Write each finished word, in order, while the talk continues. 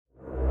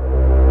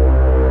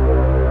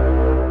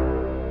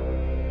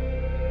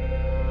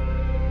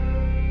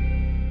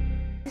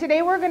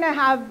today we're going to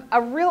have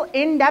a real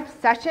in-depth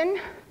session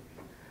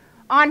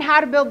on how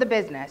to build the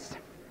business.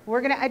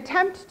 We're going to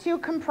attempt to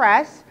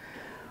compress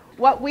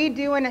what we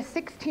do in a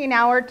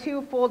 16-hour,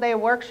 2 full-day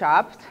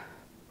workshops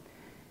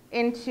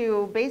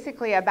into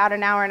basically about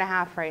an hour and a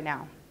half right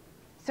now.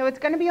 So it's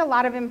going to be a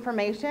lot of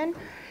information.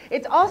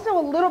 It's also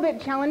a little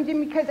bit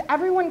challenging because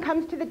everyone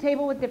comes to the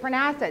table with different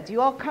assets. You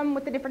all come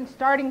with a different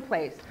starting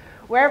place.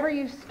 Wherever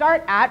you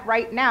start at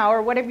right now,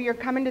 or whatever you're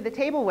coming to the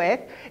table with,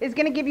 is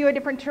going to give you a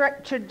different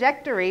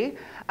trajectory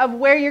of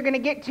where you're going to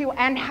get to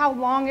and how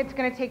long it's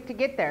going to take to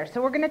get there.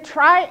 So we're going to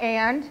try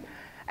and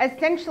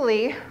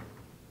essentially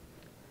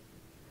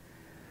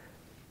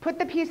put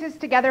the pieces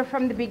together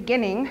from the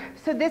beginning.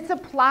 So this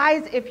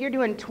applies if you're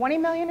doing 20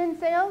 million in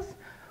sales,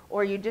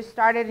 or you just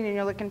started and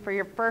you're looking for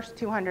your first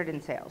 200 in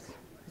sales.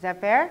 Is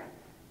that fair?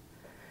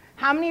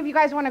 How many of you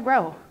guys want to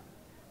grow?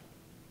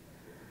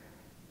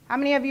 How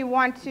many of you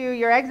want to,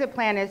 your exit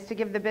plan is to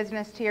give the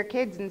business to your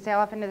kids and sail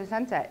off into the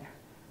sunset?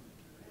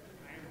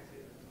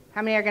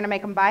 How many are going to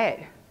make them buy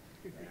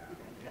it?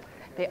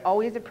 They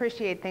always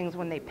appreciate things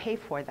when they pay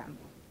for them.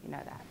 You know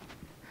that.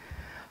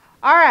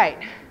 All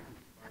right.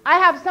 I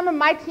have some of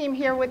my team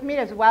here with me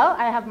as well.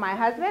 I have my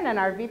husband and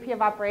our VP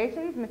of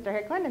Operations, Mr.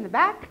 Hicklin, in the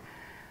back.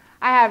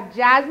 I have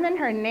Jasmine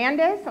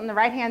Hernandez on the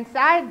right-hand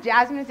side.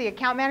 Jasmine is the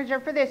account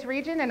manager for this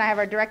region, and I have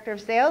our director of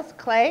sales,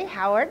 Clay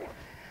Howard,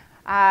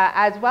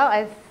 as well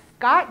as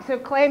Scott. So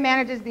Clay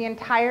manages the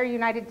entire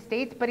United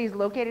States, but he's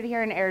located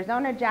here in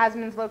Arizona.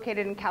 Jasmine's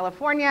located in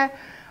California.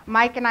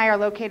 Mike and I are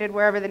located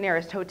wherever the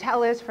nearest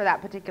hotel is for that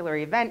particular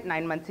event,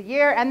 9 months a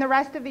year. And the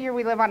rest of the year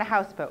we live on a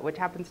houseboat, which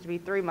happens to be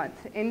 3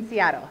 months in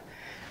Seattle.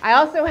 I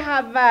also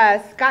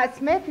have Scott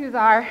Smith, who's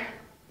our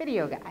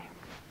video guy.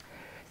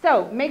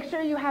 So make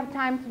sure you have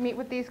time to meet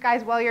with these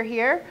guys while you're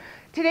here.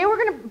 Today we're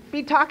going to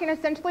be talking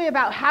essentially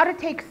about how to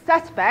take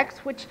suspects,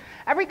 which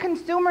every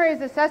consumer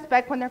is a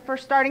suspect when they're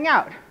first starting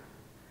out.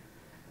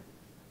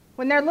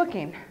 When they're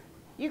looking.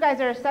 You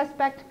guys are a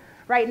suspect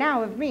right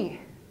now of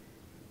me,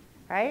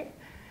 right?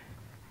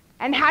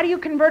 And how do you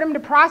convert them to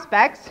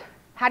prospects?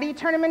 How do you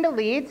turn them into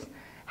leads?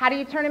 How do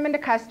you turn them into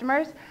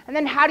customers? And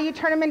then how do you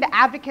turn them into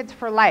advocates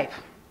for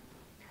life?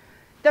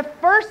 The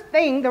first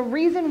thing, the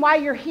reason why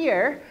you're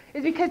here,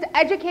 is because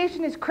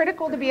education is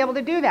critical to be able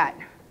to do that.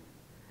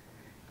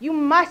 You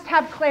must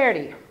have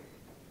clarity.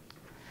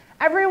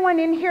 Everyone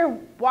in here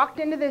walked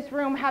into this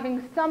room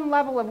having some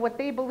level of what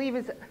they believe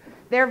is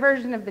their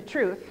version of the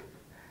truth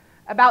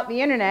about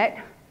the internet,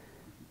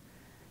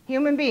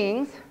 human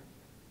beings,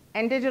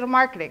 and digital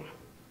marketing.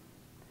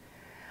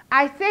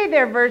 I say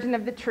their version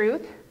of the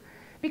truth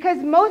because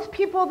most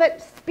people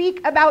that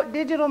speak about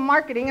digital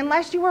marketing,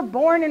 unless you were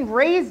born and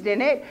raised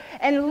in it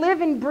and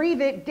live and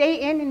breathe it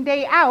day in and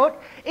day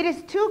out, it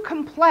is too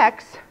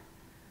complex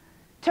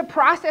to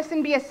process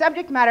and be a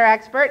subject matter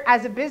expert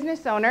as a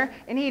business owner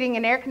in heating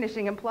and air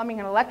conditioning and plumbing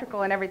and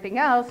electrical and everything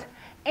else.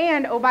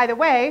 And, oh, by the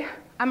way,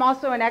 I'm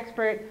also an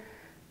expert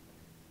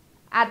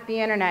at the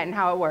internet and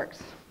how it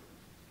works,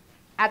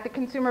 at the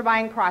consumer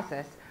buying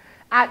process,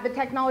 at the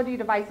technology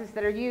devices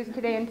that are used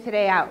today in,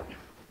 today out.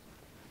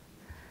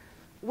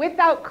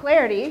 Without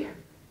clarity,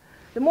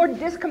 the more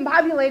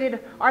discombobulated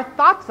our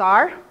thoughts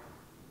are,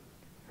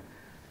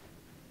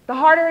 the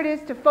harder it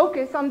is to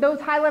focus on those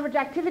high leverage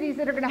activities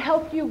that are going to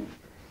help you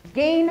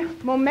gain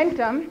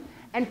momentum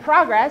and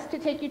progress to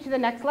take you to the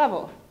next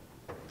level.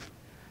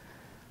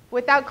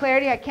 Without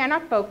clarity, I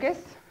cannot focus.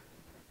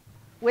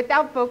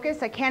 Without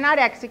focus, I cannot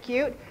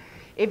execute.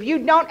 If you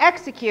don't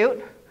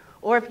execute,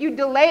 or if you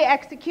delay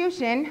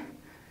execution,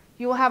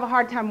 you will have a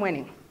hard time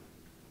winning.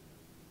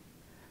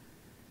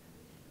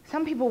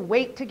 Some people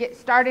wait to get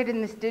started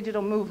in this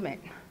digital movement.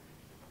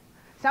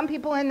 Some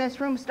people in this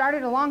room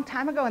started a long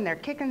time ago and they're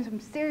kicking some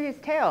serious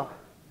tail.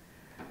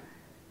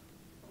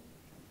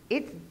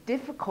 It's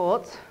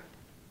difficult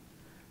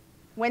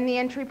when the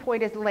entry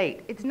point is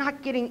late. It's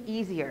not getting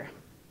easier.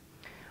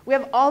 We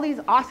have all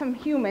these awesome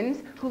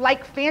humans who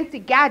like fancy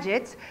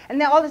gadgets, and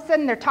then all of a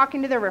sudden they're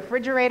talking to their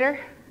refrigerator,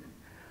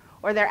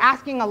 or they're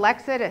asking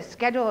Alexa to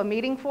schedule a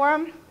meeting for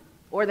them,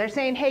 or they're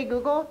saying, hey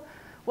Google,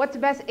 what's the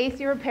best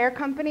AC repair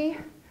company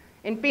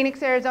in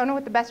Phoenix, Arizona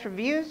with the best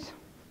reviews?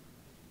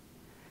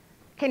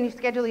 Can you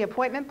schedule the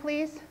appointment,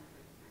 please?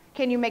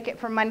 Can you make it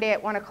for Monday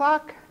at 1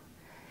 o'clock?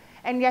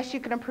 And yes,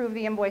 you can approve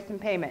the invoice and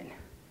payment.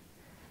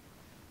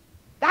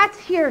 That's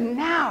here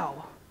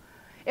now.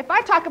 If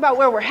I talk about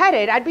where we're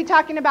headed, I'd be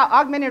talking about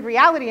augmented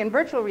reality and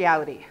virtual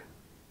reality.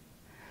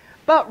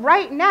 But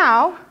right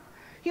now,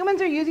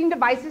 humans are using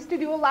devices to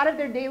do a lot of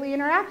their daily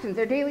interactions,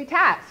 their daily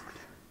tasks.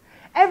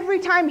 Every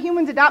time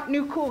humans adopt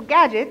new cool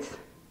gadgets,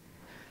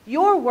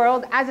 your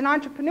world as an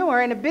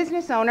entrepreneur and a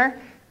business owner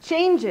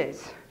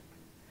changes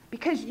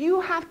because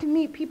you have to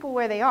meet people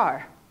where they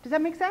are. Does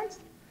that make sense?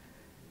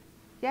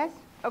 Yes?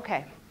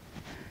 Okay.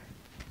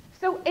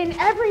 So in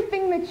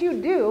everything that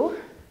you do,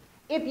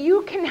 if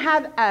you can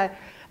have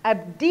a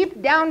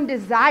deep down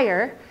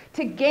desire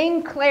to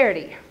gain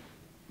clarity,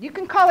 you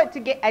can call it to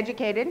get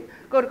educated,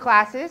 go to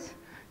classes,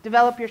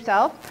 develop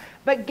yourself,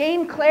 but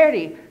gain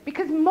clarity.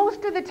 Because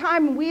most of the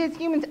time, we as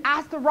humans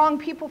ask the wrong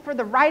people for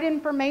the right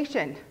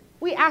information.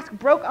 We ask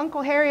broke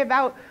Uncle Harry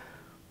about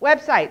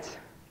websites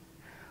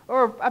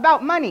or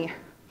about money.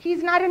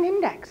 He's not an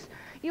index.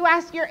 You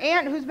ask your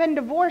aunt who's been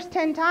divorced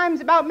 10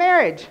 times about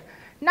marriage.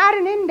 Not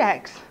an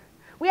index.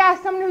 We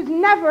ask someone who's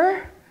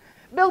never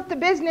built a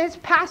business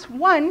past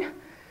one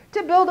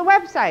to build a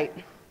website.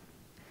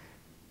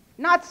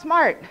 Not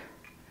smart.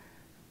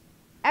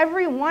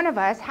 Every one of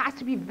us has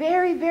to be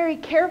very, very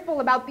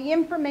careful about the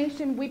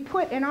information we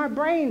put in our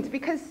brains,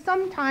 because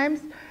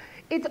sometimes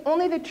it's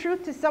only the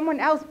truth to someone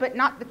else, but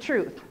not the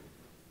truth.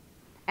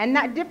 And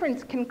that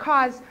difference can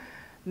cause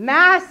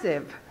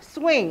massive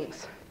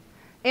swings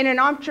in an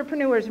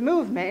entrepreneur's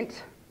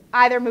movement,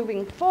 either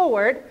moving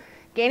forward,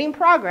 gaining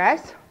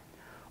progress,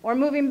 or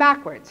moving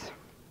backwards.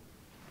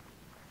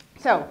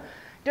 So,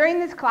 during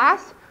this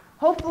class,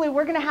 hopefully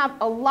we're going to have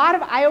a lot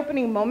of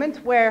eye-opening moments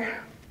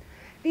where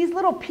these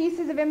little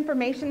pieces of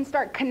information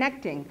start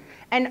connecting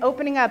and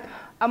opening up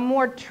a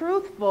more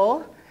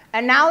truthful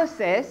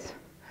analysis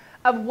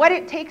of what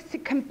it takes to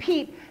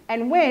compete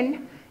and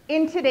win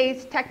in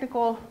today's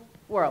technical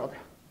world.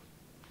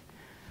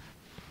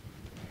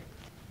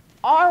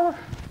 Our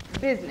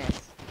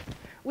business,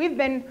 we've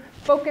been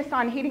focused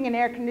on heating and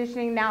air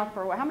conditioning now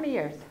for how many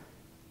years?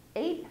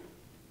 8?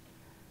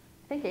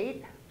 I think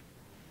 8.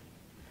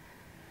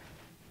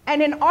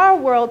 And in our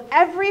world,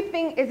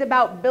 everything is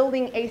about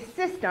building a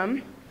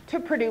system to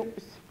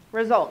produce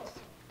results.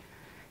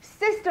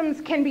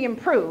 Systems can be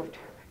improved.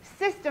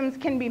 Systems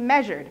can be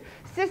measured.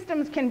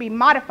 Systems can be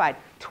modified,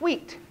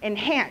 tweaked,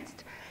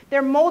 enhanced.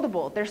 They're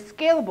moldable, they're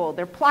scalable,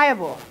 they're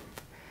pliable.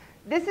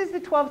 This is the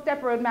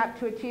 12-step roadmap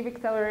to achieve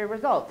accelerated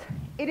results.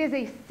 It is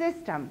a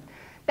system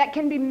that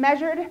can be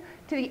measured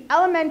to the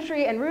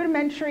elementary and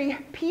rudimentary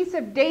piece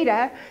of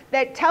data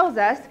that tells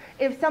us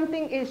if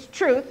something is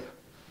truth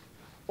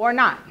or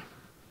not.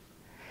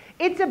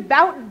 It's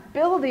about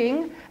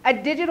building a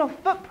digital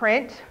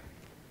footprint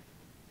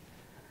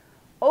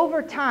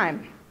over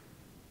time.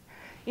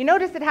 You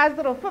notice it has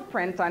little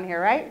footprints on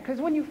here, right?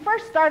 Because when you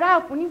first start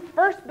out, when you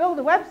first build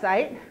a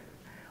website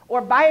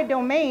or buy a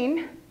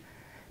domain,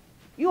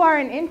 you are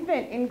an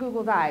infant in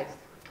Google's eyes.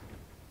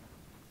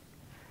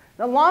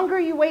 The longer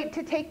you wait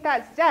to take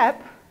that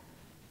step,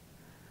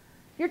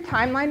 your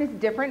timeline is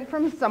different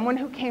from someone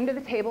who came to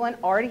the table and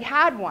already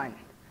had one.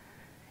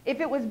 If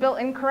it was built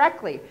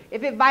incorrectly,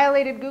 if it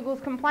violated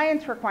Google's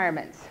compliance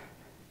requirements.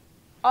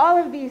 All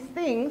of these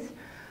things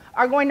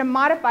are going to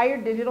modify your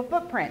digital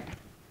footprint.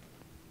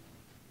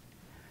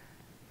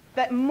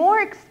 The more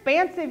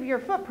expansive your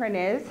footprint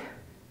is,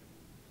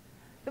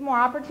 the more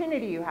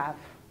opportunity you have.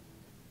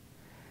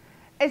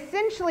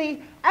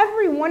 Essentially,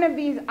 every one of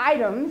these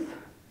items,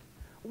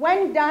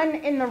 when done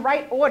in the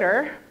right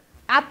order,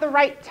 at the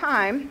right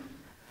time,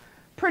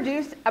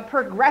 produce a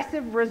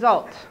progressive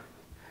result.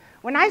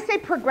 When I say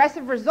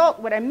progressive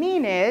result, what I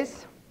mean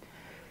is,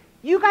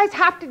 you guys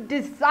have to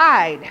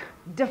decide,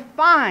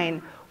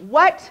 define,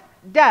 what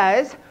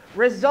does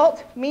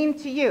result mean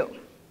to you?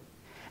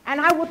 And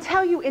I will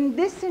tell you, in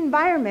this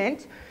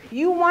environment,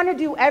 you want to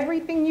do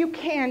everything you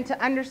can to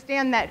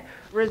understand that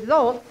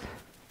results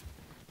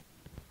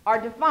are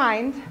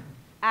defined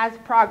as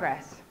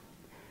progress.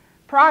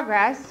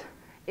 Progress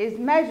is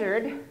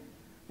measured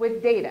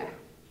with data,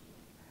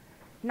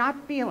 not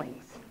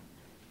feelings.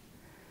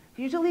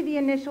 Usually the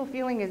initial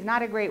feeling is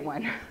not a great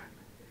one,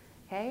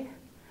 okay?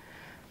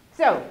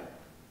 So,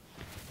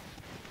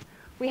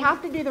 we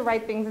have to do the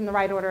right things in the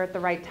right order at the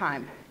right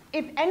time.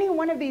 If any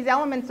one of these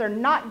elements are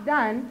not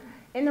done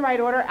in the right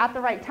order at the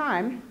right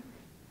time,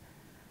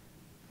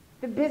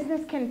 the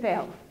business can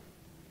fail.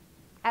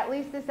 At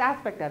least this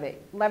aspect of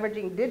it,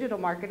 leveraging digital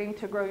marketing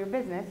to grow your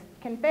business,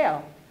 can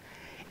fail.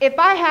 If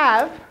I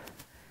have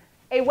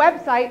a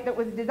website that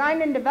was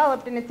designed and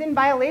developed and it's in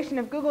violation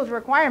of Google's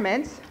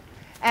requirements,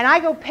 and I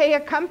go pay a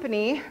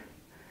company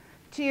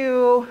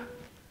to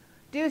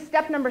do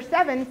step number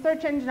 7,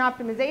 search engine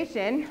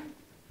optimization,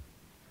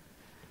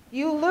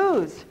 you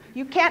lose.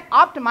 You can't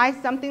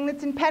optimize something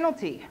that's in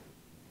penalty.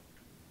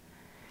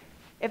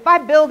 If I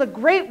build a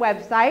great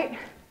website,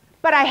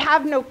 but I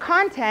have no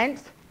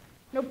content,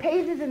 no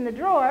pages in the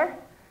drawer,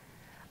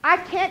 I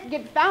can't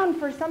get found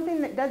for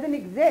something that doesn't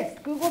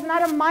exist. Google's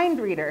not a mind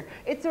reader.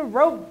 It's a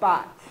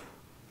robot,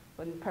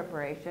 in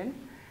preparation,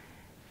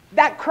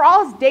 that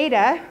crawls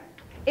data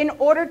in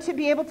order to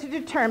be able to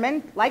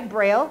determine, like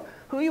Braille,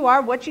 who you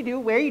are, what you do,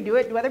 where you do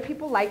it, whether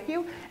people like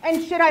you,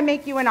 and should I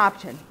make you an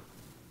option.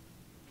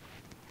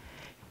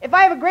 If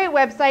I have a great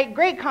website,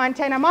 great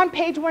content, I'm on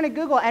page 1 of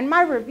Google, and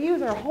my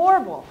reviews are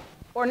horrible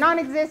or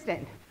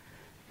non-existent,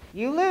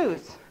 you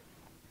lose.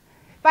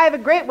 If I have a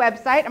great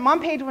website, I'm on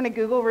page 1 of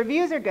Google,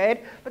 reviews are good,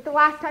 but the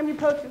last time you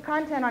posted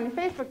content on your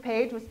Facebook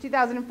page was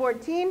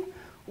 2014,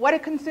 what do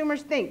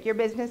consumers think? Your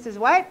business is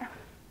what?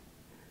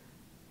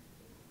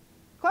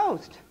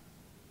 Closed.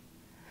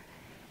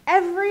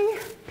 Every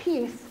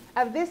piece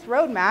of this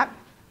roadmap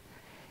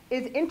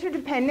is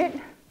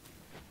interdependent,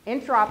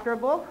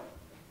 interoperable.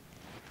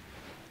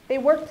 They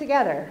work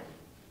together.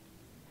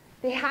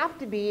 They have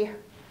to be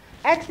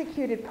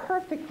executed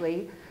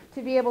perfectly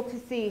to be able to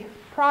see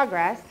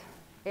progress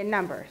in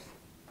numbers.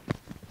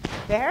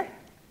 There?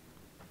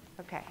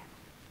 Okay.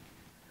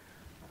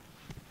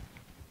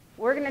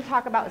 We're going to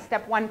talk about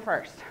step 1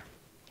 first.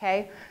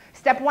 Okay?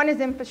 Step 1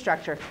 is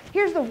infrastructure.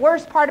 Here's the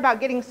worst part about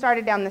getting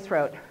started down this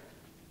road.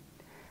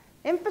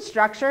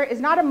 Infrastructure is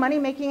not a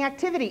money-making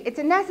activity. It's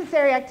a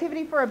necessary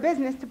activity for a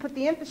business to put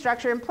the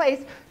infrastructure in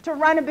place to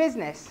run a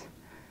business.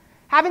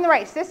 Having the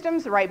right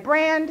systems, the right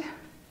brand,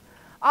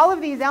 all of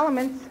these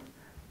elements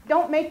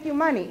don't make you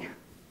money,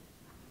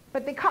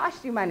 but they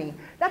cost you money.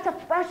 That's a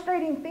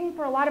frustrating thing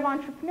for a lot of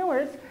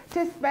entrepreneurs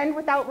to spend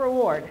without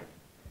reward.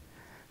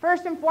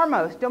 First and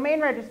foremost,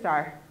 domain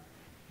registrar.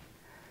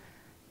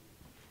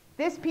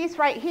 This piece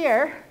right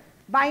here,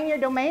 buying your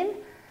domain,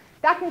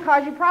 that can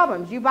cause you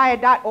problems. You buy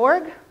a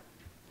 .org,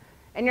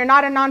 and you're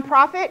not a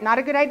nonprofit, not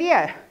a good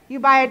idea. You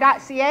buy a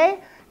 .ca,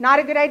 not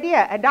a good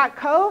idea. A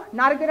 .co,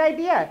 not a good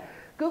idea.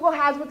 Google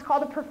has what's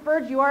called a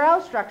preferred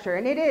URL structure,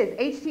 and it is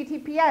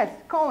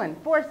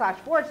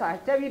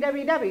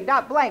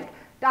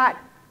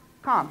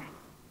https://www.blank.com.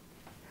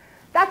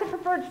 That's a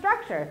preferred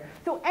structure.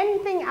 So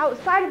anything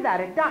outside of that,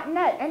 a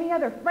 .net, any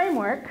other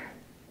framework,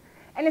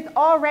 and it's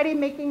already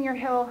making your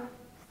hill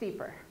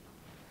steeper.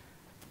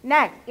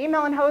 Next,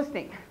 email and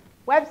hosting,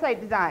 website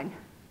design,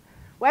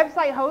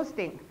 website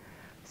hosting,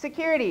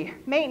 security,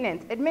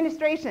 maintenance,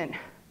 administration,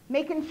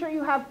 making sure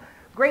you have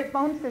great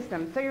phone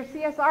systems so your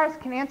CSRs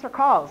can answer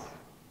calls,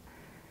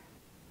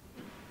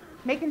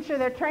 making sure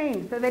they're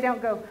trained so they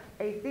don't go,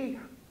 AC,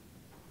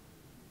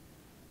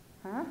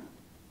 huh?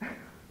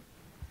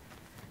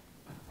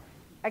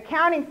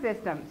 Accounting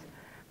systems,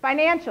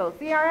 financial,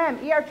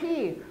 CRM,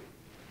 ERP.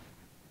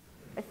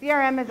 A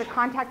CRM is a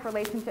contact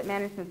relationship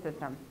management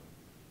system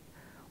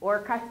or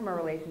a customer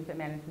relationship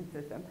management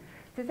system.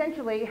 It's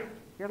essentially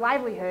your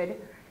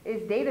livelihood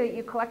is data that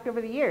you collect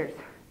over the years.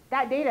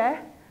 That data,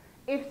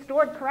 if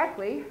stored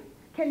correctly,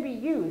 can be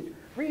used,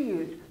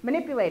 reused,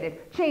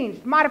 manipulated,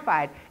 changed,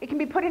 modified. It can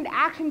be put into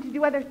action to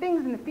do other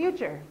things in the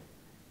future.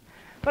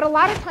 But a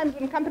lot of times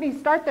when companies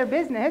start their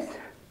business,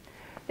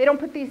 they don't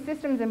put these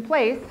systems in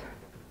place.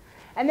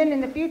 And then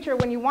in the future,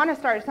 when you want to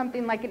start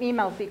something like an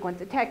email sequence,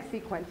 a text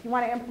sequence, you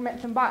want to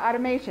implement some bot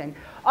automation,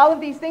 all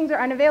of these things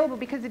are unavailable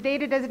because the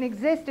data doesn't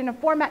exist in a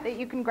format that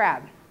you can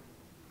grab.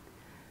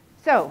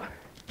 So,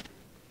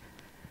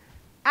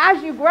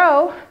 as you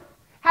grow,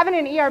 having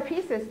an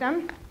ERP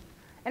system,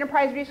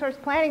 enterprise resource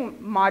planning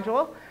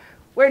module,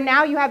 where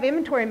now you have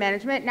inventory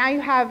management, now you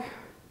have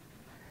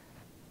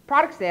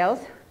product sales,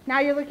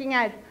 now you're looking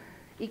at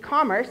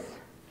e-commerce,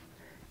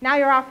 now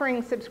you're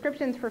offering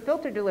subscriptions for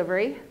filter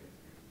delivery,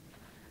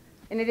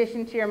 in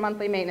addition to your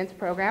monthly maintenance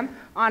program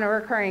on a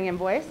recurring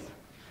invoice,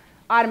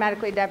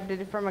 automatically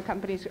debited from a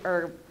company's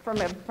or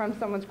from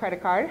someone's credit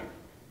card.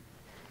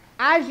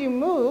 As you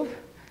move,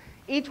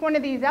 each one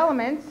of these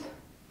elements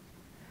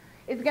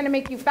is going to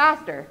make you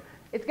faster.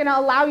 It's going to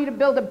allow you to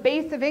build a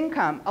base of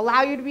income,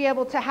 allow you to be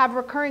able to have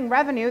recurring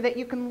revenue that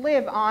you can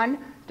live on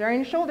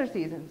during shoulder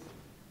seasons.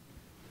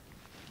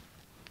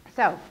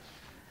 So,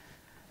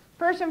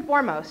 first and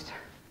foremost,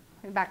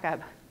 let me back up.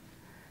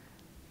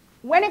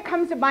 When it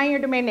comes to buying your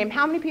domain name,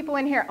 how many people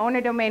in here own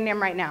a domain name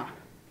right now?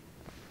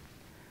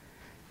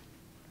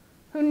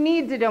 Who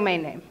needs a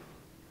domain name?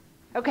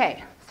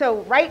 Okay,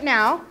 so right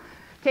now,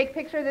 take a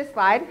picture of this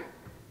slide.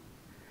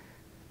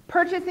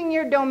 Purchasing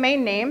your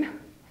domain name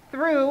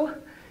through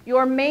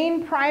your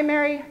main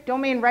primary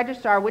domain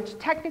registrar, which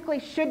technically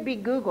should be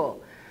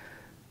Google.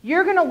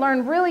 You're going to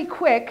learn really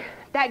quick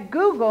that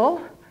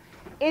Google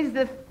is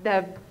the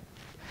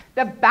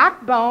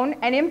backbone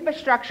and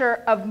infrastructure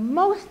of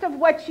most of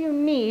what you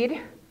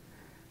need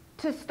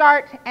to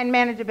start and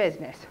manage a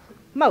business.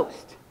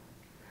 Most.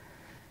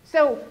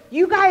 So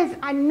you guys,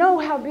 I know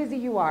how busy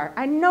you are.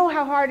 I know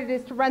how hard it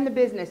is to run the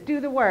business, do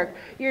the work.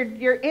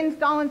 You're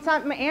installing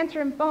something,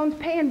 answering phones,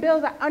 paying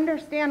bills. I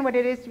understand what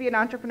it is to be an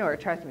entrepreneur,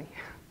 trust me.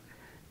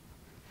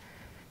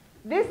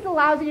 This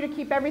allows you to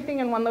keep everything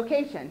in one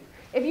location.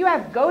 If you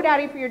have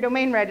GoDaddy for your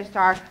domain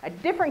registrar, a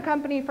different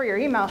company for your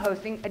email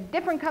hosting, a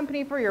different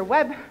company for your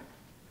web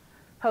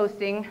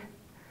hosting,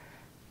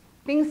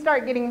 things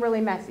start getting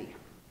really messy.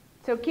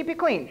 So keep it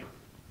clean.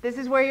 This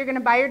is where you're going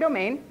to buy your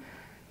domain.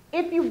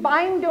 If you're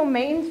buying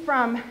domains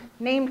from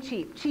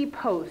Namecheap, Cheap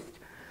Host,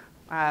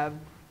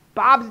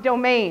 Bob's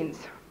Domains,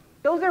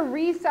 those are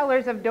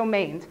resellers of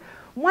domains.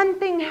 One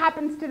thing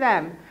happens to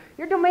them.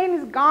 Your domain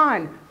is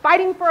gone.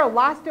 Fighting for a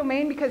lost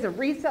domain because a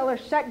reseller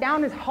shut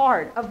down is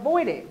hard.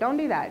 Avoid it. Don't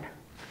do that.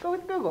 Go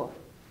with Google.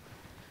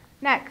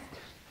 Next.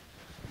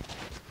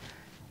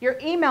 Your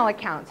email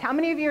accounts. How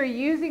many of you are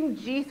using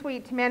G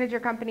Suite to manage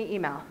your company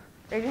email?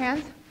 Raise your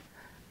hands.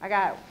 I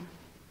got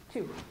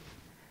 2.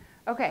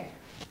 Okay.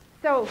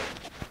 So,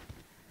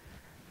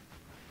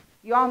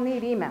 you all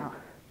need email.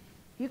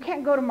 You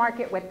can't go to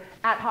market with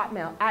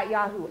 @Hotmail,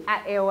 @Yahoo,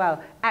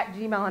 @AOL,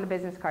 @Gmail on a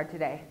business card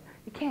today.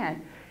 You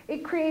can't.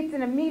 It creates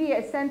an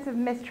immediate sense of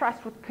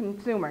mistrust with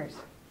consumers.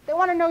 They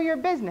want to know your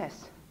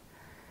business.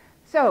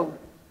 So,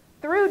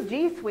 through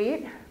G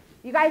Suite,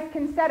 you guys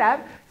can set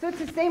up, so it's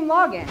the same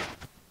login.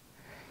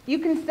 You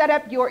can set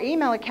up your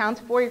email accounts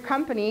for your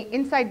company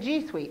inside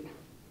G Suite.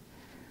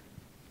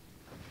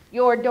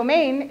 Your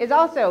domain is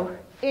also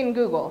in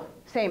Google,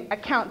 same,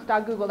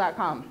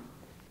 accounts.google.com.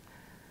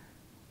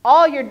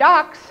 All your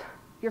docs,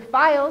 your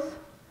files,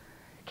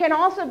 can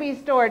also be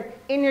stored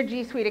in your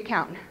G Suite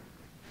account,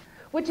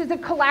 which is a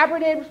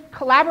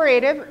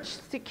collaborative,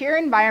 secure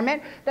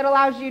environment that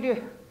allows you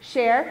to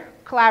share,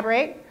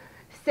 collaborate,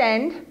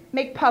 send,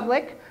 make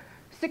public,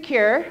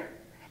 secure,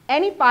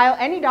 any file,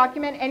 any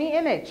document, any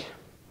image.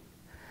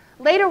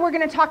 Later, we're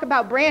going to talk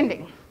about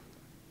branding.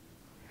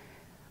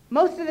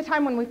 Most of the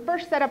time when we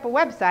first set up a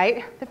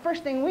website, the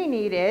first thing we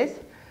need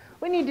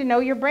to know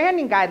your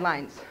branding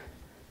guidelines.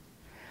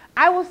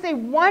 I will say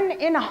 1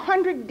 in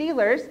 100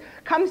 dealers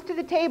comes to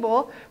the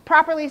table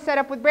properly set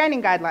up with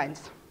branding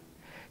guidelines.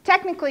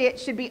 Technically, it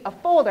should be a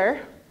folder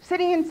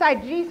sitting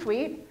inside G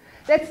Suite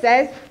that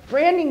says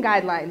branding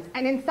guidelines.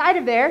 And inside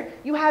of there,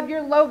 you have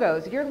your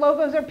logos. Your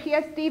logos are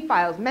PSD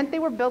files, meant they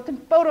were built in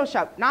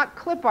Photoshop, not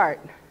clip art.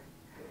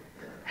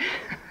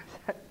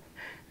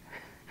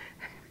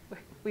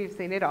 We've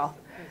seen it all,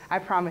 I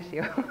promise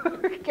you.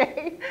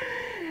 Okay.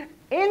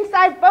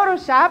 Inside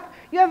Photoshop,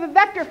 you have a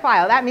vector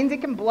file. That means it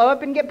can blow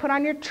up and get put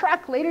on your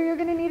truck. Later, you're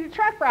going to need a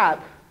truck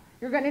wrap.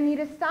 You're going to need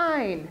a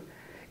sign.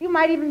 You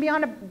might even be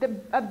on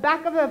a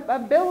back of a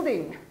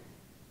building.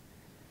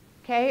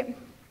 Okay?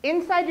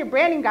 Inside your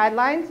branding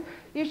guidelines,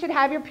 you should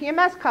have your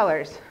PMS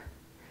colors.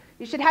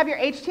 You should have your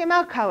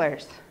HTML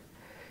colors.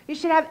 You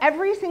should have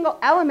every single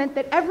element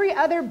that every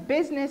other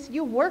business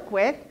you work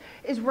with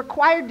is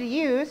required to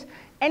use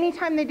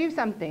anytime they do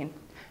something.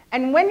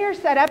 And when you're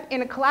set up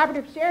in a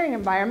collaborative sharing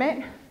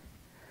environment,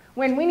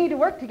 when we need to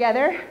work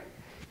together,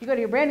 you go to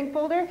your branding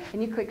folder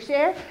and you click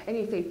share and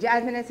you say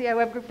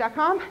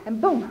jasminSEIwebgroup.com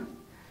and boom,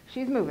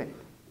 she's moving.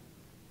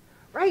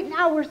 Right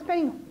now we're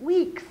spending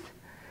weeks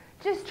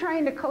just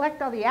trying to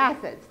collect all the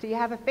assets. Do you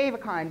have a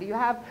favicon? Do you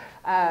have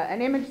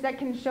an image that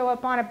can show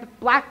up on a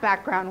black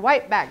background,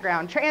 white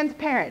background,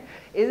 transparent?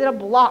 Is it a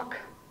block?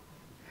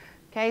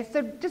 Okay,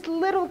 so just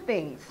little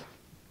things.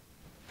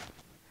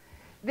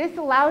 This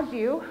allows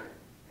you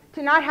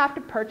to not have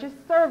to purchase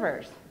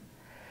servers.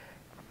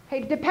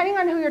 Hey, depending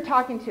on who you're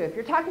talking to, if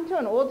you're talking to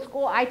an old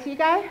school IT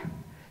guy,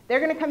 they're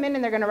going to come in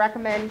and they're going to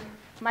recommend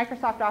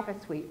Microsoft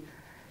Office Suite,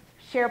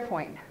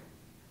 SharePoint,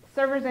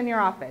 servers in your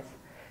office.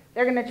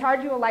 They're going to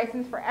charge you a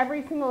license for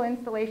every single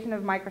installation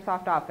of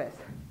Microsoft Office.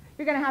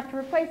 You're going to have to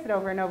replace it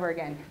over and over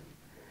again.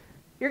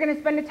 You're going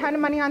to spend a ton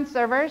of money on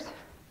servers,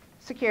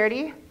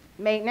 security,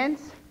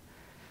 maintenance.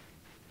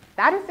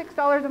 That is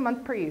 $6 a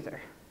month per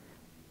user.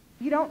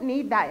 You don't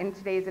need that in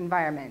today's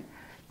environment.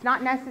 It's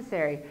not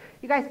necessary.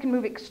 You guys can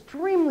move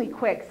extremely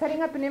quick,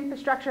 setting up an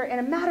infrastructure in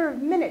a matter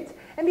of minutes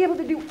and be able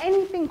to do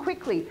anything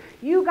quickly.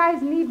 You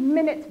guys need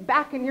minutes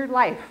back in your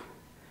life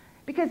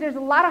because there's a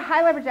lot of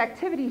high leverage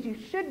activities you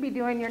should be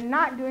doing you're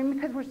not doing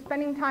because we're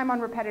spending time on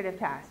repetitive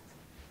tasks.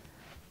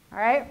 All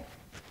right?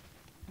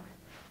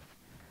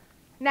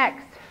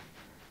 Next.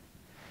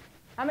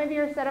 How many of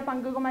you are set up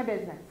on Google My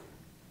Business?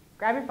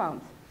 Grab your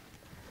phones.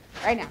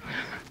 Right now.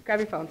 Grab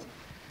your phones.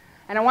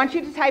 And I want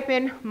you to type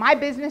in My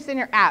Business in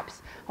your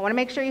apps. I want to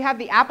make sure you have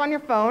the app on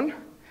your phone.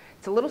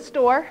 It's a little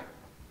store.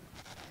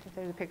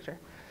 There's a picture.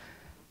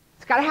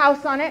 It's got a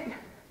house on it.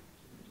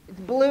 It's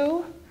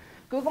blue.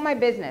 Google My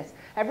Business.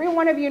 Every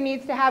one of you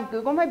needs to have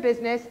Google My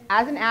Business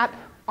as an app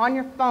on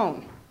your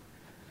phone.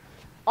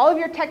 All of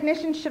your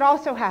technicians should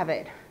also have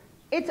it.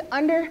 It's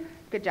under,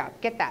 good job,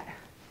 get that.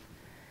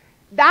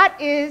 That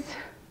is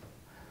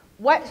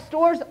what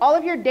stores all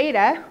of your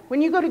data.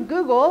 When you go to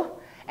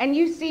Google and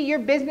you see your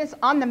business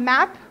on the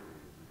map,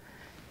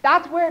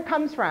 that's where it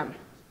comes from.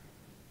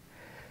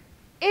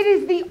 It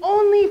is the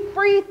only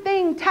free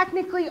thing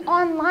technically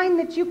online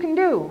that you can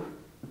do.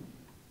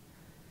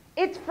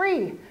 It's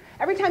free.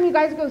 Every time you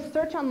guys go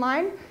search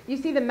online, you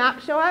see the map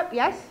show up,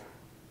 yes?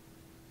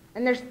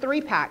 And there's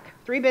 3-pack,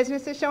 3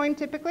 businesses showing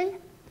typically.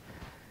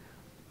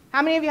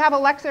 How many of you have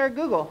Alexa or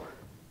Google?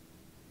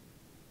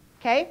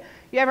 Okay,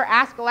 you ever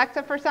ask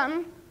Alexa for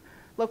something?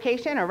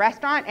 Location, a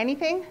restaurant,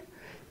 anything?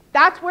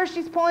 That's where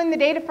she's pulling the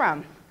data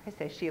from. I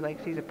say she like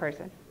she's a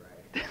person.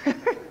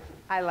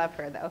 I love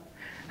her though.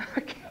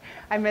 Okay.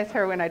 I miss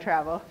her when I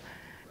travel.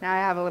 Now I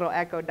have a little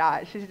Echo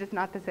Dot. She's just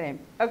not the same.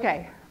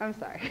 Okay, I'm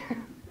sorry.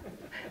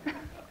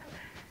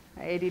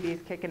 My ADD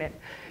is kicking it.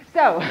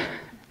 So,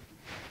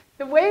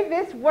 the way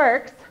this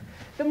works,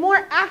 the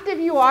more active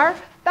you are,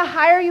 the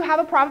higher you have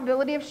a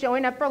probability of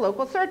showing up for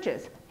local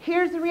searches.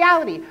 Here's the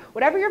reality.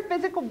 Whatever your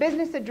physical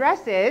business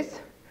address is,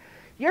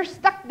 you're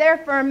stuck there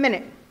for a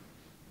minute.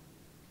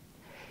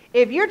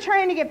 If you're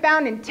trying to get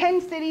found in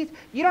 10 cities,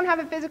 you don't have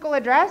a physical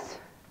address,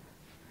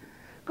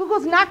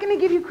 Google's not going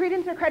to give you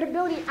credence or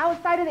credibility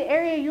outside of the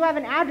area you have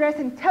an address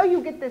until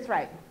you get this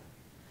right.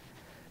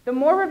 The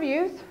more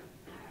reviews,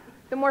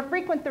 the more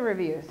frequent the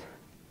reviews,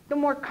 the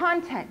more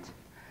content,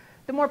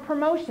 the more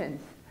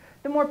promotions,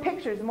 the more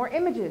pictures, the more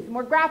images, the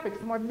more graphics,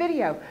 the more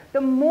video,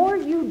 the more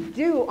you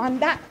do on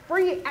that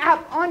free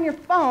app on your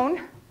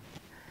phone,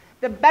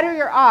 the better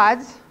your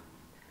odds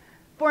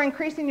for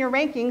increasing your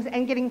rankings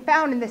and getting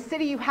found in the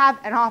city you have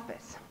an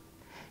office.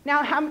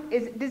 Now,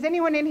 does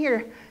anyone in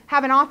here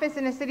have an office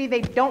in a city they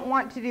don't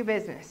want to do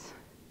business?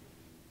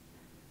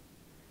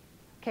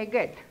 Okay,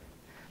 good.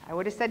 I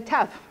would have said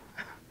tough.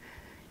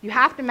 You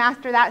have to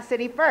master that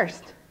city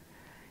first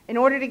in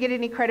order to get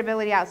any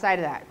credibility outside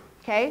of that,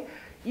 okay?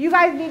 You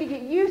guys need to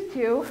get used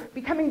to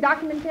becoming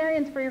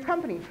documentarians for your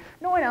company.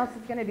 No one else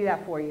is going to do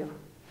that for you.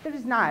 They're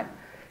just not.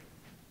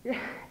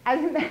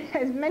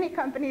 As many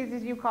companies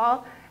as you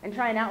call and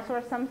try and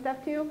outsource some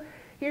stuff to,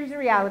 here's the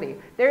reality.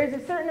 There is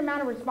a certain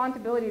amount of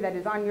responsibility that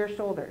is on your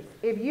shoulders.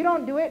 If you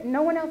don't do it,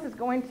 no one else is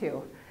going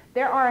to.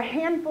 There are a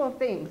handful of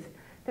things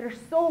that are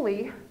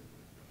solely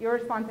your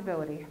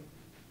responsibility.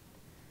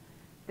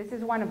 This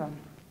is one of them.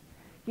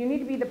 You need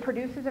to be the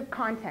producers of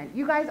content.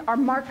 You guys are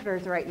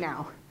marketers right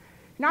now.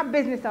 Not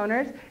business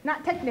owners,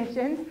 not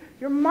technicians.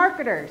 You're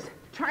marketers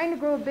trying to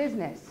grow a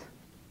business.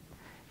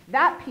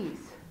 That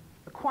piece,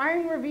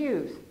 acquiring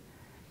reviews,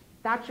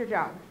 that's your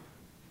job.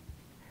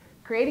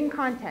 Creating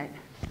content,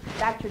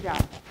 that's your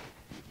job.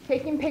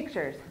 Taking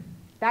pictures,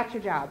 that's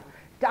your job.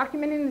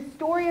 Documenting the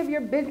story of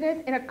your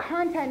business in a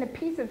content,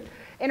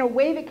 in a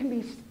way that can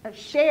be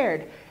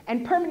shared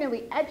and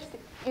permanently etched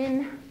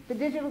in the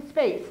digital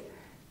space,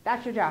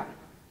 that's your job.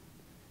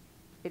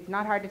 It's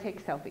not hard to take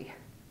a selfie.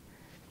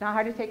 It's not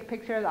hard to take a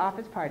picture of the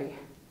office party.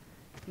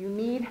 You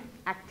need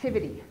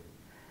activity.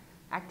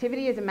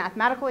 Activity is a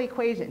mathematical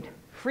equation.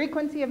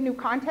 Frequency of new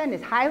content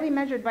is highly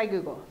measured by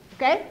Google,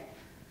 okay?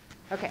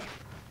 Okay.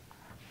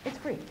 It's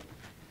free.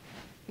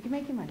 You can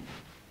make your money.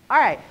 All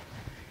right.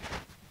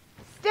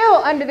 Still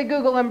under the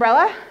Google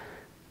umbrella,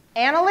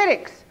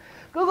 analytics.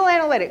 Google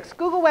Analytics,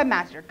 Google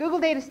Webmaster, Google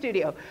Data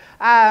Studio,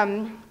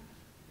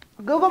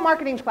 Google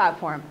Marketing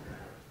Platform.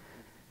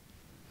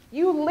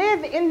 You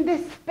live in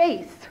this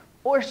space,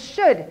 or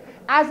should,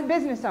 as a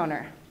business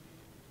owner.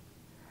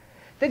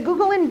 The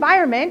Google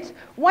environment,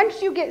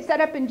 once you get set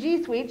up in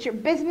G Suite, your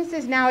business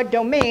is now a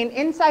domain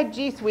inside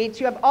G Suite.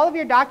 You have all of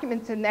your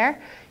documents in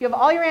there. You have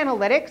all your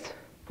analytics.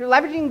 You're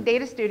leveraging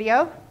Data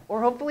Studio,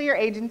 or hopefully your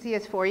agency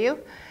is for you.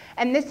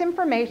 And this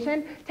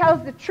information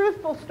tells the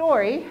truthful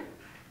story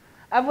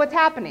of what's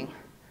happening,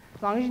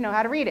 as long as you know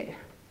how to read it.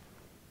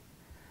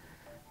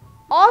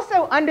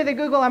 Also under the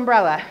Google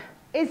umbrella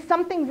is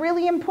something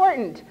really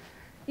important.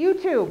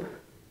 YouTube,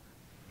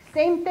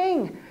 same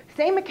thing,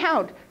 same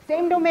account,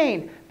 same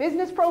domain,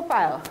 business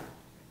profile.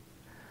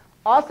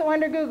 Also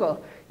under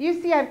Google,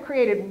 you see I've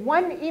created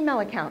one email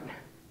account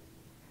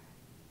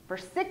for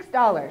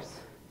 $6,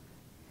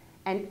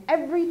 and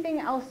everything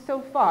else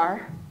so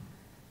far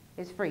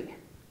is free.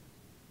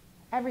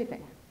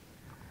 Everything.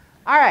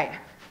 All right.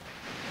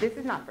 This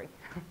is not free.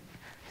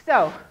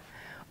 So,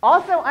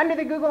 also under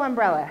the Google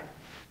umbrella,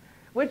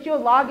 which you'll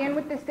log in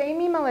with the same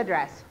email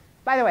address.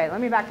 By the way, let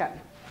me back up.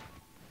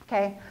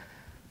 Okay.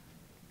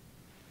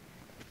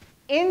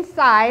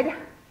 Inside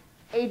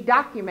a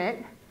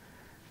document,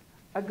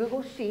 a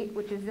Google Sheet,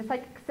 which is just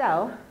like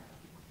Excel,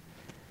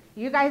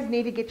 you guys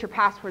need to get your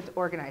passwords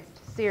organized.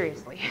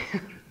 Seriously.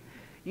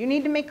 You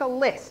need to make a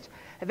list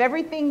of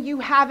everything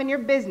you have in your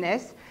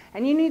business,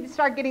 and you need to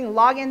start getting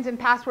logins and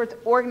passwords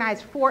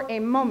organized for a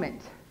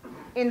moment.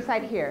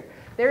 Inside here,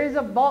 there is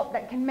a vault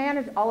that can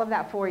manage all of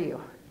that for you.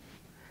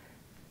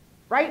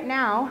 Right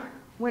now,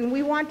 when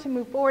we want to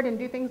move forward and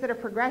do things that are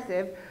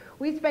progressive,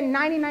 we spend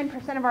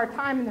 99% of our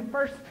time in the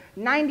first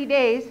 90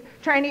 days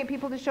trying to get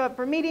people to show up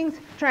for meetings,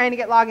 trying to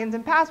get logins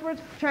and passwords,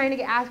 trying to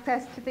get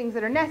access to things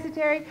that are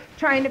necessary,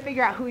 trying to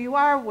figure out who you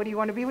are, what do you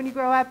want to be when you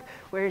grow up,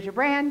 where's your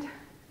brand.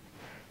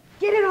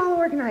 Get it all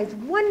organized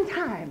one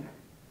time,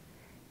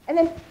 and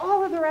then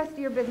all of the rest of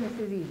your business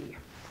is easy.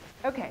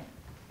 Okay,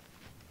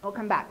 we'll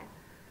come back.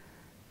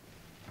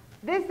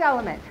 This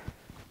element,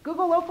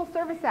 Google Local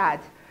Service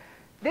Ads.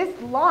 This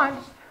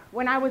launched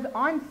when I was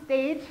on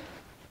stage.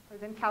 I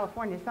was in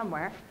California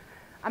somewhere.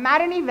 I'm at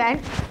an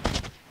event.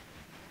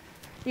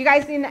 You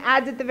guys seen the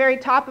ads at the very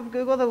top of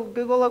Google, the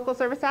Google Local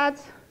Service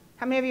Ads?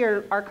 How many of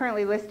you are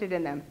currently listed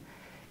in them?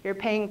 You're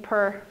paying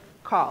per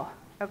call.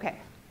 Okay.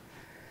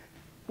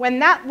 When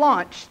that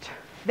launched,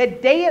 the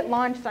day it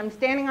launched, I'm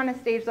standing on a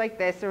stage like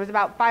this. There was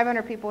about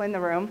 500 people in the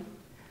room.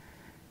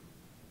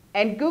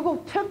 And Google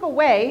took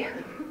away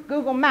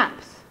Google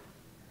Maps.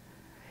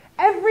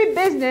 Every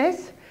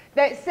business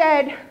that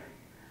said,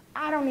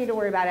 I don't need to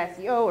worry about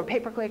SEO or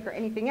pay-per-click or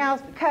anything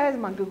else because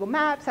I'm on Google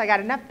Maps, I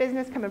got enough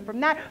business coming from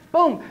that,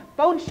 boom,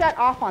 phone shut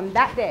off on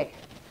that day.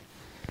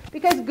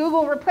 Because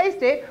Google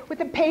replaced it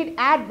with a paid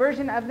ad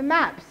version of the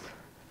maps.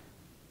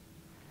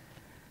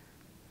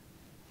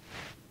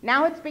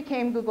 Now it's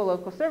became Google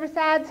Local Service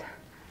Ads.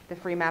 The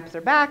free maps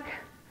are back.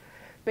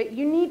 But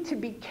you need to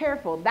be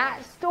careful.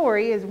 That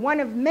story is one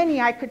of many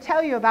I could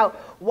tell you about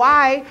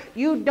why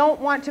you don't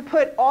want to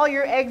put all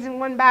your eggs in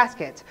one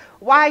basket.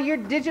 Why your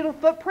digital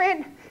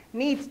footprint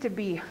needs to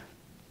be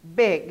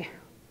big.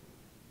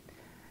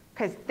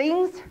 Because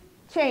things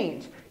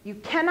change. You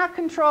cannot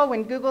control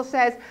when Google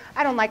says,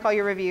 I don't like all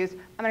your reviews,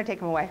 I'm going to take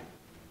them away.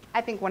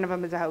 I think one of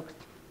them is a hoax.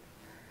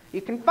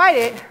 You can fight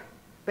it,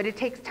 but it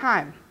takes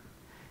time.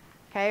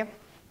 Okay?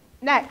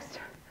 Next,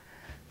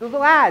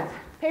 Google Ads,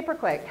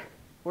 pay-per-click.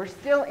 We're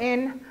still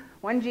in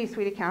one G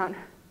Suite account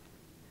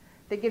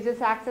that gives us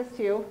access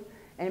to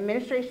and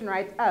administration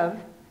rights of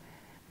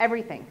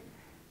everything.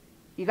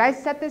 You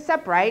guys set this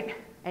up right,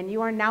 and you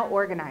are now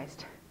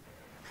organized.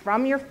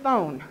 From your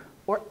phone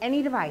or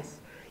any device,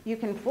 you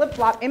can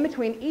flip-flop in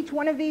between each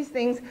one of these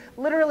things,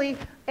 literally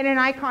in an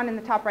icon in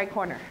the top right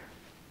corner.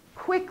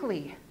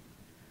 Quickly.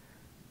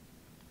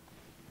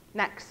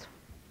 Next,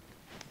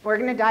 we're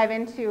going to dive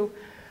into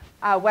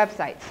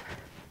websites.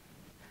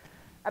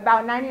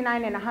 About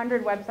 99 and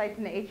 100 websites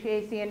in the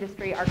HVAC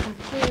industry are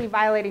completely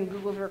violating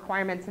Google's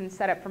requirements and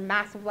set up for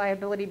massive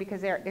liability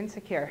because they are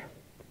insecure.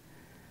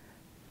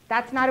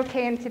 That's not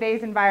okay in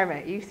today's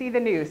environment. You see the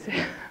news.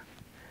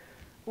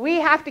 We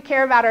have to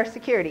care about our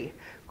security.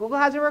 Google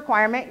has a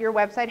requirement. Your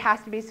website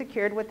has to be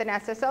secured with an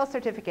SSL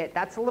certificate.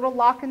 That's a little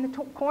lock in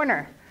the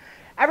corner.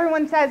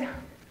 Everyone says,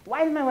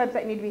 why does my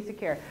website need to be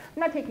secure? I'm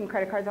not taking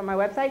credit cards on my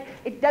website.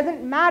 It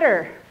doesn't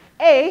matter.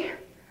 A,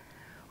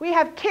 we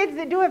have kids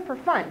that do it for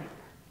fun.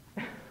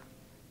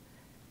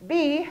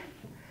 B,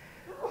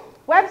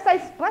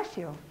 websites, bless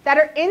you, that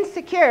are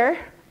insecure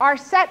are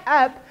set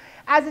up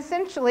as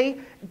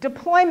essentially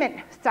deployment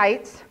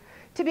sites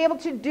to be able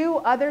to do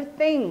other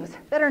things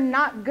that are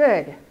not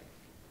good.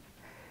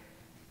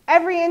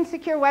 Every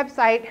insecure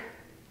website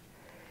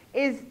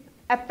is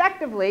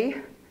effectively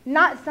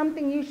not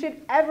something you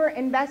should ever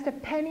invest a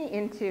penny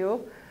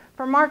into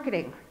for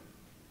marketing.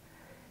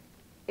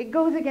 It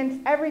goes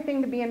against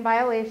everything to be in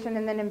violation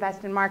and then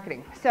invest in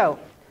marketing. So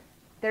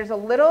there's a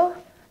little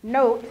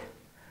note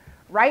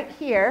right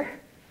here,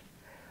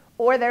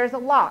 or there's a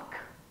lock.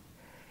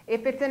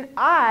 If it's an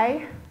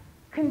I,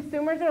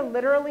 consumers are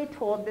literally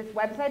told this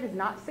website is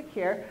not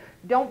secure,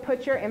 don't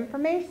put your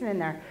information in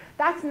there.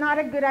 That's not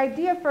a good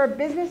idea for a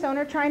business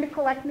owner trying to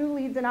collect new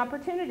leads and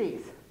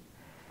opportunities.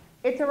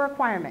 It's a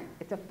requirement.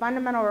 It's a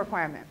fundamental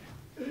requirement.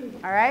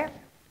 All right?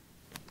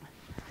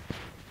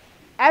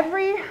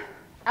 Every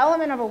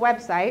element of a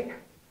website,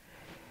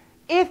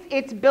 if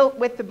it's built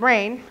with the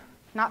brain,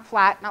 not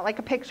flat, not like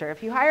a picture.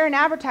 If you hire an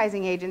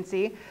advertising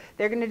agency,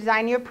 they're going to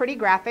design you a pretty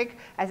graphic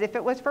as if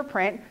it was for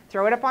print,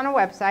 throw it up on a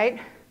website,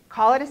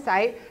 call it a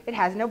site. It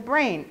has no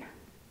brain.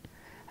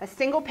 A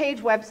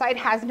single-page website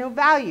has no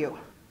value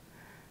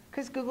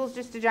because Google's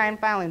just a giant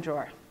filing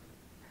drawer.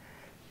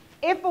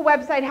 If a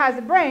website has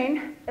a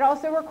brain, it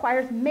also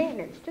requires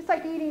maintenance, just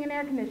like eating an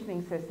air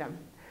conditioning system.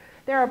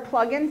 There are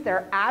plugins,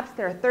 there are apps,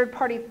 there are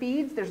third-party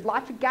feeds, there's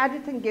lots of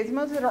gadgets and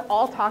gizmos that are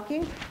all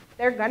talking.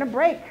 They're going to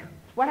break.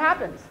 What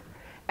happens?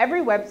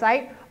 Every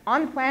website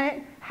on the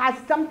planet has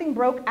something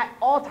broke at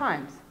all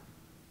times.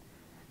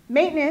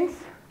 Maintenance,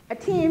 a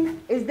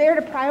team, is there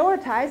to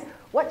prioritize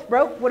what's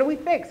broke, what do we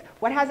fix,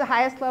 what has the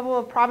highest level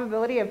of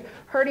probability of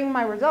hurting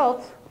my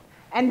results,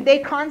 and they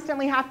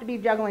constantly have to be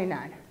juggling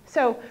that.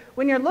 So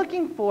when you're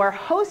looking for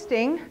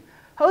hosting,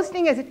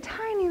 hosting is a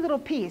tiny little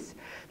piece.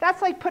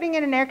 That's like putting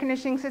in an air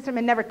conditioning system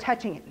and never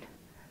touching it.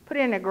 Put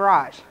it in a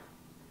garage.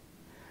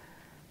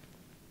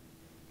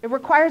 It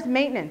requires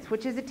maintenance,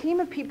 which is a team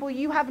of people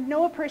you have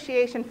no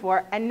appreciation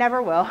for and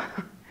never will,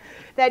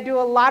 that do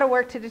a lot of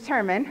work to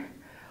determine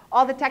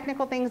all the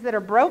technical things that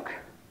are broke,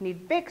 need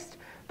fixed,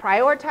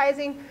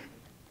 prioritizing,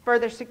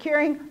 further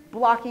securing,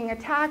 blocking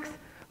attacks.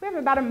 We have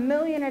about 1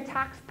 million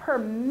attacks per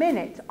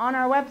minute on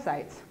our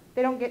websites.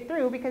 They don't get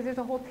through because there's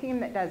a whole team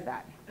that does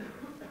that.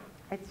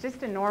 It's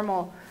just a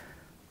normal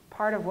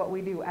part of what we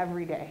do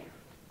every day.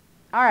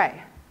 All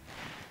right,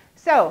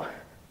 so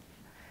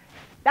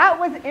that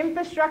was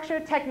infrastructure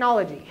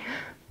technology.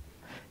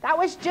 That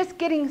was just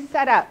getting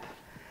set up.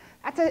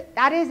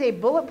 That is a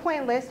bullet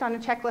point list on a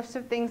checklist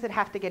of things that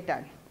have to get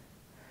done.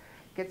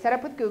 Get set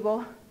up with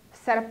Google,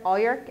 set up all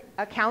your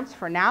accounts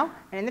for now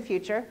and in the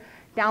future,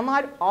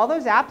 download all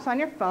those apps on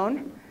your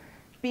phone,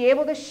 be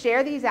able to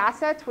share these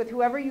assets with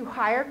whoever you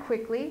hire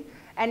quickly,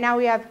 and now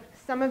we have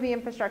some of the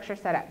infrastructure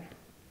set up.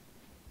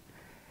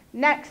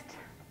 Next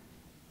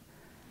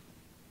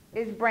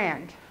is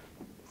brand.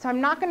 So I'm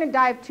not going to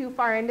dive too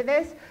far into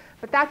this,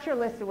 but that's your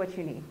list of what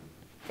you need.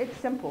 It's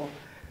simple.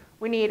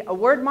 We need a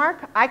word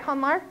mark, icon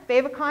mark,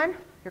 favicon,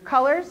 your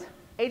colors,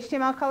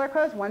 HTML color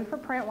codes, one's for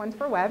print, one's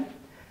for web.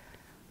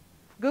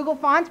 Google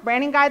fonts,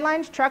 branding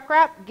guidelines, truck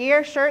wrap,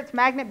 gear, shirts,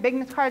 magnet,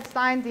 business cards,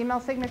 signs,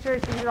 email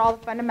signatures. These are all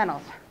the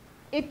fundamentals.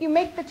 If you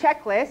make the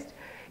checklist,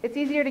 it's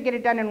easier to get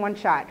it done in one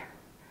shot.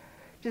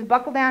 Just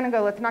buckle down and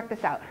go, let's knock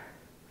this out.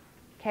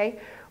 Okay?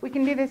 We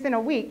can do this in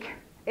a week.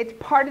 It's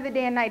part of the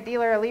Day and Night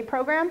Dealer Elite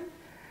program.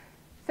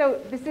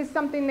 So this is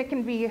something that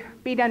can be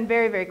done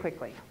very, very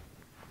quickly.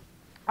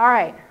 All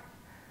right.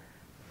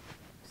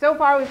 So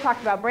far we've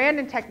talked about brand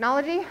and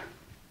technology,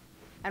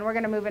 and we're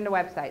going to move into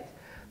websites.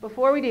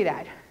 Before we do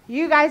that,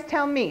 you guys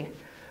tell me,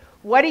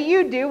 what do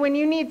you do when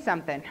you need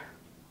something?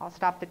 I'll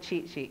stop the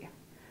cheat sheet.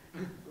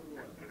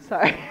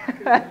 Sorry.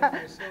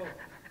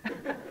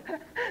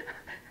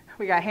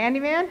 We got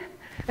handyman?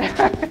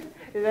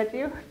 Is that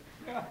you?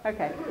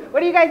 Okay. What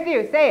do you guys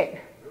do? Say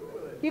it.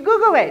 You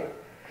Google it.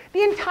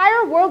 The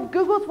entire world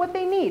Googles what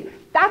they need.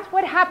 That's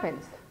what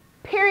happens.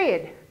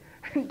 Period.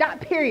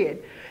 Not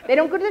period. They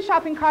don't go to the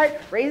shopping cart,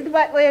 raise the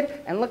butt lid,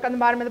 and look on the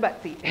bottom of the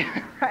butt seat,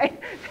 right?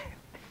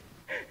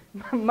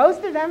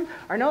 Most of them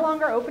are no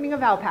longer opening a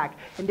Valpak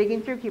and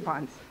digging through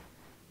coupons,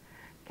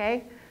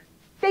 okay?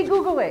 They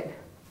Google it.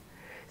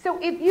 So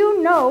if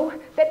you know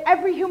that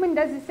every human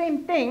does the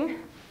same thing,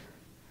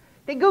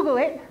 they Google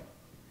it,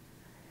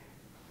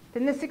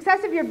 then the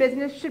success of your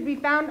business should be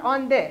found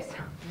on this.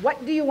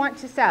 What do you want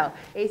to sell?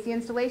 AC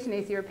installation,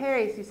 AC repair,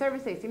 AC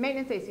service, AC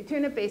maintenance, AC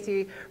tune-up,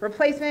 AC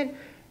replacement,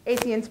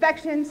 AC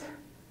inspections,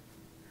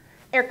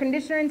 air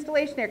conditioner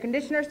installation, air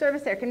conditioner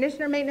service, air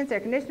conditioner maintenance, air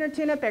conditioner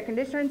tune-up, air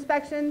conditioner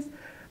inspections,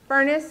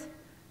 furnace.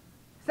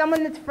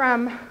 Someone that's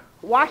from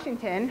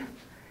Washington,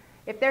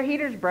 if their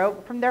heater's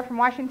broke, they're from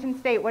Washington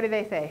State, what do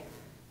they say?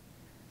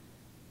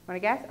 Want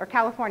to guess? Or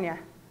California?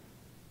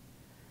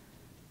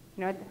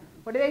 You know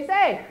what do they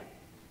say?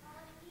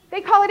 They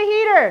call it a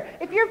heater.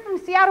 If you're from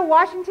Seattle,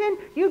 Washington,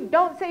 you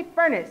don't say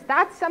furnace.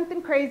 That's something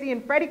crazy.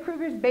 In Freddy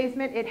Krueger's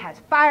basement, it has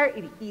fire.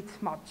 It eats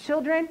small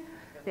children.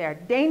 They are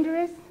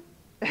dangerous.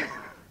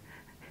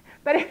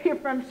 But if you're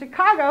from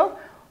Chicago,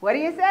 what do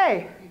you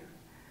say?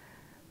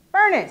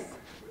 Furnace,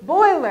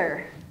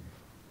 boiler.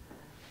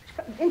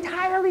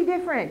 Entirely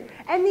different.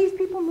 And these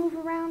people move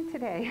around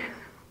today.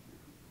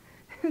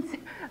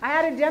 I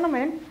had a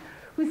gentleman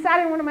who sat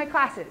in one of my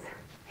classes.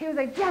 He was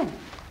like, Jen,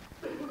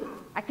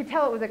 I could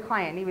tell it was a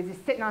client. He was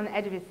just sitting on the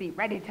edge of his seat,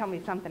 ready to tell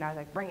me something. I was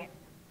like, bring it.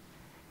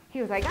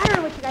 He was like, I don't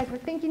know what you guys were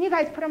thinking. You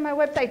guys put on my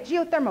website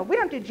geothermal. We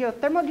don't do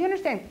geothermal. Do you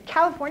understand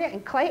California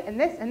and clay and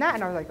this and that?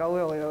 And I was like,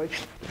 oh.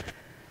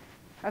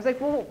 I was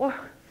like, well,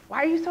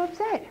 why are you so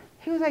upset?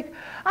 He was like,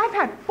 I've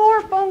had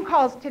 4 phone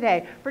calls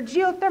today for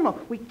geothermal.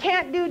 We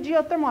can't do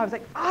geothermal. I was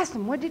like,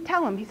 awesome. What'd you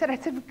tell him? He said, I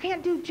said, we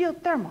can't do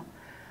geothermal.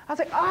 I was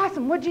like,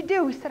 awesome. What'd you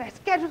do? He said, I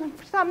scheduled him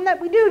for something that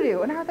we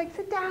do. And I was like,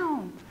 sit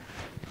down.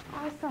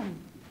 Awesome.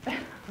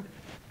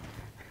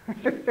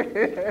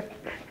 The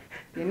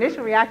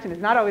initial reaction is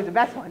not always the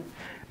best one.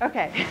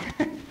 Okay.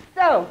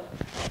 So,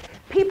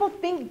 people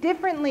think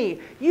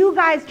differently. You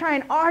guys try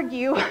and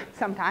argue,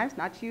 sometimes,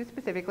 not you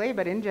specifically,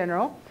 but in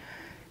general,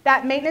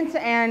 that maintenance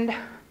and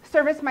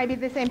service might be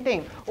the same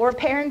thing, or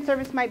repair and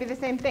service might be the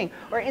same thing,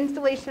 or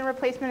installation and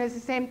replacement is the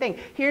same thing.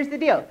 Here's the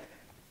deal.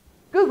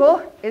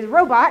 Google is a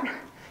robot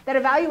that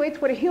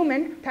evaluates what a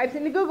human types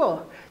into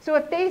Google. So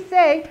if they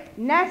say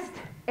Nest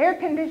air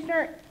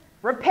conditioner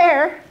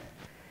repair,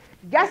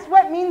 guess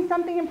what means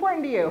something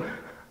important to you?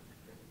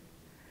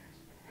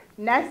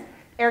 Nest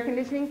air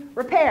conditioning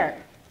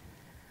repair.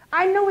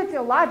 I know it's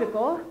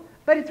illogical,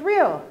 but it's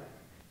real.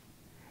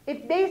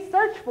 If they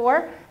search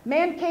for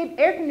man cave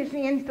air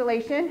conditioning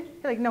installation,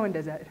 they're like, no one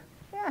does that.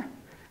 Yeah,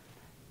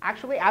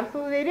 actually,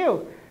 absolutely they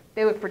do.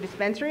 They look for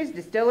dispensaries,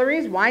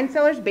 distilleries, wine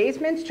cellars,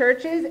 basements,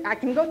 churches. I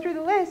can go through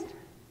the list.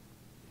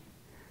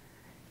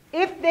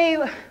 If they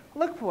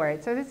look for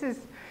it, so this is,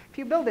 if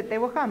you build it, they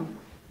will come,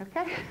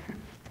 okay?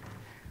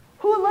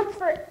 Who looks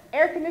for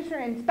air conditioner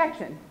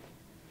inspection?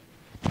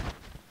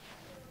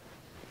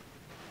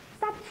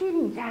 Stop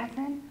cheating,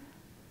 Jasmine.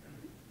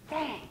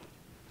 Dang.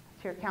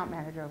 It's your account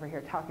manager over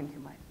here talking too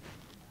much.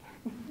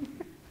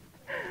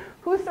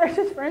 Who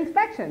searches for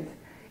inspections?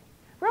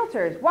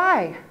 Realtors.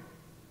 Why?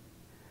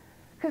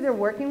 Because they're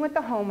working with the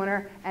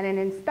homeowner and an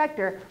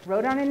inspector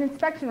wrote on an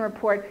inspection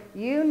report,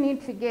 you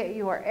need to get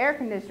your air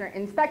conditioner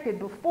inspected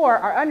before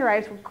our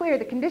underwriters will clear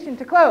the condition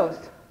to close.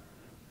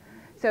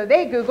 So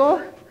they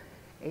Google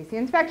AC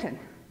inspection.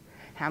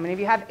 How many of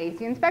you have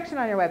AC inspection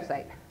on your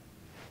website?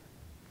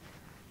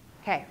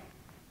 Okay.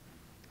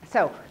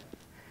 So,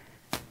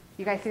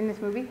 you guys seen this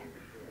movie?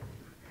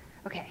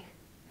 Okay.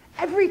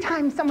 Every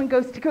time someone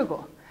goes to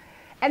Google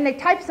and they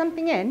type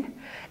something in,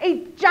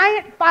 a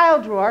giant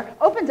file drawer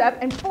opens up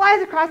and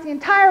flies across the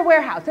entire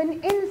warehouse.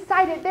 And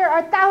inside it, there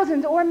are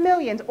thousands or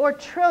millions or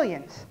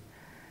trillions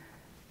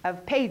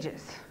of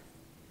pages.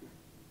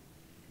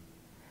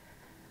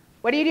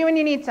 What do you do when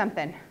you need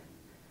something?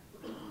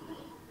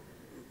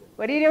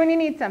 What do you do when you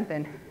need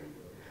something?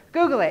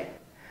 Google it.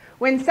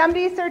 When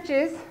somebody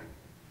searches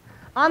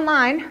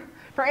online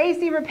for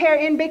AC repair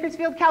in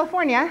Bakersfield,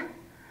 California,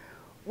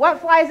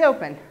 what flies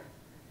open?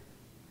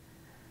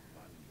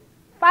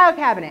 File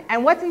cabinet.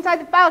 And what's inside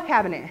the file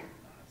cabinet?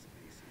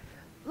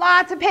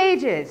 Lots of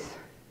pages.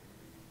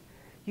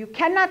 You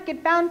cannot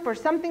get found for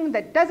something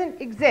that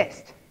doesn't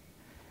exist.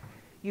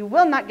 You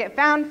will not get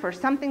found for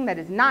something that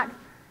is not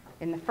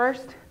in the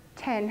first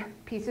 10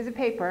 pieces of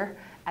paper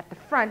at the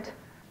front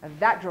of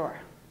that drawer.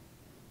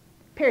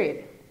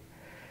 Period.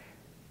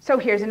 So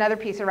here's another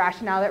piece of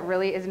rationale that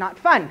really is not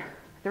fun.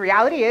 The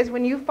reality is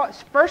when you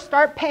first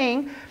start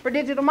paying for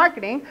digital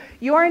marketing,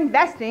 you are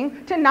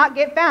investing to not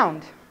get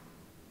found.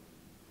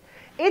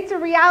 It's a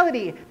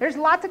reality. There's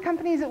lots of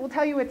companies that will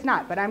tell you it's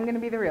not, but I'm going to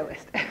be the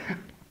realist.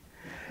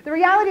 The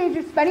reality is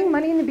you're spending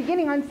money in the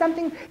beginning on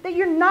something that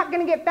you're not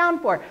going to get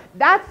found for.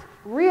 That's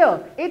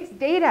real. It's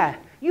data.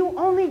 You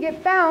only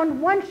get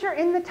found once you're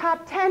in the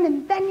top 10,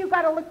 and then you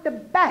got to look the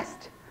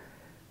best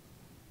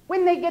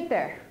when they get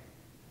there.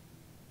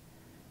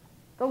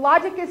 The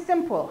logic is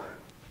simple.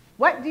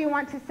 What do you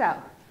want to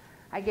sell?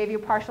 I gave you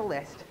a partial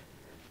list.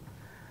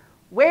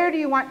 Where do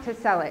you want to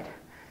sell it?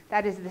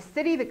 That is the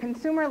city the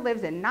consumer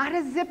lives in, not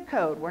a zip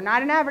code. We're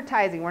not in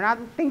advertising. We're not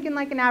thinking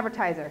like an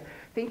advertiser,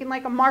 thinking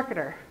like a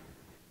marketer.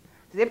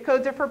 Zip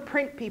codes are for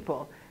print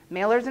people,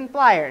 mailers and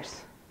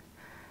flyers.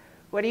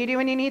 What do you do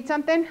when you need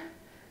something?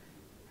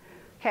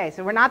 Okay,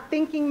 so we're not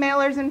thinking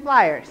mailers and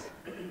flyers.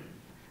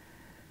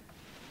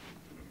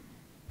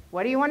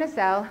 What do you want to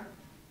sell?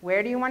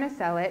 Where do you want to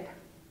sell it?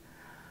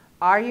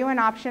 Are you an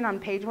option on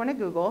page 1 of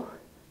Google?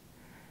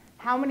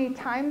 How many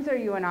times are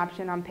you an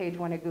option on page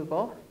 1 of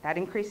Google? That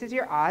increases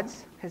your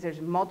odds because there's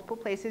multiple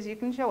places you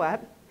can show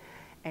up.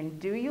 And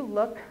do you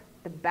look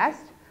the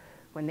best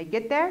when they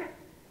get there?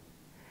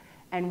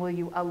 And will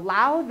you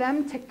allow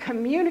them to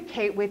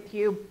communicate with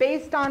you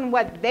based on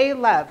what they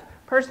love?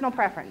 Personal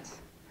preference.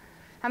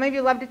 How many of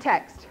you love to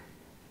text?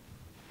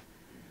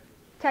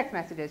 Text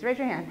messages, raise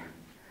your hand.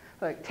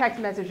 Look, text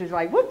messages are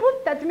like, whoop,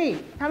 whoop, that's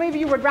me. How many of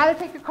you would rather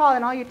take a call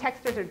and all you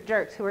texters are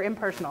jerks who are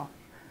impersonal?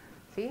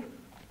 See?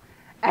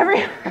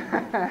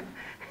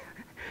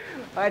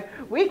 But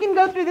we can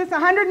go through this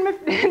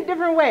 100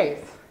 different ways,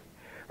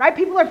 right?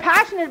 People are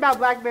passionate about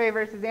BlackBerry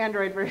versus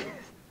Android versus,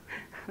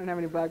 I don't have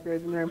any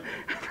BlackBerries in the room,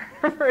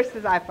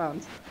 versus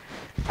iPhones.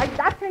 Like,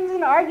 that turns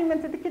into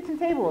arguments at the kitchen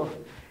table.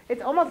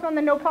 It's almost on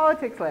the no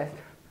politics list.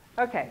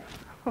 Okay,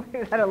 we'll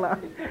leave that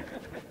alone.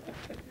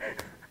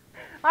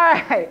 All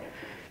right,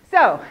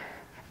 so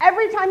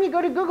every time you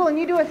go to Google and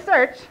you do a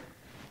search,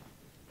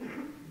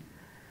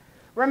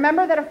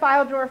 remember that a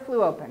file drawer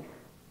flew open.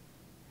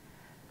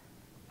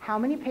 How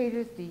many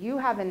pages do you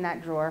have in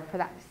that drawer for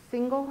that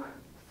single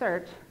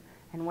search,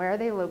 and where are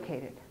they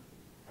located?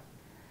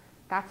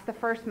 That's the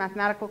first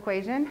mathematical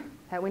equation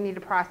that we need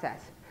to process.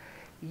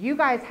 You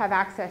guys have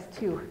access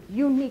to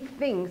unique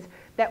things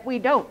that we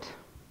don't.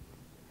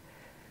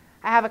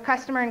 I have a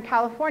customer in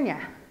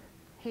California.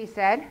 He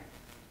said,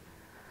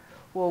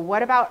 well,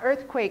 what about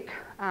earthquake,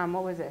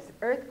 what was this?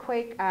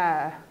 Earthquake,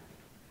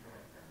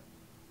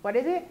 what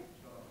is it?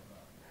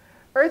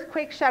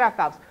 Earthquake shutoff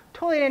valves.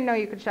 Totally didn't know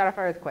you could shut off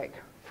an earthquake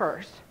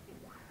first.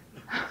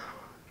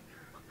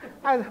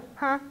 I was,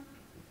 huh?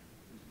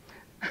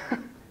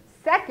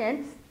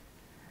 Second,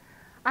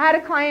 I had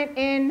a client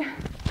in,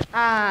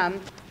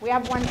 we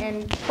have one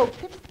in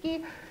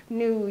Poughkeepsie,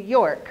 New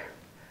York,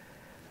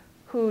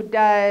 who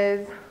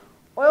does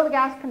oil to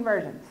gas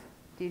conversions.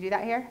 Do you do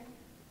that here?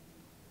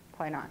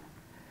 Probably not.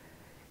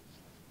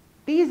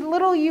 These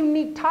little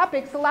unique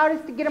topics allowed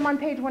us to get him on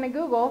page 1 of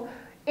Google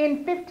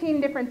in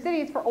 15 different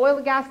cities for oil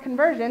to gas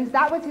conversions.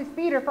 That was his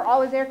feeder for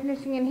all his air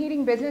conditioning and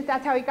heating business.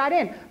 That's how he got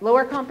in.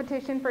 Lower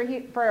competition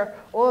for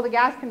oil to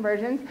gas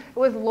conversions. It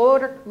was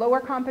lower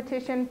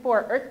competition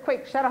for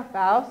earthquake shutoff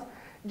valves.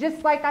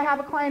 Just like I have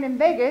a client in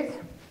Vegas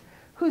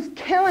who's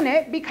killing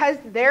it because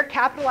they're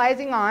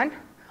capitalizing on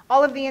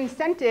all of the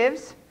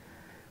incentives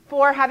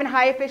for having a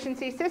high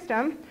efficiency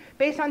system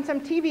based on some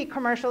TV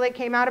commercial that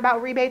came out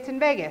about rebates in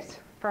Vegas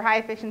for high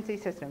efficiency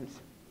systems.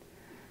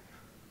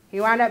 He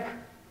wound up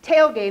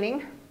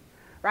tailgating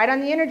right on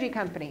the energy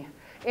company.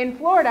 In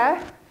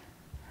Florida,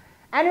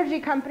 energy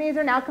companies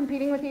are now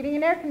competing with heating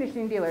and air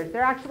conditioning dealers.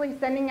 They're actually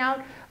sending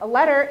out a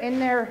letter in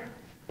their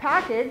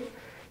package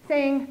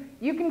saying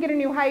you can get a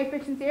new high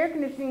efficiency air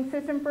conditioning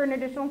system for an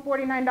additional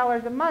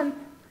 $49 a month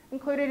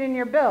included in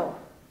your bill.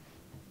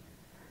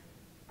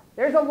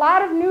 There's a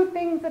lot of new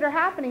things that are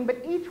happening, but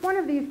each one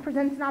of these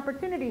presents an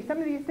opportunity. Some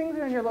of these things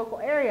are in your local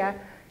area.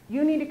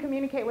 You need to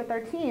communicate with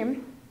our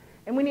team,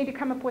 and we need to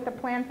come up with a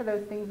plan for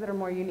those things that are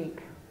more unique.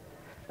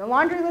 The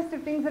laundry list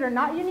of things that are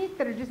not unique,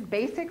 that are just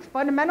basics,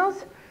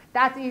 fundamentals,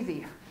 that's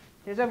easy.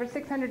 There's over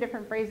 600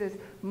 different phrases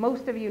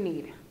most of you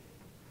need.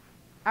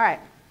 All right.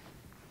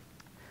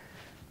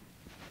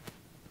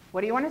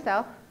 What do you want to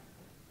sell?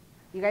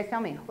 You guys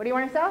tell me. What do you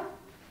want to sell?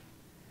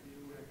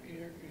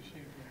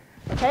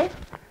 Okay.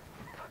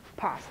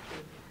 Pause.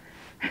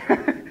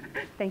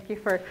 Thank you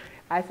for,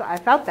 I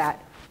felt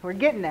that. We're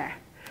getting there.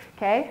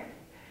 Okay.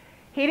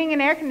 Heating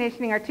and air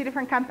conditioning are two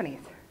different companies.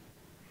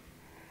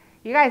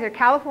 You guys are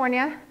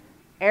California,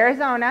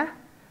 Arizona.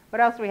 What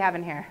else do we have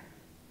in here?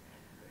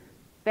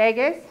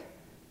 Vegas.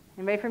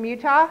 Anybody from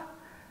Utah?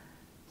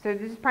 So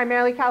this is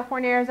primarily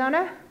California,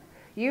 Arizona.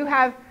 You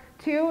have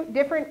two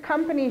different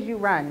companies you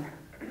run.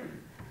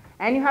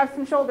 And you have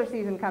some shoulder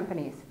season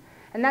companies.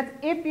 And that's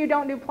if you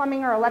don't do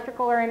plumbing or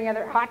electrical or any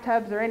other hot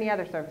tubs or any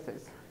other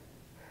services.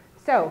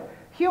 So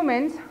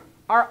humans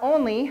are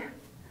only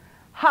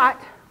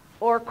hot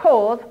or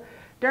cold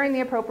during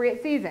the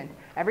appropriate season.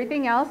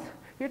 Everything else,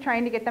 you're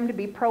trying to get them to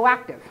be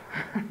proactive,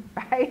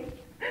 right?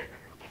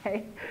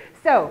 Okay.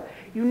 So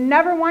you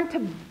never want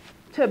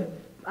to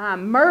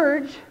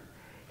merge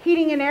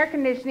heating and air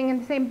conditioning in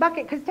the same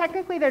bucket, because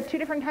technically they're two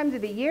different times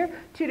of the year,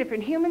 two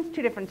different humans,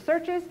 two different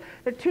searches,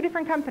 they're two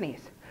different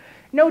companies.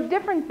 No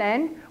different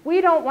than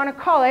we don't want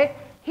to call it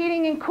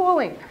heating and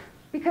cooling,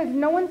 because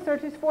no one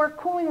searches for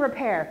cooling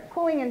repair,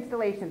 cooling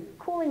installation,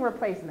 cooling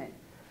replacement.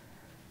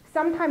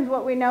 Sometimes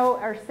what we know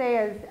or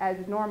say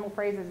as normal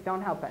phrases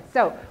don't help us.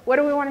 So what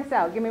do we want to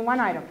sell? Give me one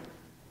item.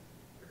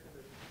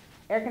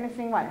 Air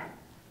conditioning what?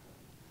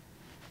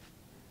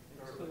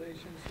 Installation,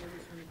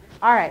 service, and repair.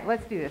 All right,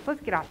 let's do this.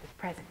 Let's get off this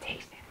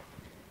presentation.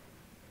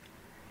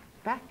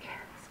 Back,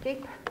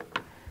 escape.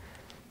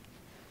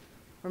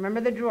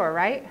 Remember the drawer,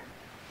 right?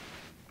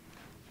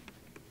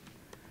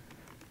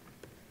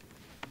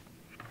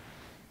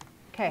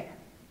 Okay,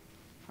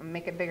 I'm gonna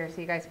make it bigger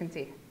so you guys can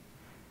see.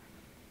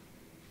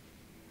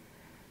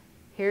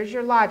 Here's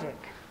your logic.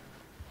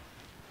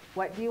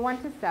 What do you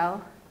want to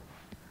sell?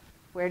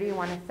 Where do you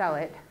want to sell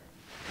it?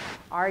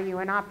 Are you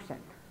an option?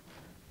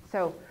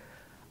 So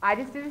I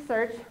just did a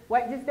search.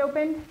 What just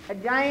opened? A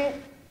giant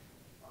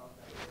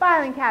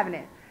filing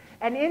cabinet.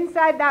 And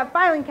inside that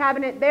filing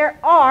cabinet there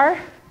are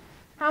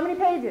how many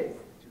pages?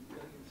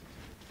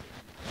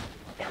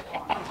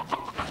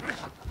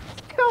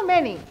 Too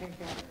many.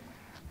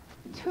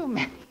 Too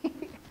many.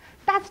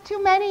 That's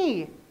too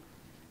many.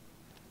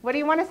 What do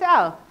you want to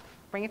sell?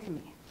 Bring it to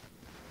me.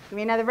 Give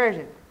me another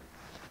version.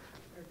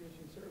 Air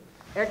conditioning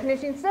service. Air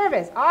conditioning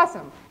service.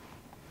 Awesome.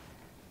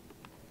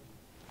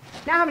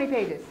 Now how many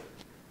pages?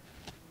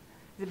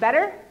 Is it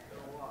better?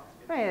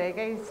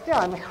 Wait,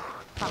 still, my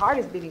heart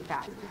is beating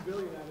fast. 2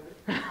 billion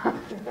out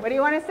of it. What do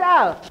you want to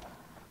sell?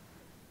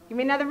 Give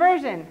me another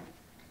version.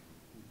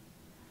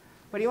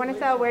 What do you want to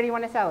sell? Where do you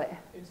want to sell it?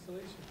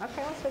 Installation.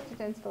 Okay, I'll switch it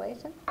to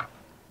installation.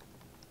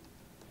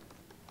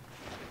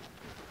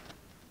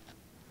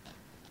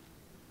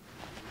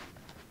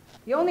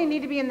 You only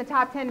need to be in the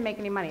top 10 to make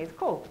any money. It's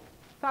cool.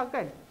 It's all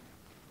good.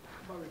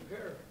 How about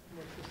repair?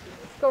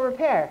 Let's go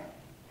repair.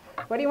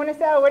 What do you want to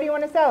sell? Where do you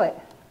want to sell it?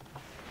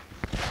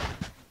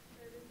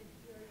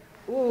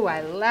 Ooh,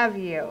 I love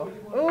you.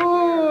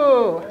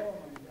 Ooh.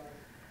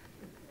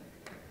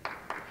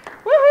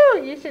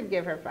 Woohoo! You should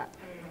give her 5.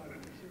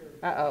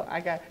 Uh-oh, I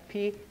got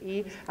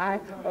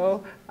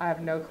P-E-I-O. I have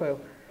no clue.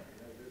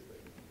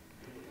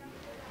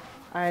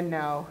 I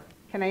know.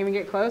 Can I even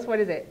get close?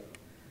 What is it?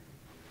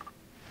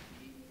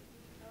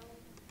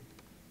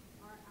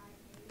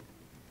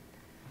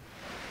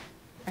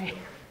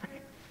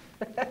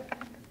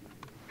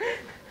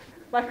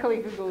 Luckily,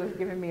 Google has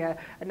given me a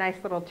nice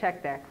little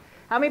check there.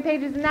 How many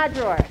pages in that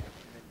drawer?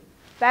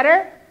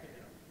 Better?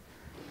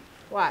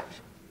 Watch.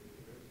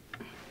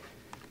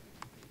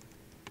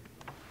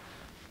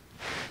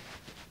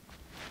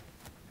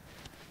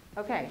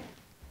 Okay,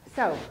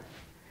 so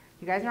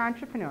you guys are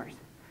entrepreneurs.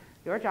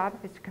 Your job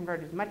is to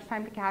convert as much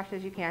time to cash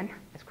as you can,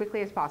 as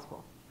quickly as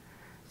possible.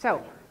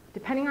 So,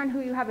 depending on who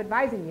you have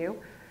advising you,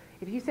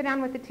 if you sit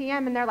down with the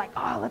TM and they're like,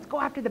 oh, let's go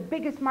after the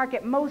biggest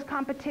market, most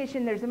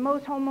competition, there's the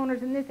most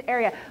homeowners in this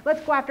area,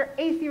 let's go after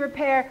AC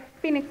Repair,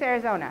 Phoenix,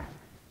 Arizona.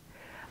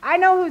 I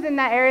know who's in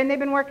that area and they've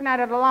been working at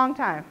it a long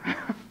time.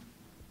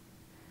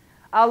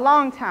 A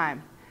long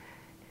time.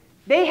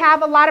 They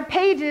have a lot of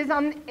pages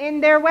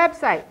in their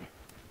website.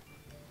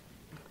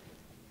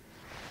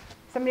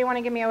 Somebody want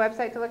to give me a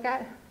website to look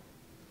at?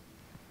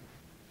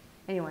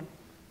 Anyone?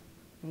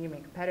 You make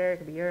a competitor, it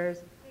could be yours.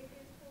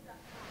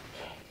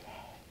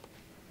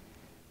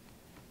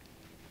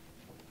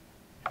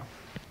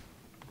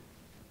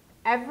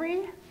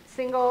 Every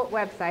single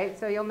website,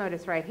 so you'll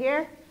notice right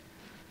here,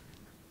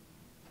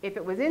 if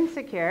it was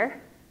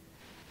insecure,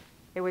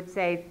 it would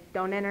say,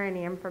 don't enter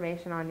any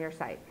information on your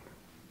site.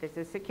 This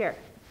is secure.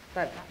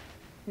 But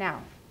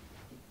now,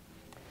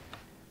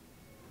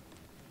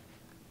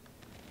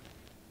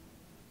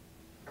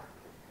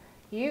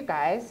 you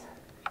guys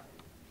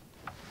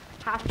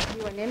have to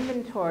do an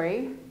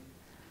inventory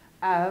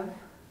of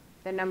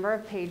the number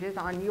of pages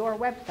on your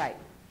website,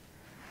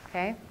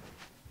 okay?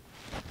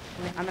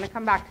 I'm going to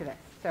come back to this.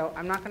 So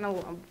I'm not going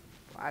to,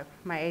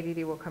 my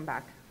ADD will come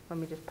back. Let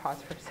me just pause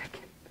for a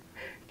second.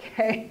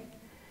 Okay?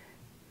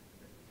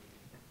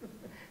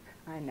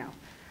 I know.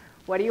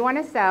 What do you want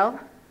to sell?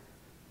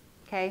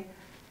 Okay?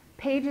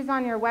 Pages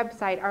on your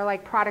website are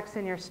like products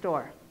in your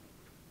store.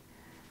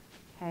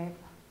 Okay?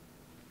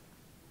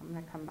 I'm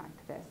going to come back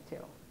to this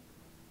too.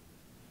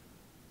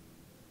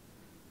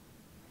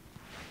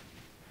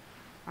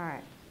 All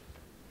right.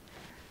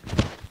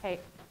 Hey,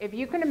 if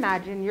you can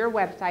imagine your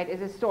website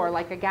is a store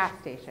like a gas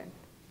station.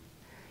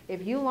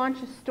 If you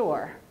launch a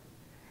store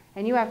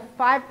and you have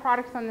 5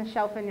 products on the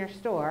shelf in your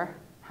store,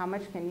 how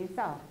much can you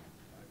sell?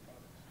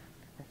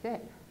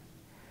 That's it.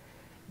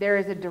 There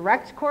is a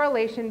direct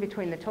correlation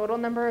between the total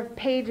number of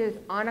pages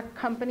on a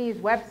company's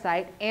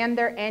website and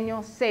their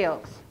annual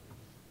sales.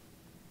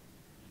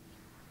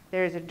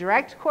 There is a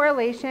direct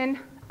correlation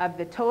of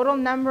the total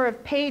number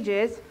of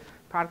pages,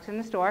 products in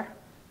the store,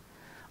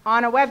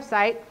 on a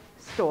website,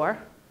 store,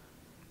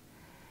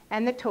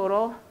 and the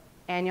total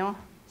annual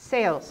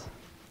sales.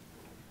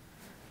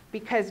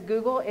 Because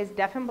Google is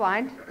deaf and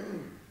blind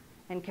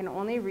and can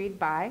only read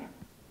by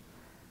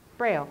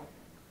Braille,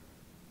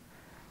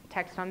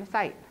 text on the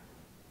site.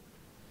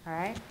 All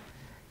right?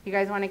 You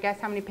guys want to guess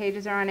how many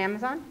pages are on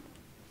Amazon?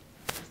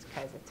 Just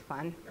because it's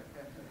fun.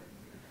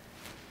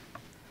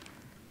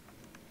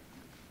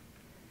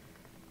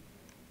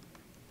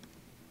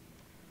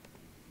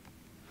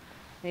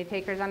 Any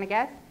takers on a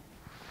guess?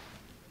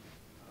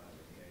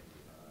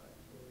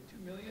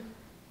 2 million?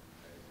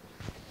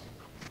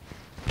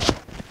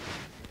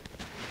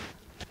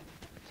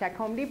 Check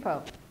Home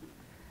Depot.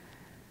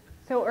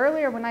 So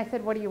earlier when I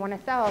said, what do you want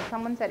to sell,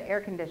 someone said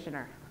air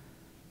conditioner.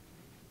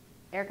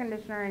 Air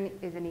conditioner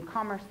is an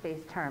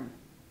e-commerce-based term.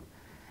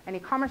 An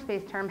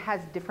e-commerce-based term has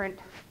different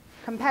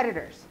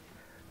competitors.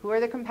 Who are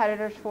the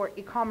competitors for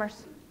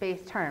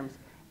e-commerce-based terms?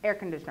 Air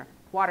conditioner,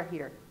 water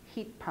heater,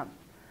 heat pump,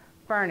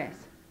 furnace,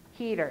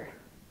 heater.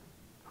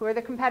 Who are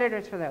the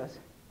competitors for those?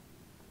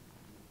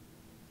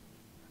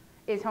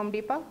 Is Home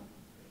Depot?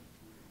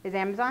 Is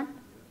Amazon?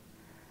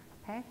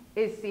 Okay.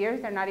 Is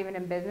Sears? They're not even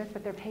in business,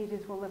 but their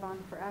pages will live on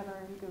forever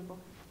in Google.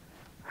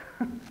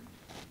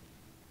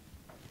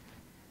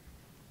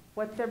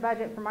 What's their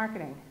budget for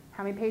marketing?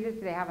 How many pages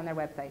do they have on their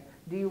website?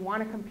 Do you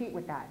want to compete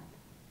with that?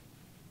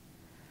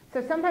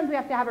 So sometimes we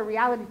have to have a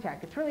reality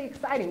check. It's really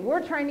exciting.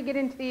 We're trying to get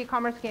into the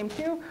e-commerce game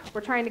too. We're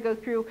trying to go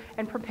through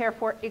and prepare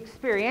for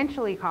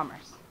experiential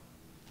e-commerce.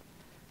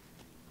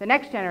 The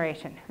next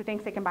generation who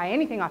thinks they can buy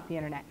anything off the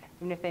internet,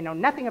 even if they know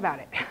nothing about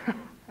it,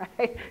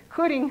 right?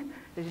 Including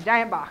this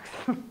giant box.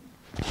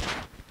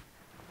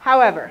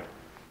 However,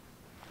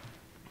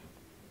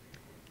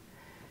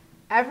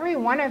 every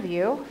one of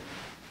you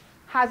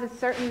has a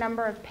certain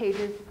number of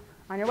pages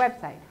on your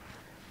website,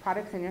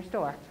 products in your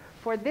store.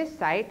 For this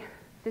site,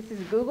 this is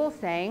Google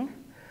saying,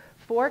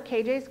 for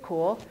KJ's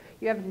Cool,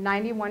 you have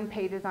 91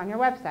 pages on your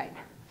website.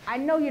 I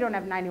know you don't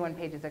have 91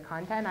 pages of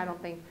content.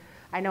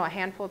 I know a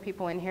handful of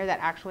people in here that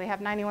actually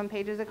have 91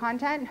 pages of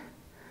content.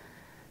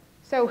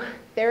 So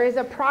there is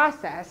a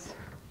process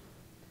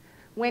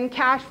when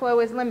cash flow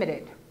is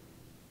limited.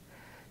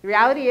 The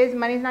reality is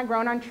money's not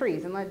grown on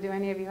trees. Unless, do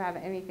any of you have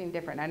anything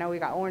different? I know we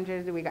got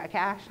oranges, do we got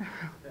cash?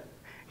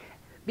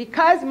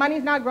 Because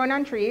money's not grown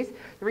on trees,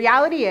 the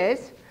reality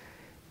is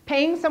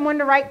paying someone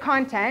to write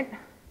content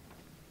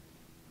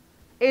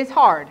is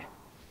hard.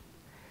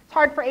 It's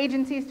hard for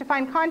agencies to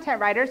find content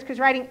writers because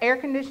writing air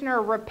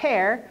conditioner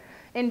repair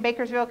in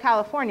Bakersville,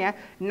 California,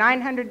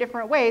 900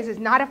 different ways is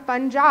not a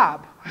fun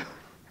job.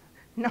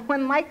 No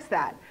one likes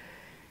that.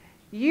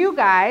 You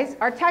guys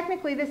are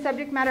technically the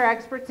subject matter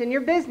experts in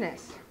your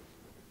business.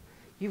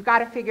 You've got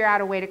to figure out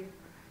a way to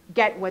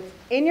get what's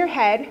in your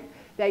head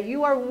that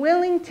you are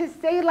willing to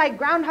say like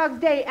Groundhog's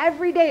Day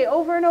every day,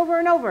 over and over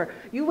and over.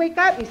 You wake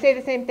up, you say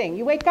the same thing.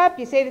 You wake up,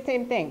 you say the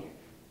same thing.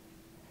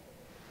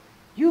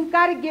 You've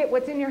got to get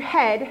what's in your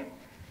head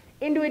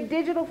into a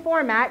digital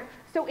format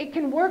so it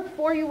can work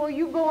for you while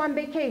you go on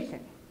vacation.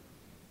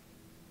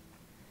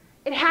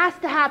 It has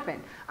to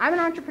happen. I'm an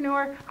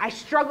entrepreneur. I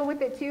struggle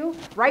with it too.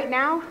 Right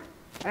now,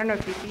 I don't know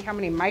if you see how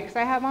many mics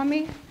I have on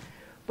me,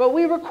 but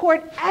we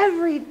record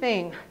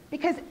everything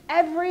because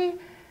every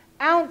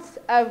ounce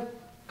of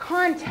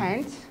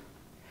content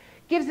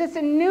gives us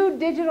a new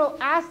digital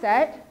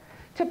asset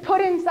to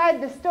put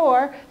inside the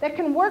store that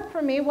can work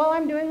for me while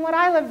I'm doing what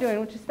I love doing,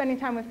 which is spending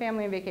time with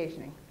family and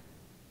vacationing.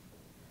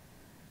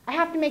 I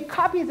have to make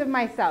copies of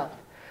myself.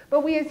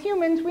 But we as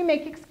humans, we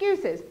make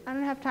excuses. I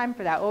don't have time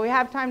for that. Well, we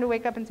have time to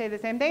wake up and say the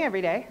same thing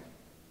every day.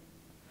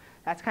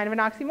 That's kind of an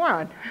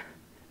oxymoron,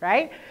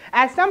 right?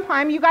 At some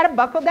time, you got to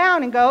buckle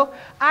down and go,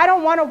 I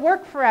don't want to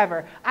work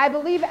forever. I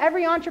believe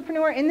every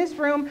entrepreneur in this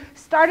room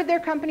started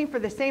their company for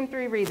the same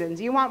 3 reasons.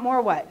 You want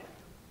more what?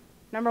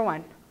 Number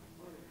 1.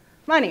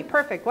 Money.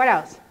 Perfect. What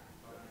else?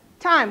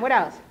 Time. What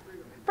else?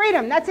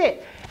 Freedom. That's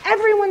it.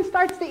 Everyone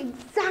starts the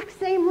exact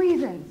same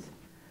reasons.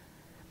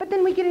 But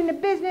then we get into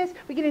business,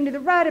 we get into the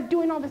rut of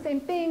doing all the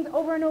same things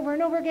over and over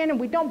and over again, and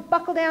we don't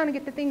buckle down and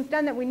get the things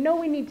done that we know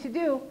we need to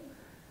do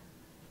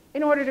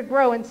in order to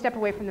grow and step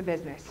away from the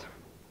business.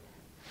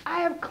 I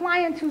have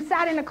clients who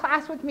sat in a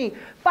class with me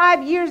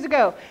 5 years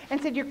ago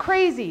and said, you're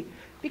crazy.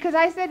 Because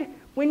I said,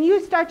 when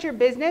you start your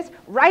business,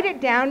 write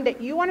it down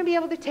that you want to be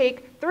able to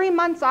take 3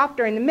 months off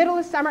during the middle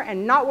of summer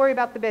and not worry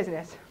about the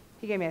business.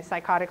 He gave me a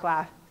psychotic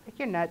laugh. Like,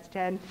 you're nuts,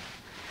 Jen.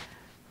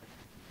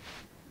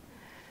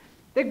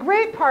 The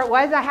great part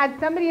was I had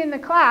somebody in the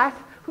class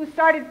who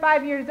started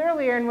 5 years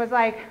earlier and was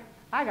like,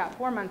 I got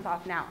 4 months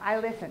off now. I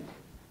listened.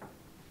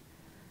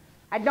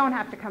 I don't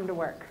have to come to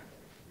work.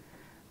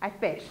 I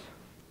fish.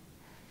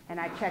 And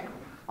I check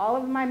all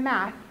of my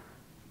math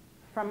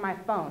from my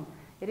phone.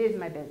 It is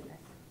my business.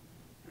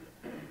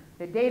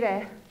 The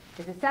data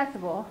is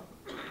accessible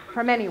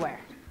from anywhere.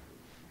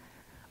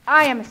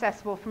 I am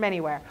accessible from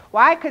anywhere.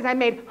 Why? Because I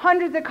made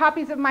hundreds of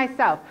copies of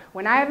myself.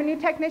 When I have a new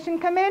technician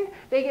come in,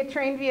 they get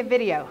trained via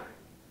video.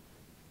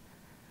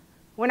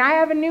 When I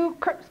have a new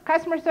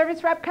customer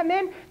service rep come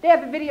in, they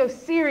have a video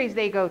series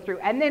they go through,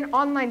 and then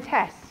online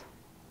tests.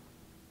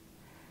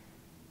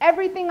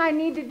 Everything I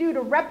need to do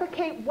to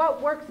replicate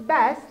what works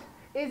best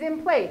is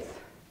in place.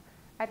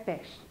 I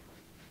fish.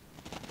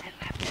 I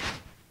love that.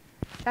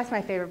 That's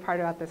my favorite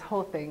part about this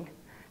whole thing.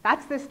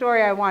 That's the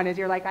story I want, is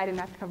you're like, I didn't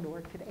have to come to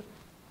work today.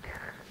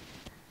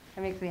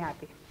 That makes me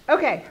happy.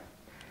 Okay,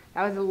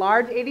 that was a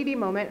large ADD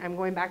moment. I'm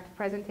going back to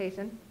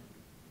presentation.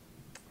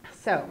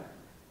 So,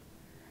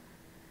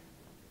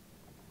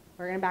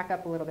 we're going to back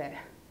up a little bit.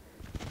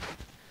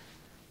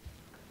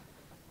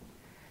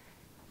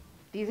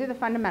 These are the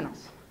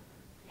fundamentals,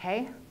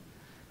 okay?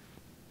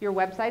 Your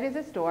website is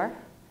a store.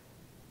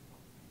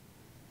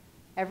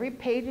 Every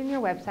page in your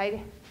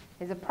website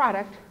is a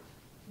product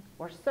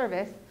or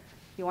service,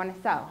 you want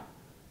to sell.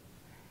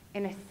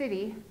 In a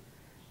city,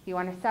 you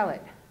want to sell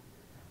it.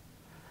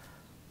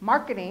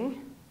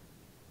 Marketing,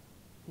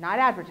 not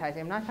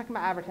advertising. I'm not talking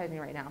about advertising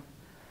right now.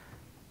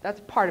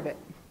 That's part of it.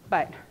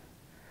 But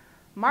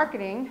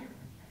marketing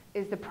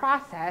is the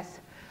process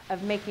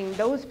of making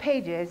those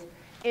pages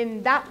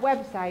in that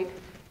website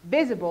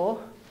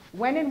visible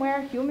when and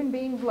where human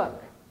beings look.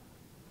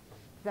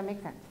 Does that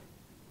make sense?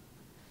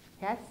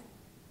 Yes?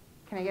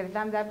 Can I get a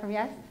thumbs up from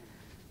yes?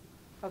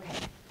 Okay,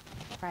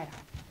 right on.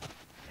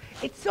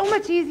 It's so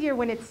much easier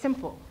when it's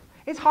simple.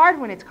 It's hard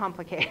when it's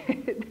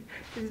complicated.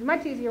 It's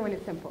much easier when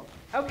it's simple.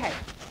 Okay.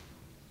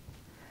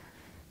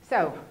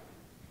 So,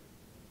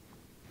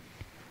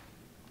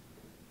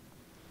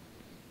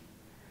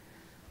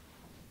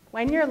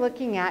 when you're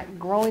looking at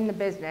growing the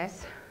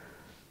business,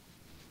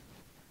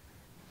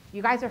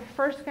 you guys are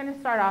first going to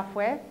start off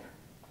with,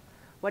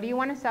 what do you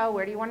want to sell,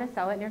 where do you want to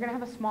sell it, and you're going to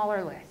have a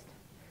smaller list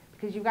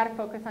because you've got to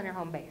focus on your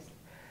home base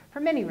for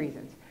many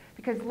reasons.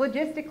 Because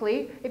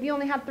logistically, if you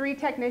only have 3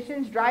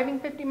 technicians, driving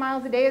 50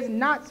 miles a day is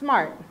not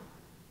smart.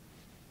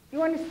 You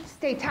want to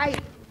stay tight,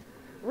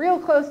 real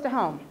close to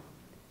home.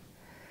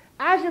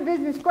 As your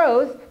business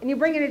grows and you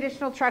bring in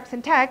additional trucks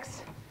and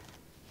techs,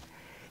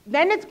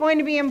 then it's going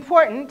to be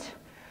important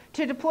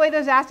to deploy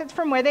those assets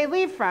from where they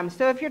leave from.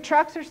 So if your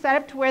trucks are set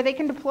up to where they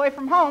can deploy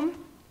from home,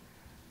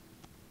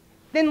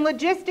 then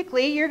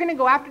logistically, you're going to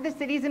go after the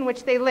cities in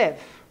which they live.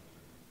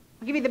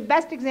 I'll give you the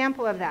best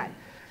example of that.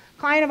 A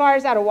client of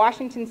ours out of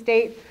Washington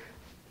State,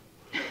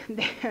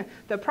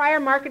 the prior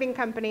marketing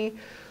company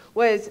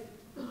was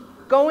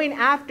going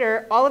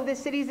after all of the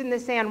cities in the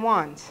San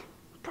Juans,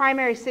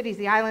 primary cities,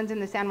 the islands in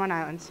the San Juan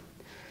Islands.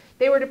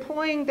 They were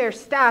deploying their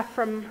staff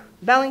from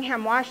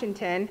Bellingham,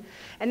 Washington,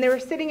 and they were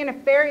sitting in a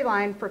ferry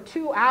line for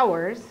 2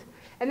 hours,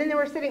 and then they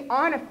were sitting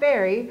on a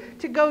ferry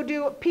to go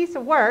do a piece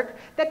of work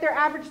that their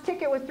average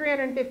ticket was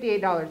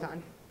 $358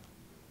 on.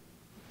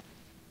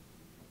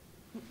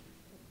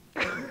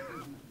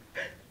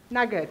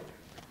 Not good.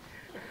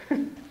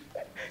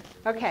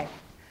 Okay,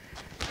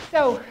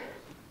 so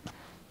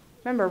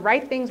remember,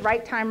 right things,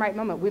 right time, right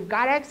moment. We've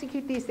got to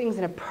execute these things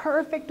in a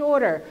perfect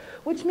order,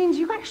 which means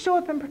you got to show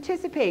up and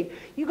participate.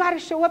 You got to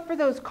show up for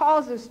those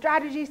calls, those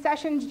strategy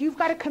sessions. You've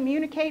got to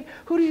communicate.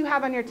 Who do you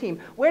have on your team?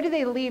 Where do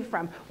they leave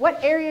from? What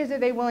areas are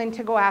they willing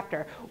to go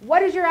after?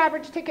 What is your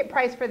average ticket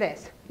price for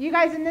this? You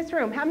guys in this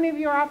room, how many of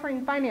you are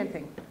offering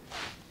financing?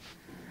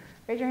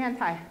 Raise your hands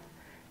high.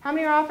 How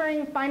many are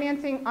offering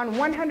financing on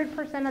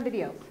 100% of the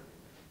deals?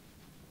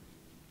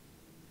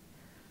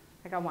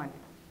 I got one.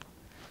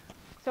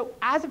 So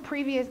as a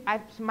previous,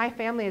 my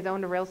family has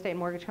owned a real estate and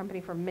mortgage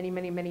company for many,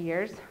 many, many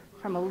years.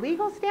 From a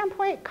legal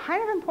standpoint,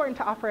 kind of important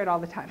to offer it all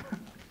the time.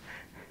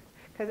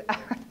 Because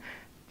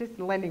just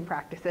lending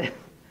practices.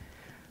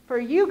 For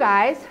you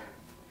guys,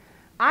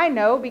 I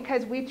know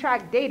because we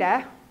track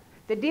data,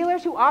 the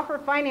dealers who offer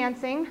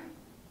financing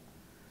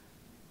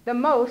the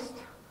most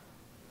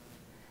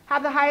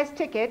have the highest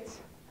tickets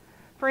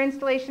for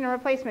installation and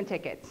replacement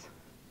tickets.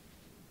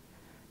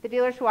 The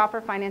dealers who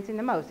offer financing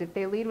the most, if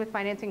they lead with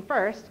financing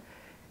first,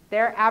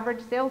 their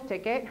average sales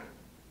ticket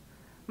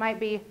might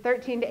be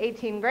 13 to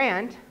 18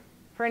 grand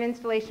for an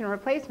installation or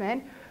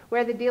replacement,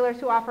 where the dealers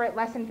who offer it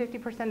less than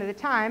 50% of the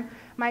time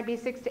might be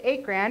 6 to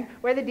 8 grand,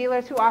 where the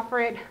dealers who offer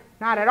it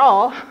not at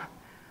all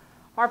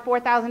are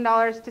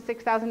 $4,000 to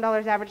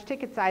 $6,000 average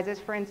ticket sizes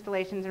for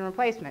installations and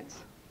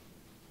replacements.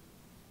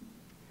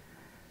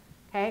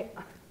 Okay,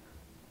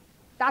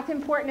 that's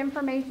important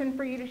information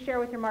for you to share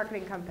with your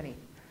marketing company.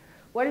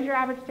 What is your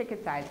average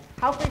ticket size?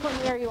 How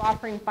frequently are you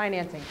offering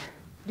financing?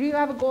 Do you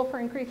have a goal for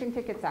increasing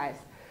ticket size?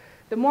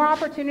 The more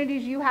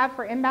opportunities you have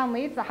for inbound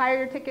leads, the higher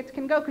your tickets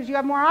can go because you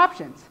have more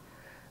options.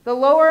 The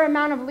lower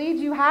amount of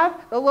leads you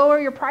have, the lower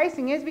your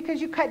pricing is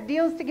because you cut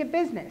deals to get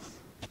business.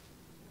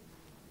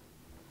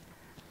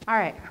 All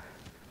right.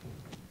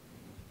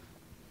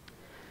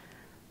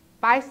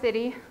 By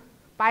city,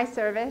 by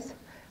service,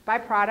 by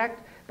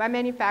product, by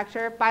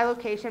manufacturer, by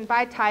location,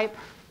 by type,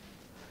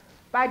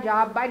 by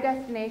job, by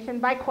destination,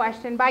 by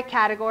question, by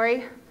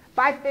category,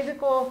 by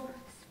physical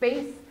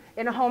space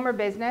in a home or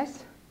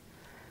business.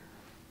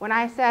 When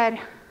I said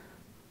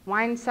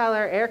wine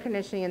cellar air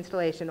conditioning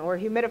installation or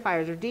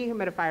humidifiers or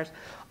dehumidifiers,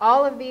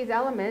 all of these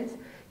elements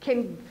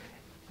can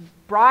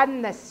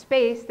broaden the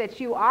space that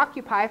you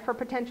occupy for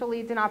potential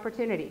leads and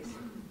opportunities.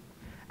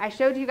 I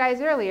showed you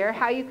guys earlier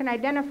how you can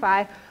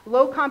identify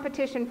low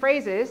competition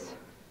phrases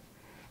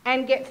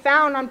and get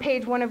found on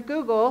page 1 of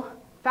Google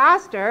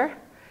faster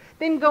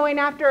than going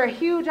after a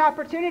huge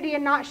opportunity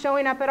and not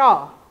showing up at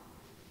all.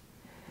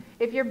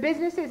 If your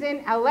business is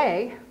in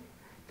LA,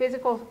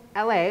 physical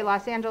LA,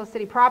 Los Angeles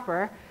City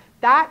proper,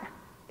 that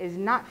is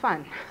not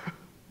fun.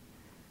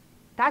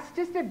 That's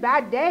just a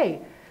bad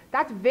day.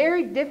 That's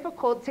very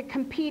difficult to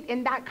compete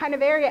in that kind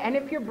of area. And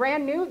if you're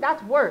brand new,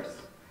 that's worse.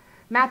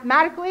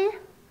 Mathematically,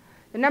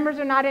 the numbers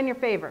are not in your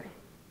favor.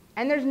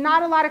 And there's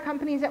not a lot of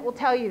companies that will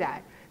tell you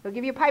that. They'll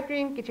give you a pipe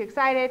dream, get you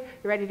excited,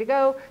 you're ready to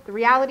go. The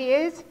reality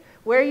is,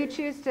 where you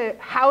choose to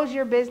house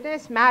your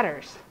business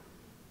matters.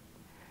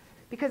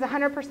 Because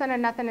 100% of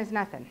nothing is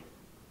nothing,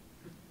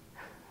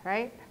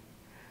 right?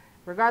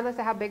 Regardless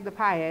of how big the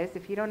pie is,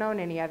 if you don't own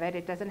any of it,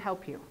 it doesn't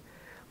help you.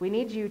 We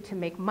need you to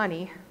make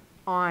money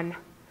on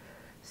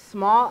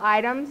small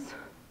items,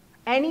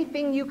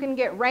 anything you can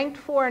get ranked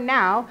for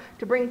now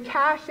to bring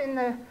cash in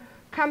the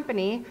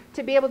company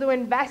to be able to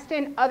invest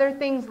in other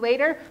things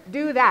later.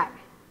 Do that.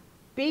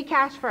 Be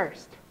cash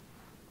first.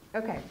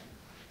 Okay.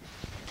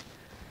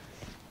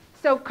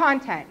 So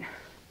content.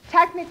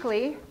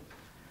 Technically,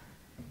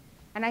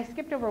 and I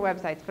skipped over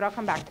websites, but I'll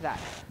come back to that.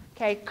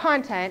 Okay,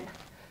 content.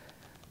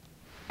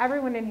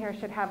 Everyone in here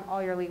should have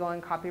all your legal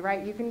and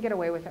copyright. You can get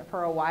away with it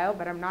for a while,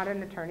 but I'm not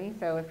an attorney,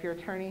 so if your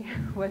attorney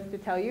was to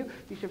tell you,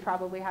 you should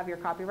probably have your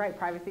copyright,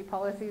 privacy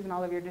policies, and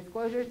all of your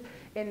disclosures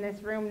in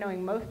this room.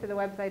 Knowing most of the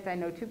websites, I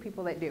know 2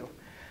 people that do.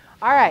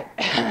 All right.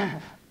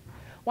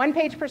 1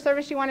 page per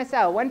service you want to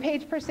sell, 1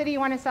 page per city you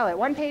want to sell it,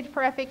 1 page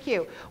per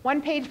FAQ,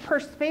 1 page per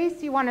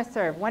space you want to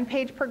serve, 1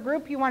 page per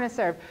group you want to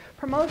serve.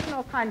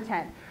 Promotional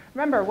content.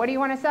 Remember, what do you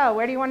want to sell?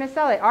 Where do you want to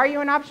sell it? Are you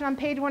an option on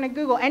page 1 of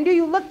Google? And do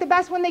you look the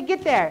best when they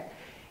get there?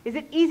 Is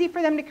it easy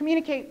for them to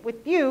communicate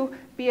with you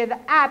via the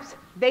apps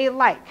they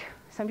like?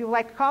 Some people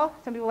like to call,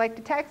 some people like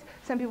to text,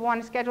 some people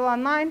want to schedule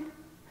online.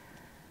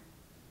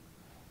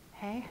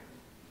 Okay.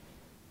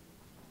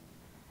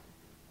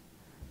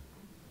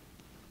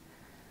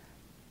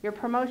 Your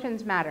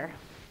promotions matter.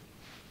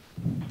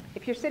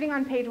 If you're sitting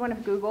on page 1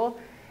 of Google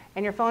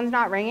and your phone's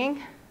not ringing,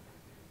 you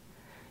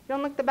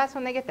don't look the best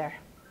when they get there.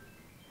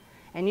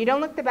 And you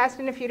don't look the best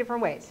in a few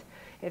different ways.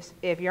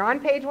 If you're on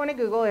page 1 of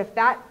Google, if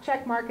that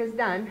check mark is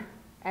done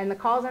and the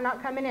calls are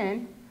not coming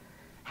in,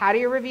 how do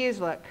your reviews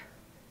look?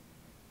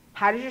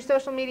 How does your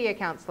social media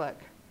accounts look?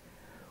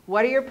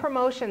 What do your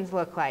promotions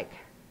look like?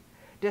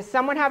 Does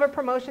someone have a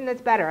promotion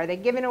that's better? Are they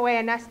giving away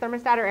a Nest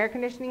thermostat or air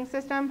conditioning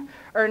system?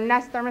 Or a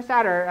Nest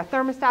thermostat or a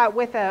thermostat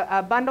with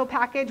a bundle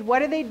package?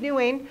 What are they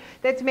doing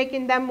that's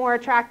making them more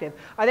attractive?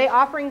 Are they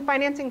offering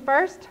financing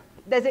first?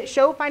 Does it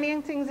show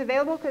financing is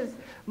available? Because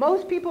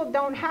most people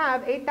don't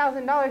have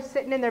 $8,000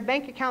 sitting in their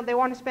bank account they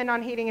want to spend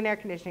on heating and air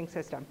conditioning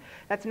system.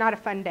 That's not a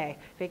fun day.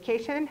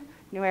 Vacation,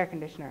 new air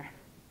conditioner.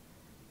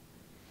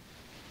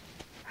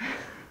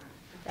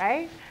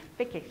 Right?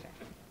 Vacation.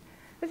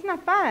 It's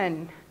not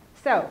fun.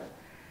 So,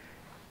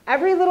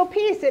 every little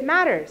piece, it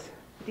matters.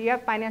 Do you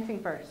have financing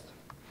first?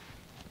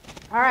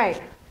 All right.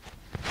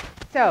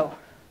 So,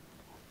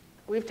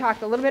 we've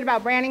talked a little bit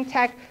about branding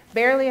tech,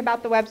 barely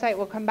about the website.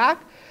 We'll come back.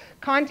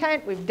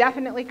 Content, we've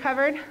definitely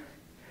covered.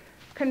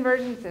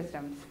 Conversion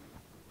systems.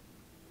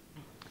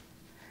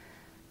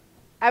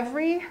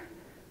 Every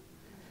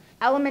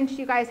element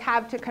you guys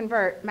have to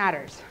convert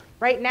matters.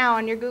 Right now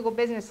on your Google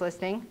business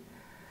listing,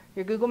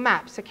 your Google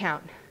Maps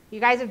account, you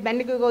guys have been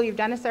to Google, you've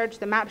done a search,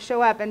 the maps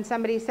show up, and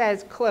somebody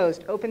says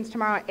closed, opens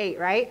tomorrow at 8,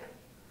 right?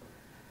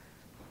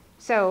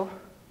 So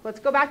let's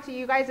go back to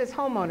you guys as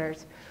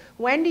homeowners.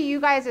 When do you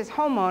guys as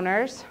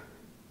homeowners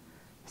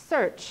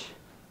search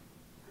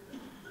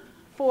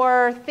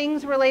for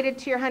things related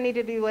to your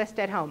honey-to-do list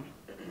at home?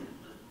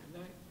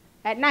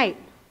 At night.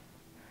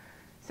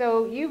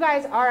 So you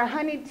guys are a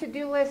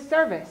honey-to-do list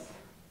service.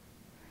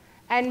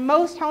 And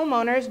most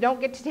homeowners don't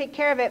get to take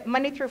care of it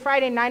Monday through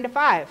Friday, 9 to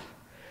 5.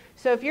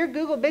 So if your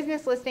Google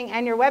business listing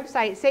and your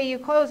website say you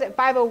close at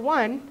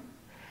 5:01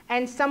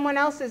 and someone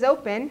else is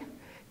open,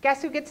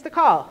 guess who gets the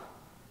call?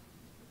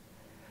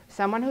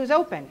 Someone who's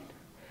open.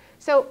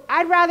 So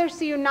I'd rather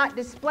see you not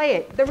display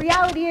it. The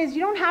reality is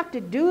you don't have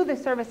to do the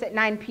service at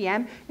 9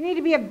 p.m. You need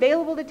to be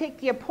available to take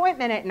the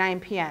appointment at 9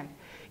 p.m.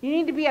 You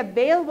need to be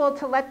available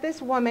to let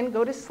this woman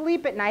go to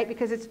sleep at night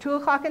because it's 2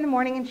 o'clock in the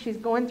morning and she's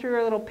going through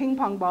her little ping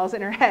pong balls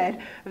in her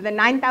head of the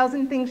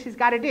 9,000 things she's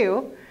got to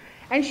do.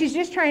 And she's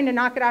just trying to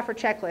knock it off her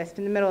checklist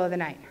in the middle of the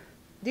night.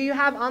 Do you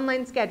have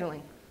online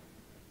scheduling?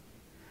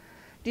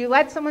 Do you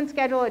let someone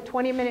schedule a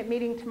 20-minute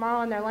meeting tomorrow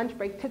on their lunch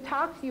break to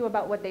talk to you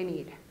about what they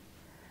need?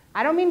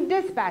 I don't mean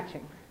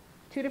dispatching.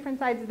 2 different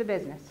sides of the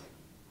business.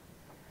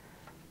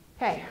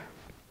 Okay.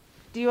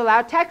 Do you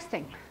allow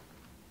texting?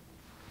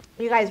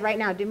 You guys, right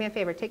now, do me a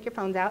favor. Take your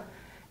phones out,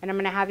 and I'm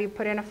going to have you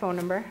put in a phone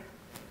number.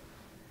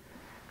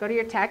 Go to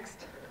your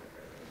text.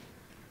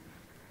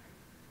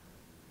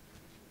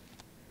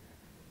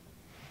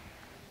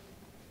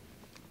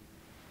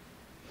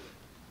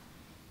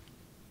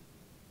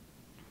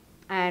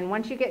 And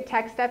once you get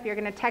text up, you're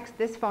going to text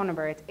this phone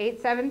number. It's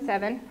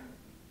 877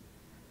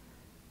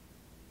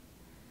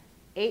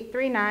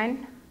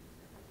 839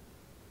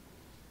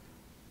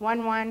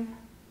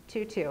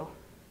 1122.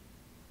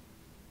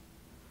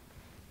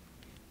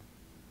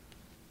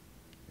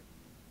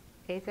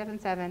 Eight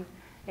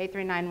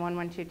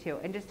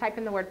 839-1122, and just type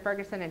in the word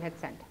Ferguson and hit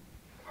send.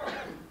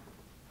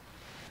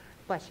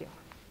 Bless you.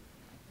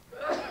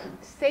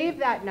 Save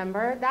that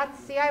number.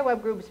 That's CI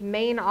Web Group's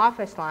main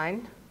office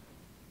line.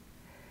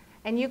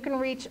 And you can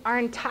reach our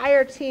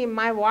entire team.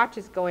 My watch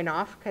is going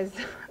off because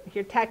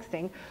you're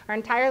texting. Our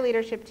entire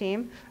leadership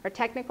team, our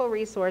technical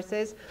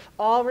resources,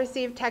 all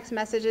receive text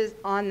messages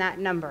on that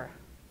number.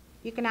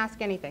 You can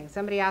ask anything.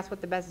 Somebody asked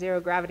what the best zero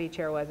gravity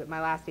chair was at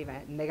my last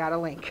event, and they got a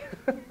link.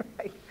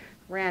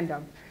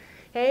 Random.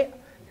 Okay?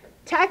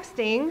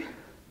 Texting,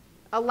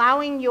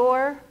 allowing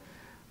your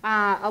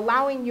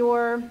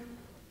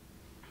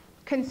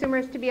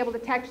consumers to be able to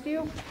text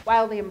you,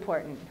 wildly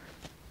important.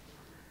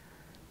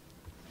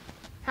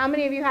 How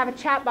many of you have a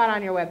chatbot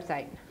on your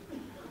website?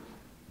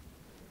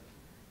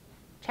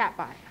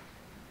 Chatbot.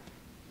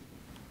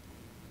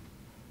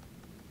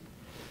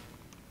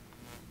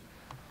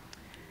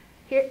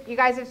 Here, you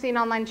guys have seen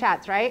online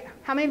chats, right?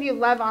 How many of you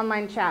love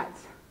online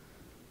chats?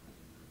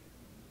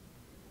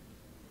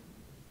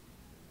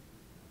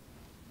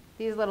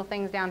 These little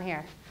things down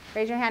here.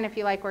 Raise your hand if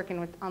you like working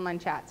with online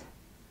chats.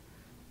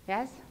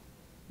 Yes?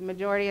 The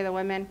majority of the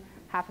women,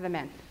 half of the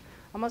men.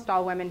 Almost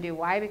all women do.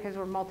 Why? Because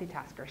we're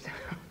multitaskers.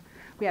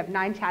 We have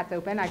 9 chats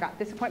open. I got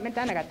this appointment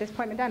done. I got this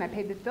appointment done. I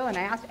paid this bill, and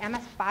I asked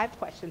MS 5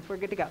 questions. We're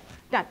good to go.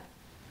 Done.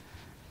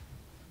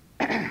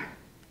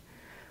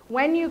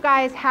 When you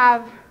guys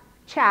have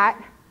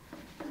chat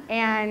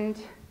and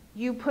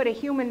you put a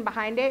human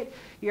behind it,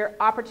 your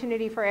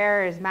opportunity for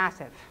error is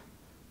massive.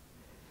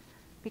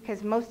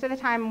 Because most of the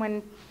time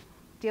when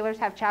dealers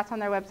have chats on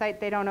their website,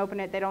 they don't open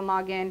it, they don't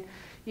log in.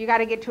 You got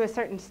to get to a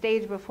certain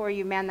stage before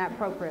you man that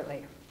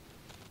appropriately.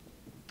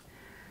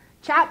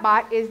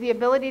 Chatbot is the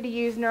ability to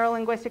use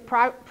neuro-linguistic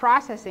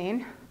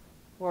processing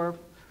or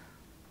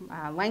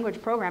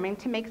language programming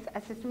to make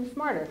a system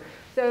smarter.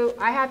 So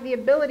I have the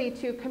ability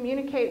to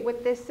communicate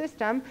with this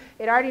system.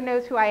 It already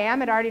knows who I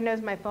am. It already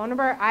knows my phone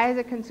number. I, as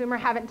a consumer,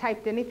 haven't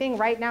typed anything.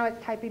 Right now,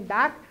 it's typing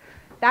back.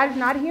 That is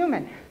not a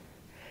human.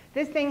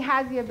 This thing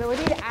has the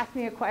ability to ask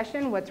me a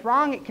question, what's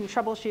wrong? It can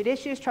troubleshoot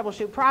issues,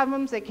 troubleshoot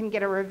problems. It can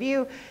get a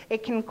review.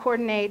 It can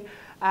coordinate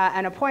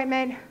an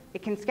appointment.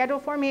 It can schedule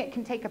for me. It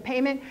can take a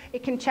payment.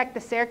 It can check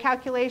the SARE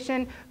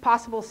calculation,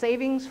 possible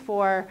savings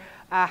for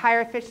a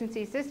higher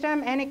efficiency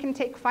system, and it can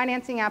take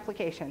financing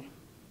application.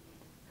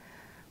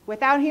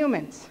 Without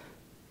humans.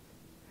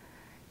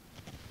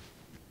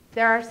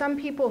 There are some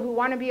people who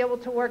want to be able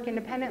to work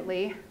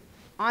independently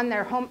on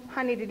their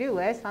honey to-do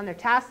list, on their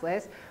task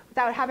list,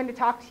 without having to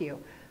talk to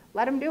you.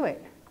 Let them do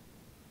it.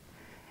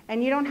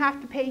 And you don't have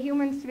to pay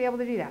humans to be able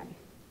to do that.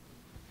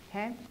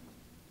 Okay?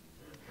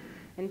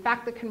 In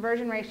fact, the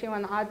conversion ratio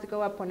and the odds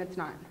go up when it's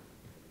not.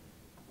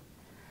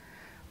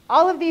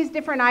 All of these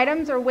different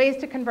items are ways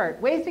to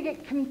convert, ways to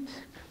get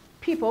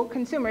people,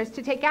 consumers,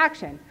 to take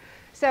action.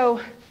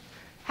 So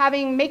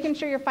making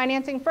sure you're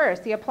financing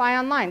first, the apply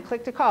online,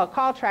 click to call,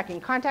 call tracking,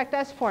 contact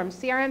us forms,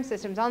 CRM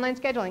systems, online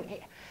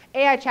scheduling,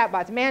 AI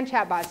chatbots, man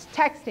chatbots,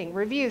 texting,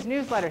 reviews,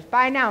 newsletters,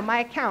 buy now,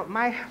 my account,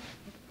 my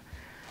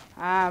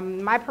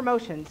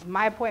promotions,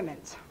 my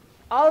appointments.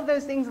 All of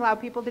those things allow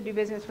people to do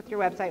business with your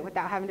website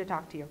without having to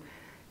talk to you.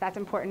 That's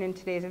important in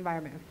today's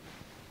environment.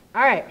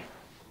 All right.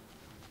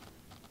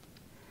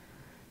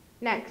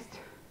 Next.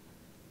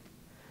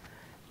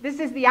 This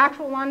is the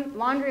actual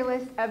laundry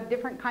list of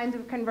different kinds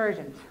of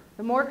conversions.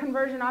 The more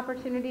conversion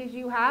opportunities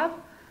you have,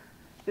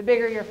 the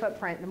bigger your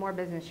footprint, the more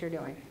business you're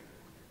doing.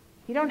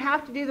 You don't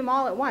have to do them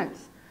all at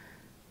once,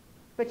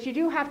 but you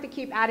do have to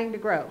keep adding to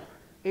grow.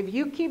 If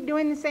you keep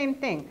doing the same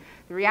thing,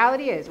 the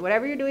reality is,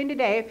 whatever you're doing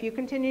today, if you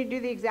continue to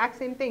do the exact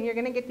same thing, you're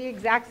going to get the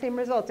exact same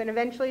results, and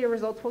eventually your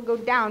results will go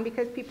down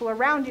because people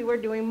around you are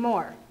doing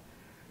more.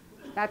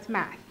 That's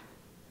math.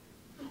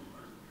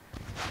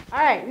 All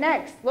right,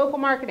 next, local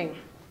marketing.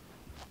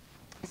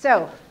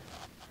 So,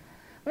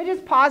 let me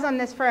just pause on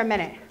this for a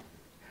minute.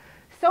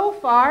 So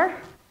far,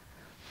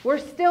 we're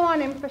still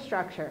on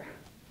infrastructure.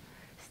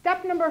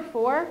 Step number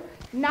 4,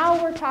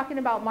 now we're talking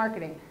about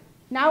marketing.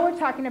 Now we're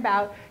talking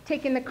about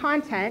taking the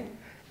content,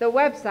 the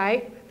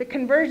website, the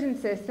conversion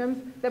systems,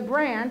 the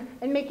brand,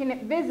 and making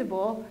it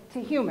visible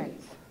to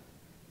humans.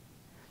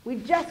 We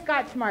just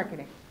got to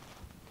marketing.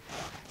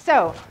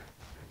 So,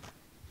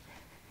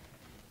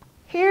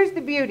 here's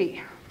the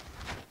beauty.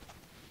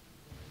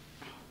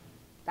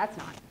 That's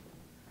not.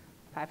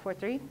 5, 4,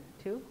 3,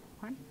 2,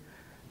 1.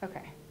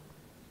 Okay.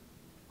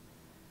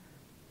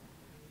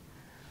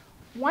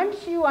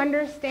 Once you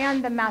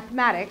understand the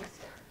mathematics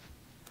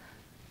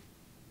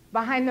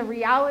behind the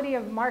reality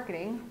of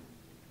marketing,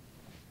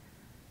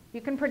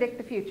 you can predict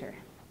the future.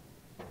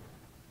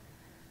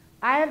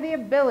 I have the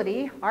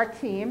ability, our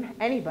team,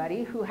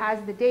 anybody who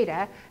has the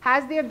data,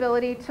 has the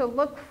ability to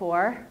look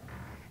for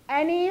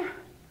any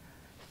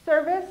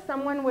service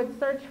someone would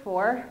search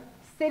for,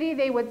 city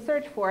they would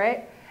search for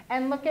it,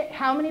 and look at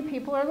how many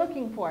people are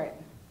looking for it.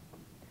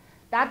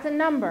 That's a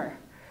number.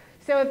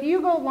 So if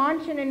you go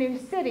launch in a new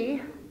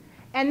city,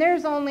 and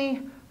there's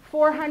only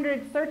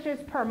 400 searches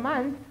per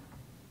month,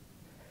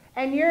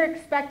 and you're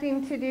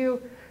expecting to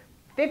do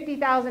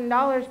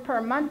 $50,000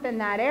 per month in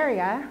that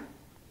area,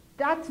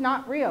 that's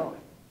not real,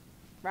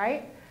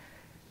 right?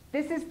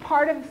 This is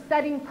part of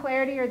setting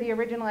clarity or the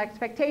original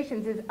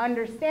expectations, is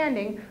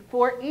understanding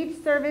for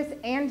each service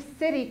and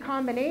city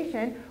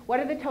combination, what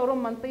are the total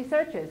monthly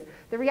searches?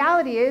 The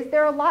reality is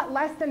they're a lot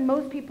less than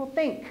most people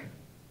think,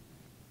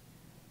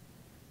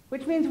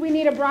 which means we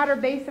need a broader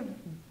base of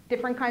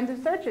different kinds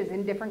of searches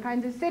in different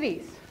kinds of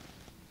cities.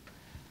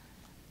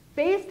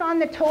 Based on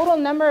the total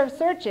number of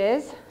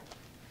searches,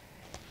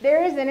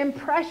 there is an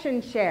impression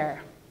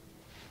share.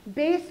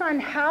 based on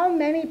how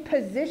many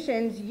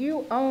positions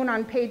you own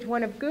on page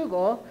 1 of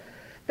Google,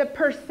 the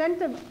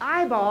percent of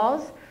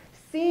eyeballs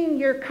seeing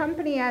your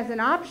company as an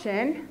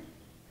option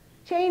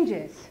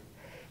changes.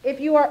 If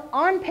you are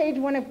on page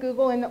 1 of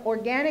Google in the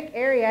organic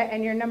area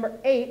and you're number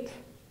 8,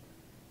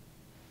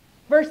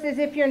 versus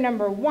if you're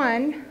number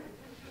 1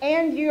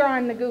 and you're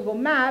on the Google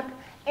map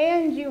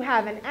and you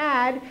have an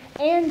ad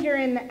and you're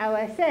in the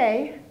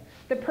LSA,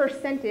 the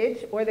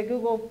percentage, or the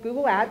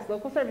Google ads,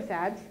 local service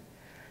ads,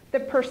 the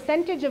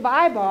percentage of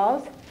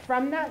eyeballs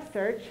from that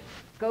search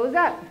goes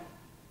up. Does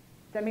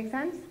that make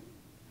sense?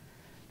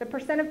 The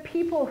percent of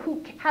people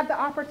who have the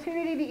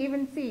opportunity to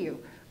even see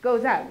you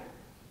goes up.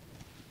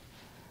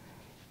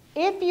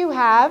 If you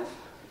have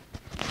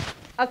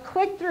a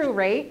click-through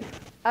rate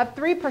of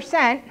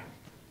 3%,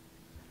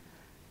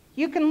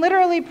 you can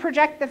literally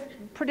predict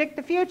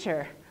the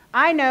future.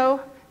 I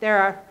know there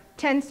are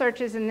 10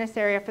 searches in this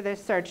area for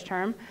this search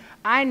term.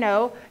 I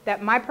know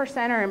that my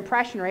percent or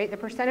impression rate, the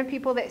percent of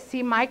people that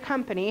see my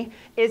company,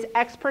 is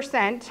X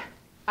percent.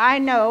 I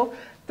know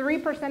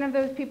 3% of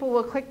those people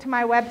will click to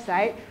my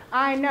website.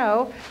 I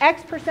know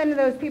X percent of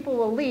those people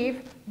will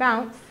leave,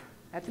 bounce.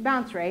 That's a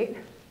bounce rate.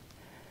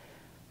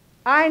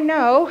 I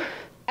know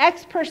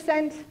X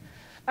percent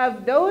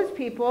of those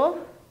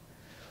people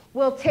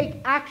will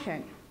take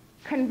action,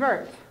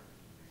 convert.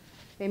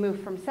 They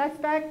move from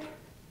suspect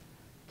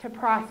to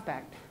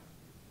prospect.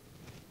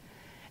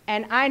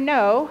 And I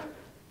know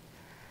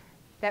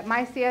that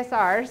my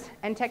CSRs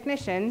and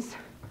technicians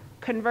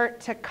convert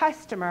to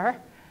customer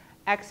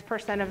X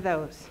percent of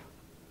those.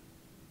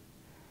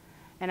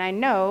 And I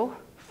know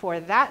for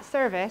that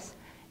service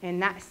in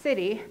that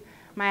city,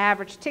 my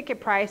average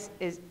ticket price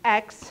is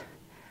X,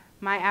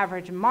 my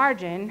average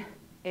margin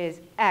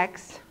is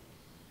X.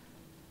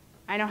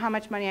 I know how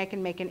much money I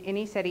can make in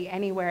any city,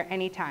 anywhere,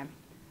 anytime.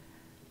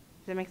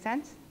 Does that make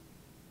sense?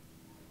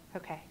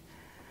 Okay.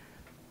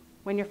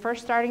 When you're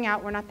first starting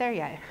out, we're not there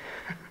yet,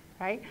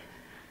 right?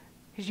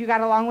 Because you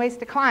got a long ways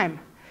to climb.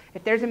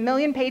 If there's 1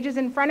 million pages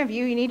in front of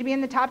you, you need to be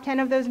in the top 10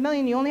 of those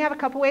million. You only have a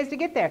couple ways to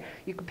get there.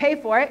 You can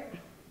pay for it.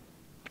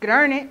 You can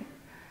earn it.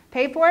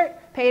 Pay for it,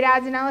 paid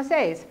ads and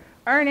LSAs.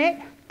 Earn it,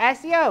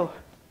 SEO.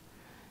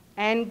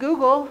 And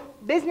Google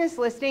business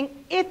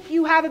listing if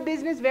you have a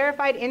business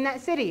verified in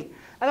that city.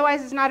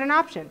 Otherwise, it's not an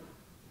option.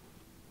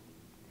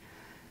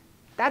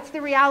 That's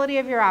the reality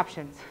of your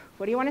options.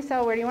 What do you want to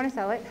sell? Where do you want to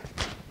sell it?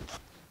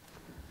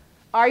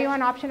 Are you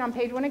an option on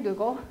page 1 of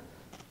Google?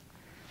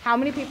 How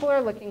many people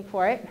are looking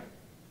for it?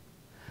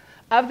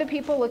 Of the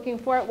people looking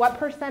for it, what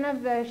percent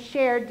of the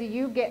share do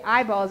you get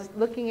eyeballs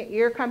looking at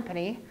your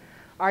company?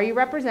 Are you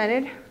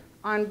represented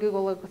on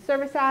Google Local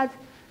Service Ads,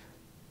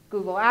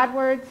 Google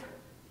AdWords,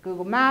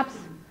 Google Maps,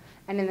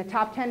 and in the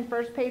top 10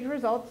 first page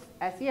results,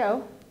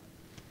 SEO?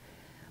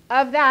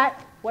 Of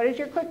that, what is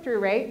your click-through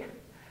rate?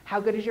 How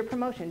good is your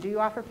promotion? Do you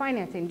offer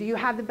financing? Do you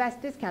have the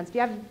best discounts? Do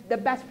you have the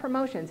best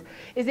promotions?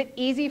 Is it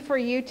easy for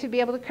you to be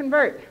able to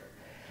convert?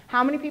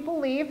 How many people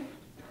leave?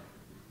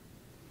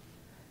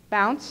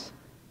 Bounce.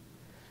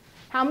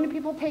 How many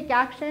people take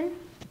action?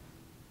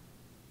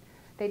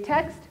 They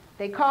text,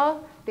 they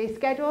call, they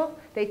schedule,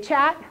 they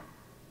chat,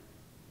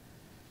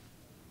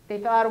 they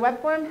fill out a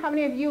web form. How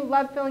many of you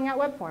love filling out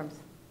web forms?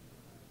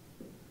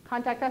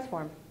 Contact us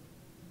form.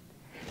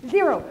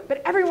 0,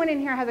 but everyone in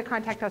here has a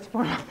contact us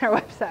form on their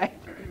website.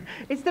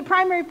 It's the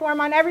primary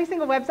form on every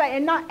single website,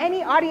 and not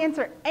any audience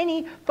or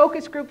any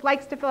focus group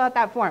likes to fill out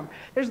that form.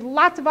 There's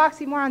lots of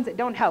oxymorons that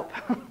don't help.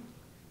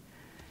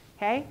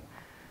 Okay?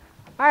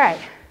 All right.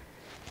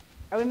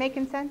 Are we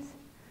making sense?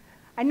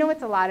 I know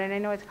it's a lot, and I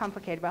know it's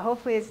complicated, but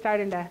hopefully it's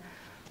starting to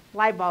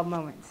light bulb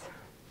moments.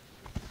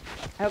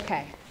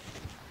 Okay.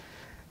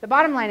 The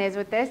bottom line is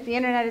with this, the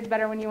internet is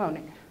better when you own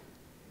it.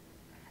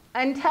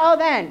 Until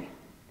then,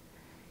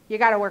 you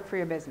got to work for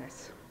your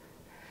business.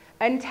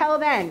 Until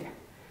then,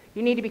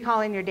 you need to be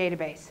calling your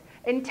database.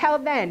 Until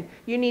then,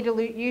 you need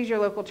to use your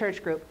local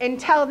church group.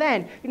 Until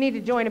then, you need to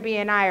join a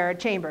BNI or a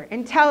chamber.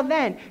 Until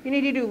then, you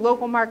need to do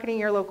local marketing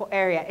in your local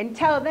area.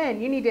 Until then,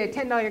 you need to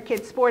attend all your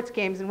kids' sports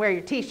games and wear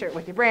your t-shirt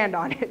with your brand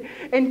on it.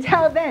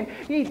 Until then,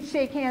 you need to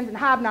shake hands and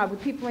hobnob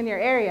with people in your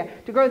area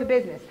to grow the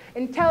business.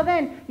 Until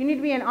then, you need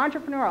to be an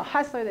entrepreneurial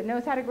hustler that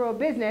knows how to grow a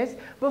business.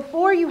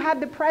 Before you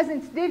have the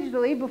presence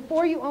digitally,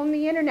 before you own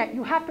the internet,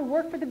 you have to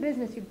work for the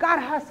business. You've got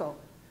to hustle.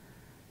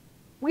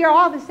 We are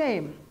all the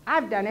same.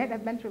 I've done it.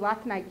 I've been through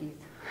lots of Nikes.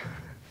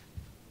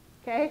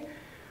 Okay?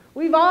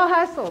 We've all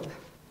hustled.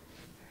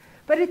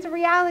 But it's a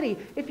reality.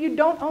 If you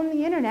don't own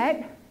the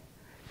internet,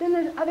 then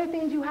there's other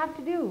things you have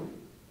to do.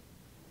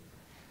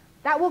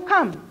 That will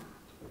come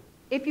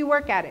if you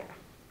work at it.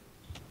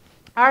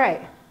 All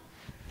right.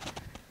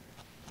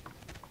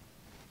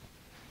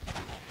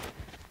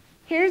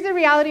 Here's the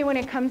reality when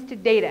it comes to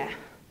data.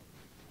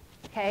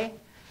 Okay?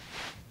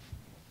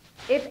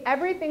 If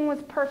everything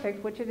was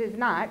perfect, which it is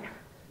not,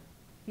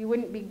 you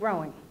wouldn't be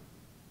growing.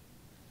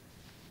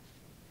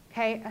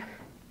 Okay?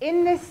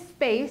 In this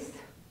space,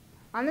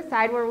 on the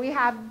side where we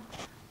have,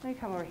 let me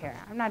come over here.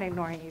 I'm not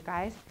ignoring you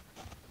guys.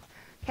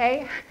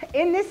 Okay?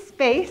 In this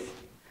space,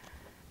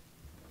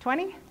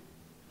 20?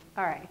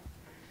 All right.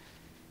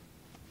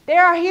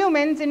 There are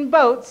humans in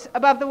boats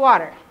above the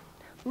water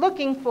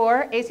looking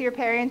for AC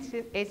repair,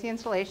 AC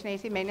installation,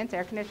 AC maintenance,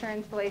 air conditioner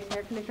installation,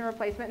 air conditioner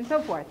replacement, and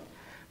so forth.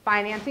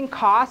 Financing,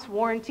 costs,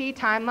 warranty,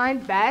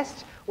 timeline,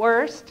 best,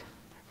 worst,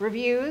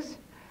 reviews.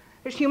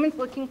 There's humans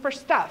looking for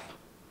stuff.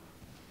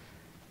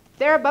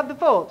 They're above the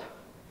fold.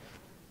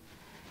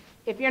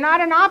 If you're not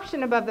an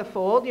option above the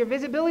fold, your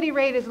visibility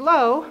rate is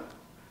low,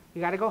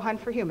 you got to go hunt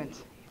for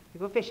humans. You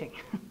go fishing.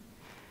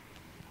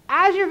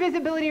 As your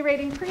visibility rate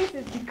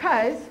increases,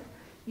 because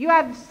you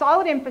have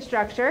solid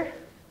infrastructure,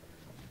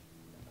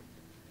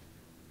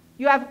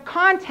 you have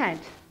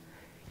content,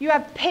 you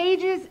have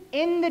pages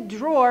in the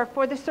drawer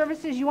for the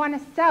services you want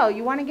to sell,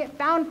 you want to get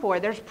found for.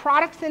 There's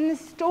products in the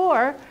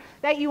store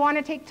that you want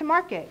to take to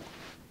market.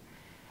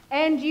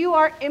 And you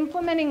are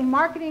implementing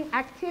marketing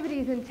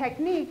activities and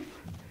techniques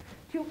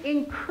to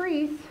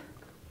increase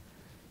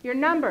your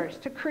numbers,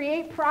 to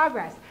create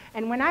progress.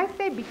 And when I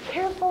say be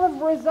careful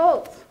of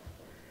results,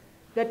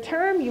 the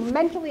term you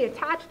mentally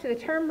attach to the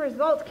term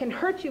results can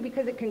hurt you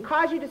because it can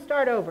cause you to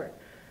start over.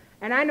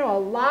 And I know a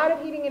lot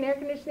of heating and air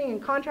conditioning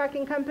and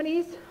contracting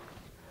companies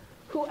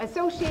who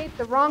associate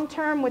the wrong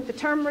term with the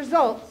term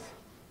results.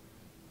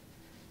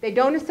 They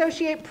don't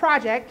associate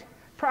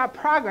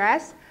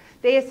progress.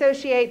 They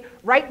associate,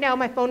 right now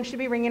my phone should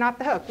be ringing off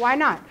the hook. Why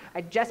not?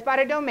 I just bought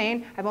a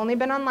domain. I've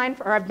been online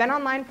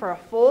for a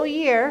full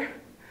year.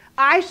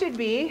 I should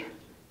be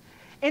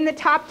in the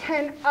top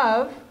 10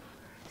 of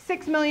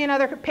 6 million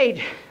other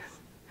pages.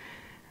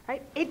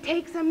 Right? It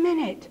takes a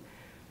minute.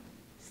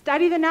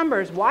 Study the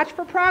numbers. Watch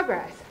for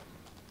progress.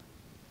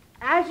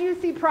 As you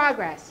see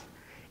progress,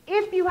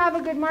 if you have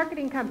a good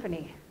marketing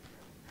company,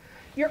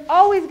 you're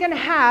always going to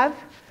have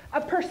a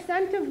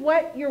percent of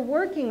what you're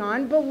working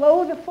on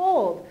below the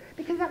fold,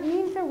 because that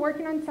means they're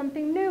working on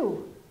something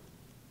new.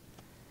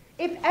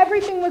 If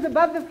everything was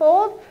above the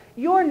fold,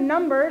 your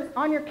numbers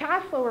on your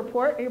cash flow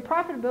report, your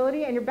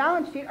profitability, and your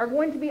balance sheet are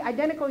going to be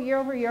identical year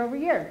over year over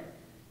year.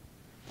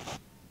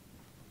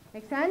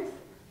 Make sense?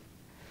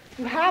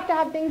 You have to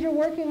have things you're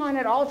working on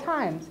at all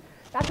times.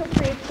 That's what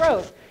creates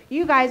growth.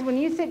 You guys, when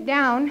you sit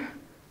down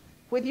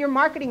with your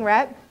marketing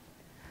rep,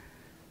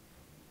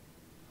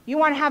 you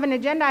want to have an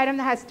agenda item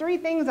that has 3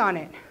 things on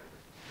it.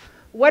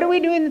 What are we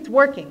doing that's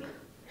working?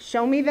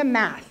 Show me the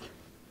math.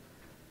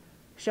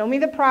 Show me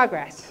the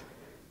progress.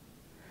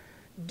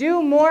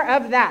 Do more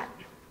of that.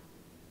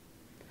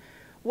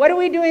 What are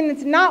we doing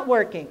that's not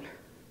working?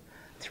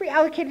 Let's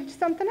reallocate it to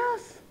something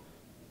else.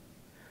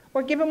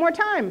 Or give it more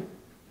time.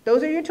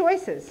 Those are your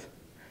choices.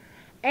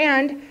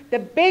 And the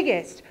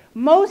biggest,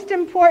 most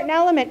important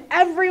element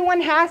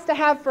everyone has to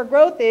have for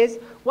growth is,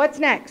 what's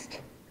next?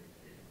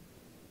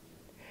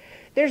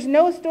 There's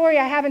no story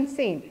I haven't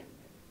seen.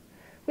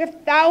 We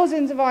have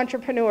thousands of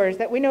entrepreneurs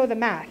that we know the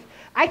math.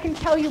 I can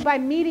tell you by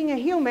meeting a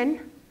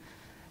human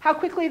how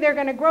quickly they're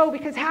going to grow,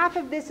 because half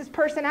of this is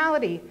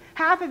personality.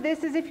 Half of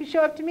this is if you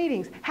show up to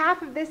meetings.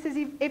 Half of this is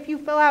if you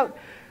fill out,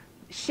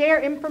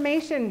 share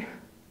information.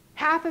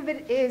 Half of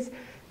it is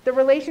the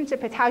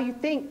relationship. It's how you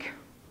think.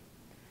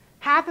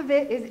 Half of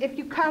it is if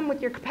you come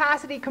with your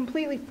capacity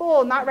completely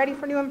full, not ready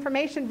for new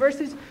information,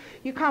 versus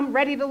you come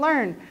ready to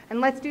learn and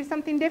let's do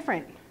something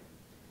different.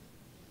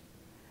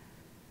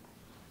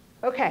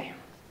 Okay,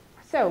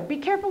 so be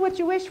careful what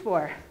you wish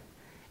for.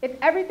 If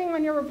everything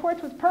on your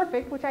reports was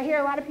perfect, which I hear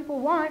a lot of people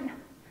want,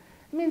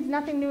 it means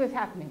nothing new is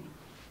happening.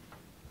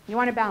 You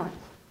want a balance.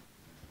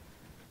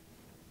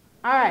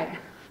 All right.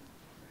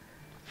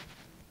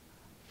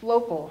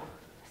 Local.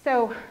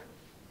 So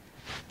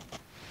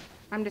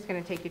I'm just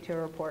going to take you to a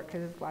report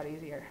because it's a lot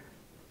easier.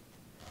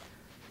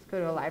 Let's go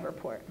to a live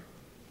report.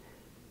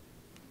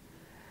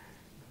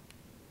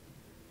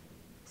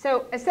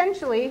 So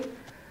essentially,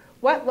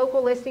 what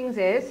local listings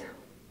is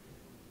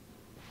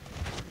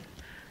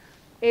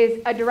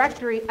a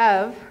directory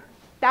of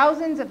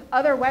thousands of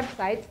other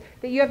websites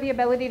that you have the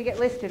ability to get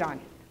listed on.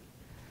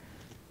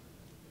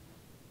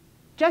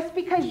 Just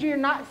because you're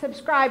not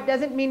subscribed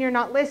doesn't mean you're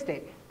not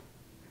listed.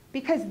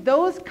 Because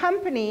those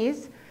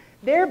companies,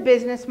 their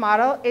business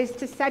model is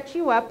to set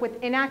you up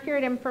with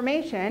inaccurate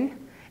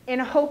information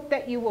in a hope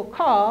that you will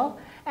call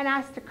and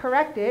ask to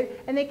correct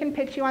it, and they can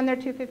pitch you on their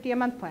 $250 a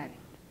month plan.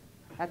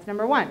 That's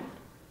number one.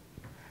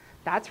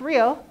 That's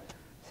real.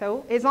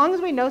 So as long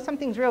as we know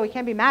something's real, we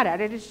can't be mad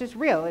at it. It's just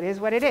real. It is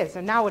what it is.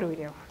 So now what do we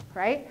do,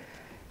 right?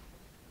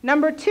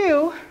 Number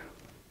two,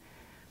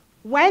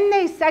 when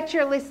they set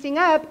your listing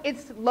up,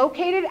 it's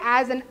located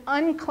as an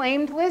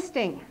unclaimed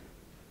listing.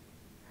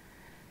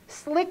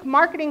 Slick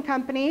marketing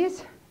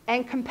companies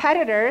and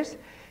competitors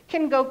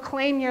can go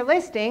claim your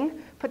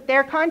listing, put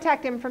their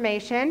contact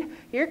information,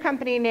 your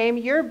company name,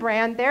 your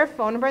brand, their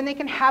phone number, and they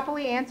can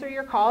happily answer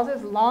your calls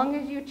as long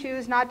as you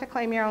choose not to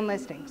claim your own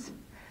listings.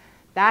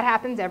 That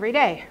happens every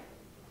day.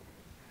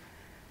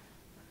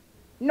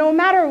 No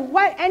matter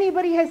what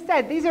anybody has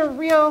said, these are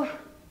real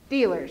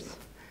dealers.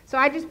 So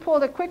I just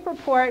pulled a quick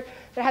report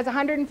that has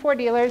 104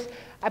 dealers.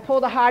 I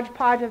pulled a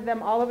hodgepodge of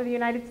them all over the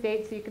United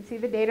States so you can see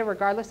the data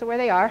regardless of where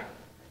they are.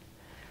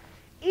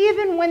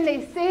 even when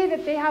they say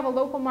that they have a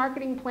local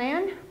marketing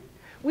plan,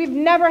 we've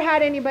never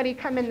had anybody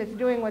come in that's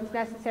doing what's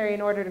necessary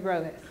in order to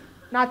grow this.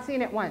 Not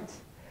seen it once.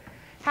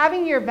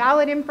 Having your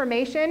valid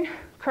information,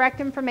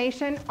 correct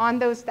information on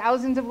those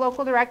thousands of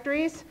local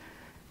directories,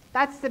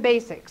 that's the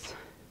basics.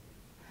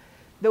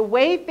 The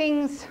way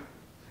things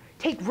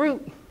take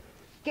root,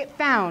 get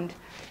found,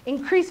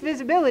 increase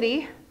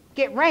visibility,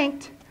 get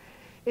ranked,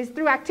 is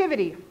through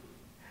activity.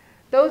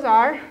 Those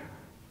are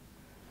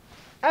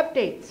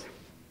updates.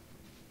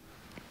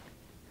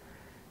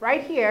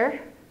 Right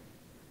here,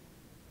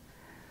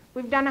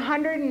 we've done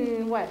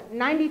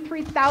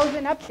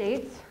 93,000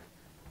 updates,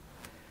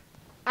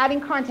 adding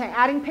content,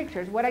 adding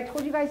pictures. What I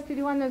told you guys to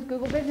do on those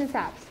Google Business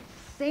apps,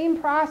 same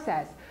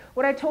process.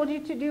 What I told you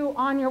to do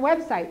on your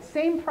website,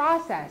 same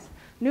process.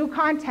 New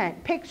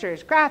content,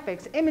 pictures,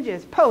 graphics,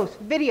 images, posts,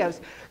 videos.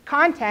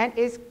 Content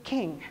is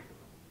king.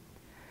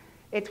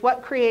 It's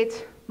what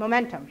creates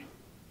momentum,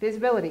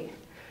 visibility.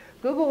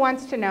 Google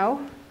wants to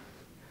know,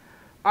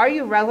 are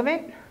you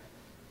relevant?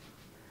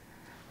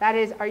 That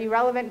is, are you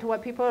relevant to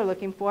what people are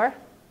looking for?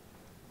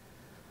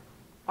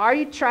 Are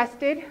you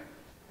trusted?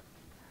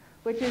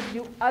 Which is,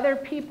 do other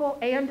people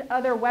and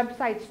other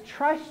websites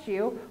trust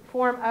you?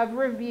 Form of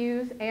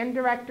reviews and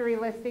directory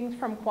listings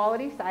from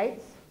quality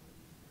sites.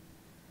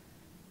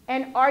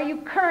 And are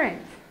you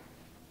current?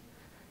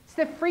 It's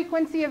the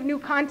frequency of new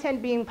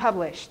content being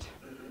published.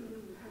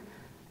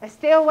 A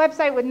stale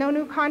website with no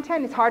new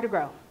content is hard to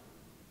grow.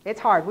 It's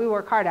hard. We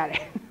work hard at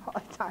it all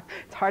the time.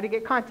 It's hard to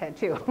get content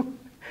too.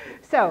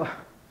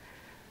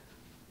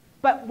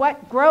 But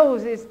what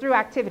grows is through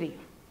activity.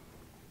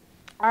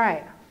 All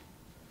right.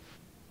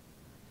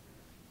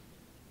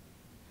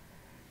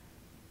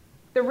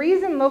 The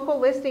reason local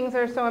listings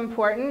are so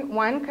important,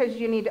 one, because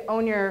you need to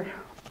own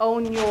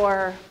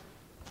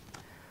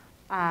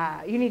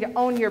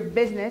your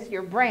business,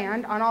 your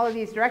brand on all of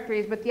these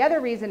directories. But the other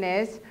reason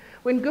is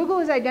when Google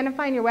is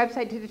identifying your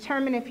website to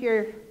determine if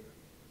you're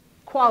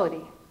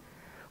quality,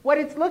 what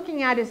it's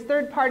looking at is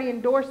third-party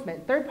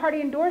endorsement.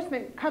 Third-party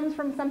endorsement comes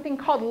from something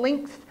called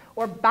links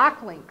or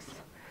backlinks.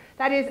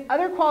 That is,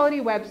 other quality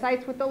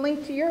websites with a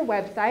link to your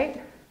website,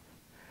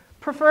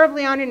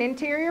 preferably on an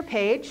interior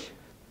page,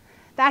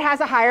 that has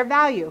a higher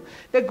value.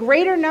 The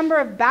greater number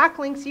of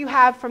backlinks you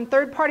have from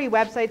third-party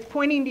websites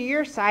pointing to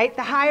your site,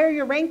 the higher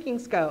your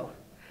rankings go.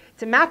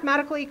 It's a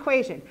mathematical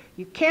equation.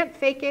 You can't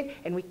fake it,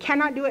 and we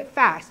cannot do it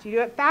fast. You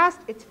do it fast,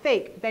 it's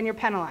fake, then you're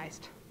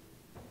penalized.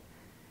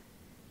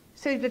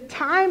 So the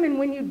time and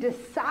when you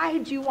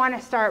decide you want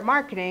to start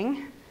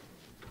marketing,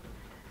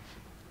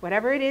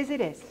 whatever it is,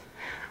 it is.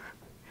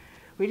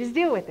 We just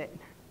deal with it,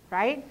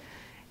 right?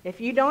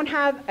 If you don't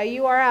have a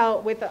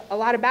URL with a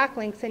lot of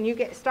backlinks and you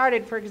get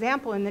started, for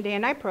example, in the day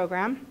and night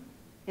program,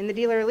 in the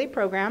Dealer Elite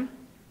program,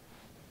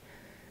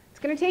 it's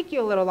going to take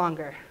you a little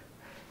longer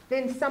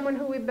than someone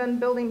who we've been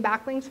building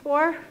backlinks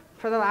for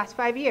the last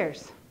 5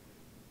 years.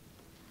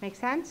 Make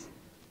sense?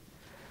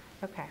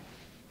 Okay.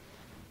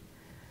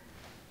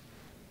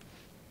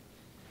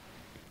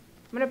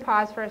 I'm going to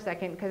pause for a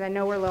second because I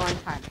know we're low on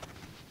time.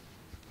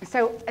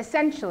 So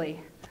essentially,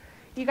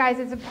 you guys,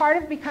 as a part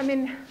of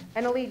becoming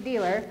an elite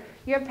dealer,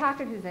 you have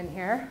packages in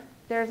here.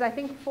 There's, I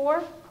think,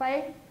 4,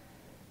 Clay,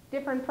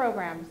 different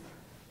programs.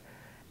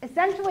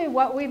 Essentially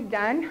what we've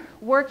done,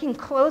 working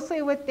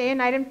closely with Day and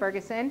Night and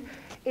Ferguson,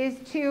 is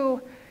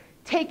to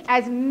take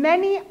as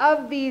many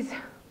of these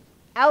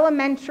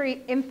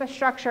elementary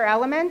infrastructure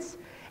elements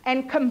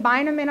and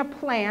combine them in a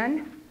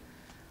plan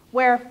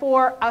where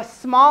for a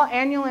small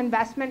annual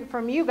investment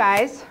from you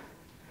guys,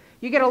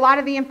 you get a lot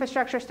of the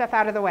infrastructure stuff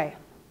out of the way.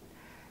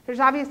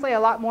 There's obviously a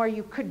lot more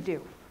you could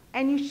do.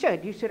 And you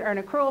should. You should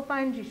earn accrual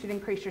funds, you should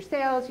increase your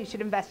sales, you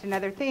should invest in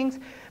other things.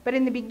 But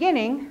in the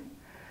beginning,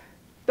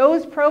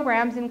 those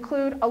programs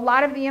include a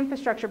lot of the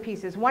infrastructure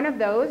pieces. One of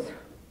those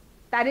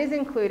that is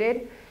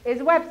included is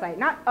a website.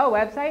 Not a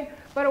website,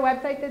 but a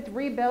website that's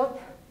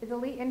rebuilt. Is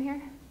Elite in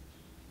here?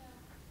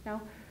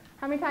 No?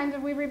 How many times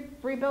have we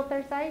rebuilt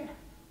their site?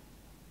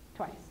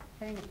 Twice.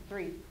 I think it's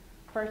 3.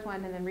 First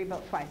one and then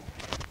rebuilt twice.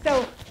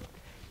 So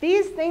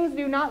these things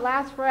do not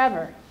last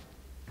forever.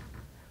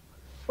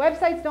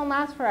 Websites don't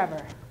last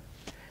forever.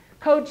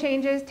 Code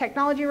changes,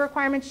 technology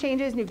requirements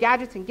changes, new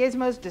gadgets and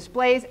gizmos,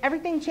 displays,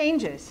 everything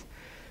changes.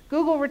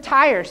 Google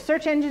retires,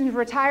 search engines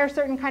retire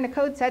certain kind of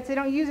code sets, they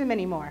don't use them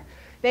anymore.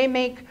 They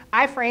make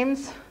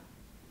iframes,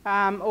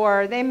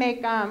 or they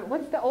make,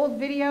 what's the old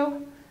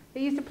video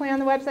they used to play on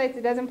the websites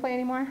that doesn't play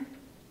anymore?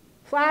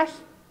 Flash?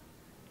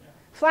 Yeah.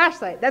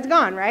 Flashlight, that's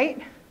gone,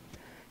 right?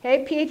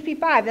 Okay, PHP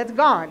 5, that's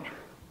gone.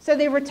 So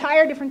they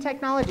retire different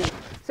technology.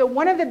 So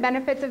one of the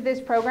benefits of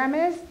this program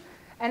is,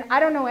 and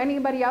I don't know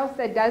anybody else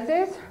that does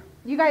this,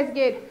 you guys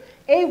get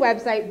a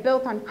website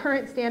built on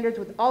current standards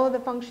with all of the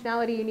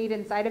functionality you need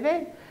inside of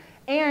it,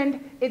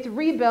 and it's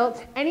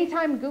rebuilt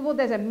anytime Google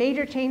does a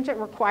major change that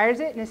requires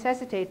it,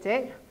 necessitates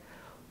it,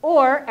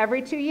 or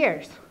every 2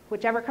 years,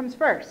 whichever comes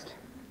first.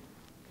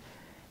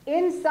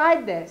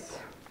 Inside this,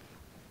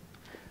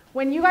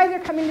 when you guys are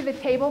coming to the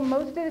table,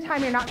 most of the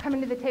time you're not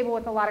coming to the table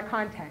with a lot of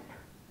content.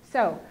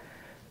 So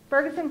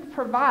Ferguson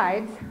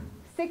provides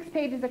 6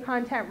 pages of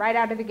content right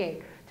out of the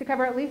gate to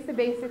cover at least the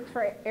basics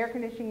for air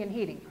conditioning and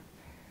heating.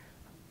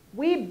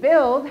 We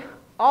build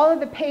all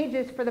of the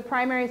pages for the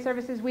primary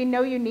services we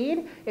know you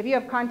need if you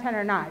have content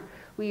or not.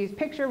 We use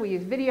picture, we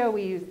use video,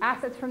 we use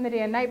assets from the day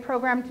and night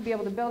program to be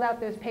able to build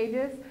out those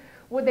pages.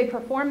 Would they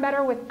perform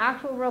better with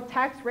actual real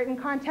text, written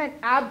content?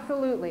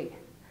 Absolutely.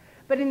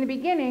 But in the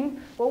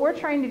beginning, what we're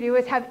trying to do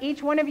is have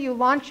each one of you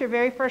launch your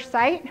very first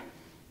site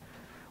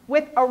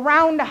with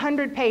around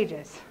 100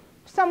 pages,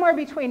 somewhere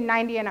between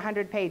 90 and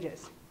 100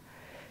 pages.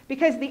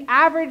 Because the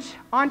average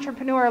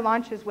entrepreneur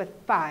launches with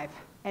 5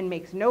 and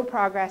makes no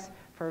progress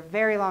for a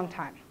very long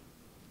time.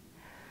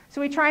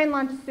 So we try and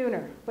launch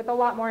sooner with a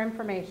lot more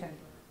information.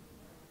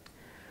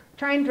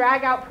 Try and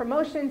drag out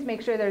promotions,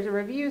 make sure there's a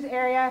reviews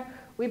area.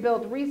 We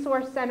build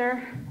resource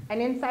center,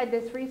 and inside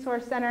this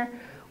resource center,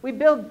 we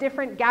build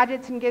different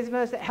gadgets and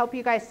gizmos that help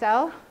you guys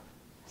sell.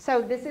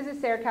 So this is a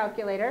SARE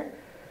calculator.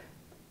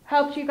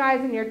 Helps you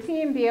guys and your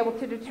team be able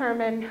to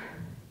determine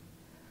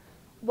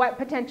what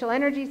potential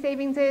energy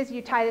savings is.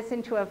 You tie this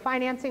into a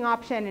financing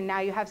option, and now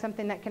you have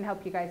something that can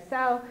help you guys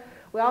sell.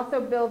 We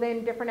also build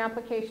in different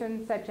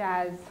applications such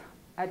as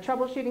a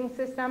troubleshooting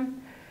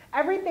system.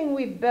 Everything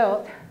we've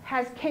built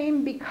has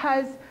came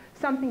because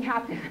something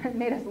happened that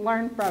made us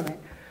learn from it.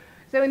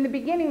 So in the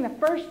beginning, the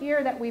first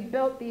year that we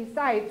built these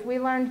sites, we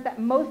learned that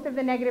most of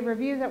the negative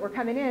reviews that were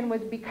coming in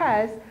was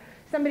because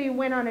somebody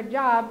went on a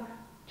job,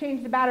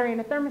 changed the battery in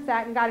a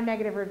thermostat, and got a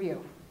negative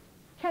review.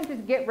 You can't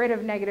just get rid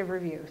of negative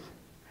reviews.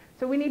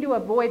 So we need to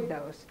avoid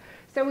those.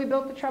 So we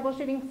built a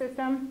troubleshooting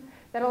system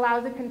that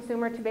allows a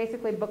consumer to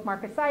basically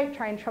bookmark a site,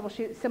 try and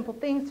troubleshoot simple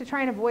things to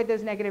try and avoid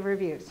those negative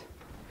reviews.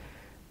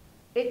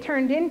 It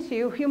turned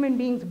into human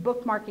beings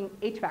bookmarking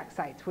HVAC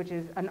sites, which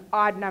is an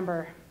odd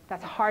number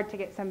that's hard to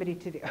get somebody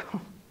to do.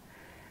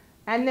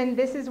 And then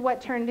this is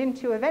what turned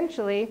into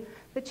eventually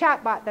the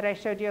chatbot that I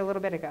showed you a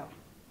little bit ago.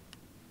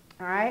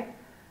 All right?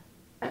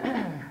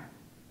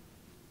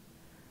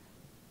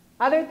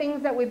 Other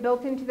things that we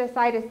built into the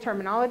site is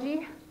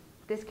terminology.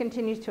 This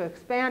continues to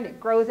expand. It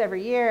grows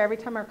every year. Every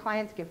time our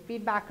clients give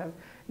feedback of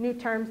new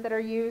terms that are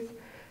used.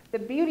 The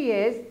beauty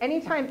is,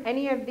 anytime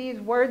any of these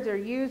words are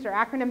used or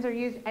acronyms are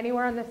used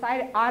anywhere on the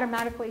site, it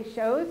automatically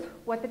shows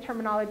what the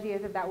terminology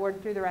is of that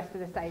word through the rest of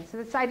the site. So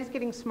the site is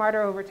getting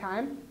smarter over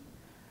time.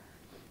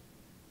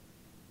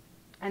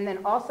 And then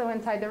also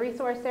inside the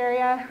resource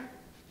area,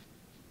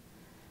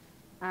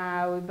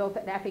 we built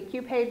an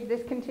FAQ page.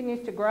 This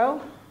continues to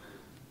grow.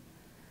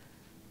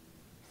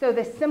 So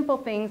the simple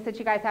things that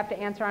you guys have to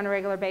answer on a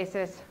regular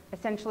basis,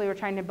 essentially we're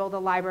trying to build a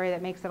library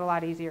that makes it a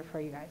lot easier for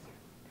you guys.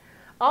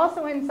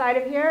 Also inside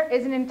of here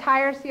is an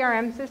entire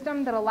CRM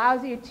system that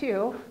allows you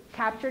to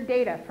capture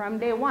data from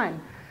day one.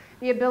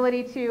 The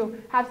ability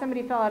to have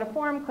somebody fill out a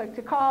form, click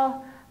to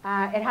call.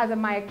 It has a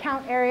My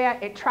Account area.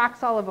 It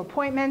tracks all of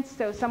appointments,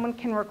 so someone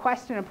can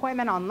request an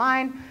appointment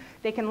online.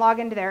 They can log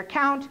into their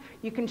account.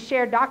 You can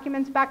share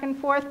documents back and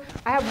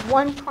forth. I have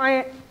one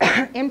client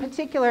in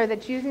particular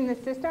that's using the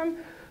system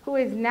who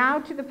is now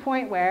to the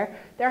point where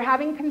they're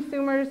having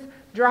consumers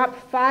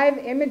drop 5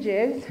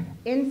 images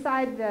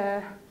inside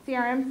the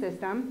CRM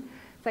system.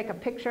 It's like a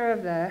picture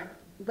of the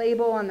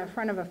label on the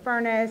front of a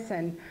furnace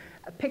and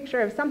a picture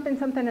of something,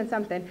 something, and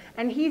something.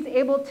 And he's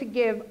able to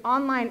give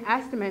online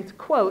estimates,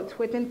 quotes,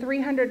 within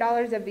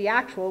 $300 of the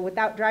actual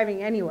without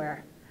driving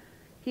anywhere.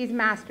 He's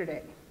mastered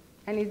it,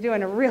 and he's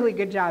doing a really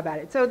good job at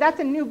it. So that's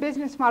a new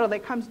business model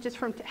that comes just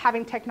from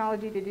having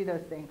technology to do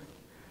those things.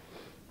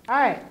 All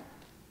right.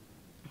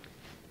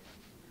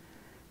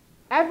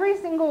 Every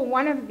single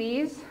one of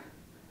these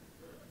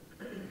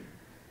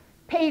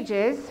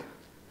pages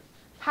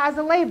has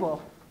a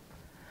label.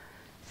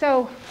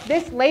 So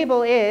this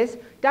label is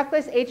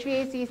ductless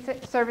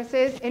HVAC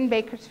services in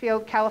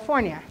Bakersfield,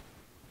 California.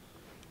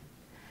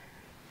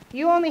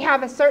 You only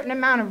have a certain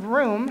amount of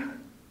room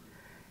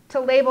to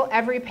label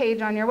every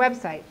page on your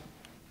website.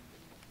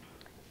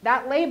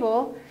 That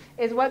label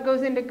is what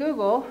goes into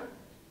Google,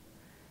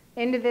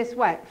 into this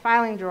what?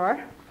 Filing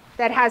drawer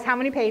that has how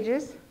many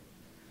pages?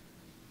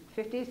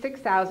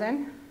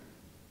 56,000.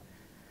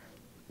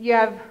 You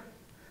have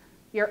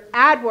your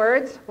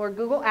AdWords or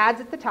Google Ads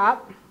at the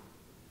top.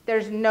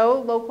 There's no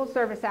local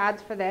service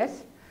ads for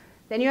this.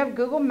 Then you have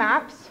Google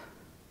Maps.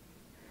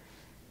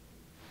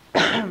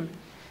 And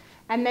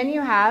then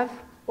you have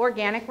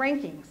organic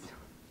rankings.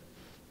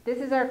 This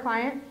is our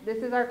client,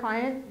 this is our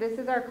client, this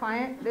is our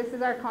client, this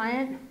is our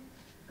client,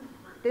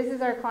 this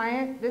is our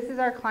client, this is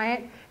our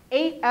client.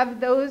 8 of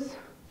those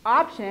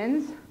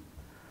options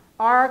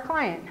are our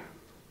client.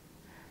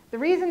 The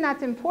reason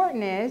that's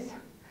important is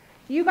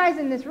you guys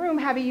in this room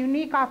have a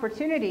unique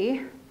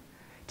opportunity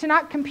to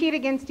not compete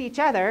against each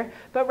other,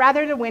 but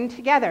rather to win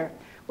together.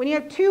 When you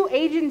have 2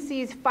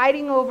 agencies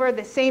fighting over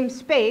the same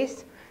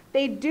space,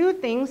 they do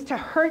things to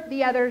hurt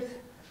the other's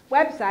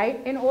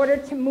website in order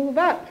to move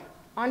up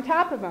on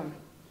top of them.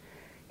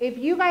 If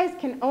you guys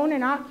can own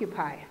and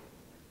occupy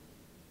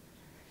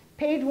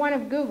page 1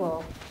 of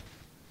Google,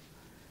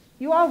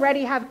 you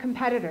already have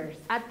competitors.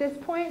 At this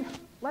point,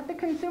 Let the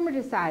consumer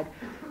decide.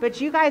 But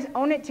you guys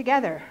own it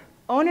together.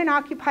 Own and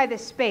occupy the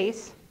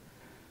space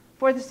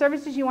for the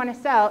services you want to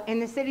sell in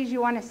the cities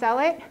you want to sell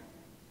it,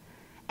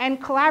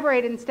 and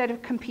collaborate instead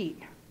of compete.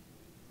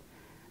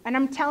 And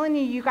I'm telling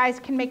you, you guys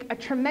can make a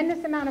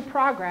tremendous amount of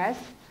progress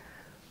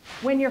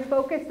when you're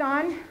focused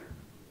on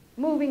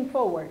moving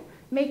forward,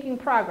 making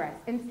progress,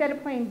 instead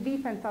of playing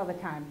defense all the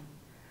time.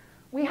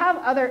 We have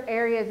other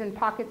areas and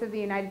pockets of the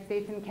United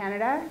States and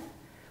Canada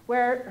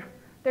where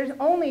there's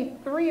only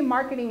 3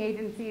 marketing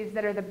agencies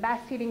that are the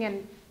best heating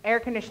and air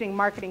conditioning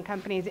marketing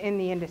companies in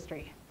the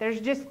industry. There's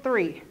just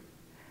 3.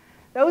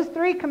 Those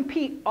 3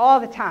 compete all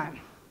the time.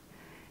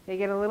 They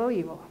get a little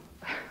evil.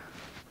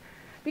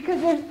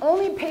 Because there's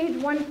only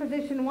page 1,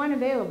 position 1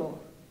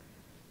 available.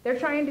 They're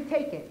trying to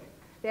take it.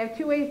 They have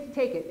 2 ways to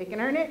take it. They can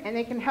earn it, and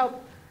they can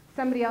help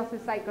somebody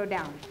else's site go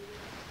down.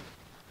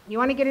 You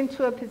want to get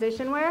into a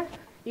position where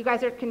you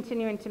guys are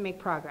continuing to make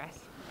progress.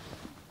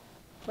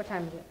 What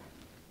time is it?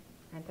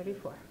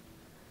 9:34.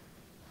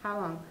 How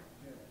long?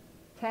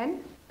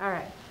 10? All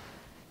right.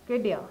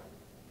 Good deal.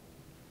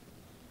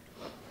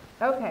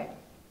 Okay.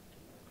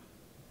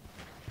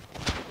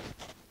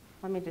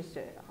 Let me just do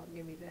it. I'll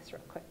give you this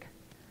real quick.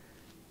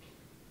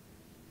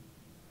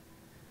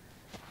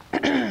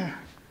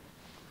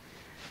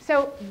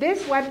 So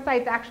this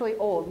website's actually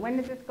old. When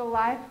did this go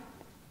live?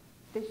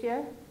 This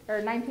year?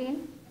 Or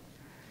 19?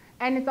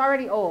 And it's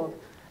already old.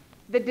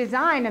 The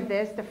design of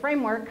this, the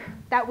framework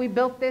that we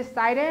built this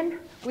site in,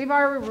 we've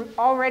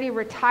already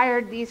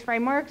retired these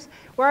frameworks.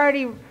 We're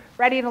already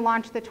ready to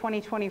launch the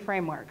 2020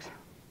 frameworks.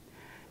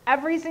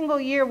 Every single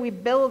year we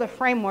build a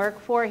framework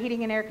for a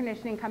heating and air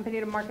conditioning company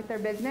to market their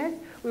business.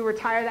 We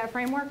retire that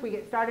framework, we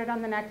get started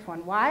on the next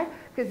one. Why?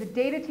 Because the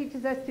data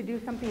teaches us to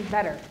do something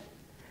better.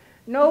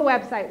 No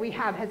website we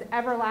have has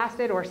ever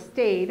lasted or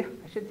stayed,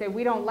 I should say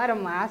we don't let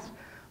them last,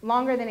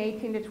 longer than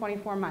 18 to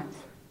 24 months.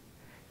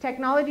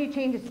 Technology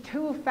changes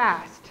too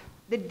fast.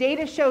 The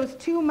data shows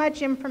too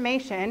much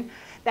information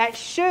that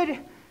should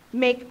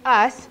make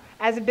us,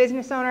 as a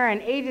business owner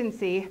and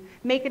agency,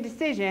 make a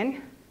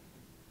decision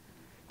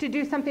to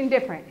do something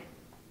different,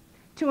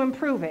 to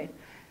improve it.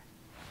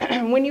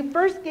 When you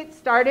first get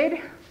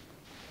started,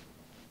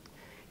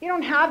 you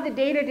don't have the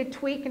data to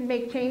tweak and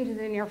make changes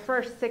in your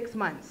first 6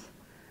 months.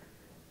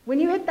 When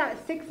you hit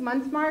that 6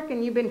 months mark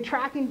and you've been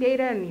tracking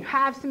data and you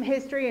have some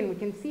history and we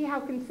can see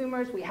how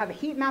consumers, we have a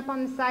heat map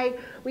on the site,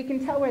 we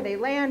can tell where they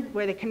land,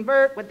 where they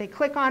convert, what they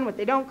click on, what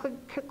they don't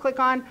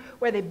click on,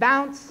 where they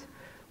bounce,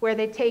 where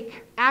they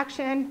take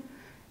action.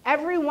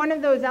 Every one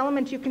of those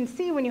elements you can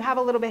see when you have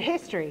a little bit of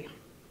history.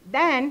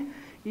 Then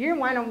you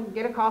want to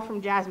get a call from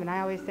Jasmine.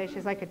 I always say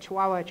she's like a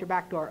chihuahua at your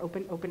back door.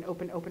 Open, open,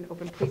 open, open,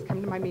 open. Please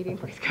come to my meeting.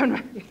 Please come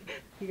to my meeting.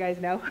 You guys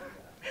know?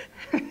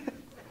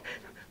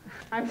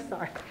 I'm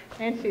sorry.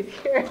 And she's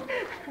here.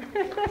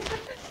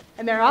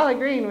 And they're all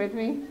agreeing with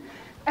me.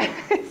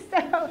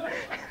 So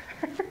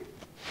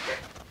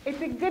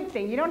it's a good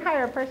thing. You don't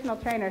hire a personal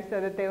trainer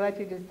so that they let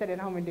you just sit at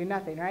home and do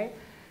nothing, right?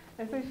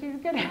 And so she's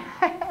good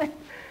at it.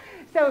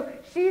 So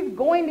she's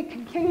going to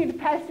continue to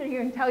pester you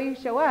until you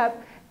show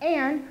up.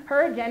 And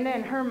her agenda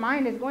and her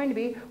mind is going to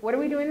be, what are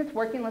we doing that's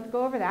working? Let's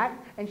go over that.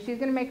 And she's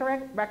going to make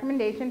a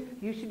recommendation.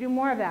 You should do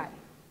more of that.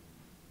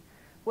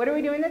 What are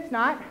we doing that's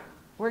not?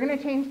 We're going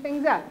to change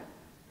things up.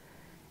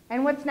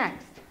 And what's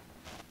next?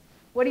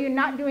 What are you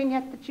not doing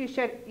yet that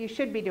you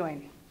should be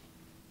doing?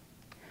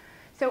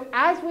 So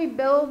as we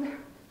build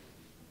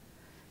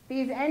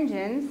these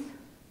engines,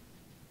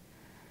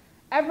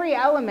 every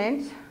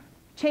element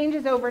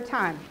changes over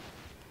time.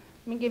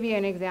 Let me give you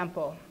an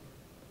example.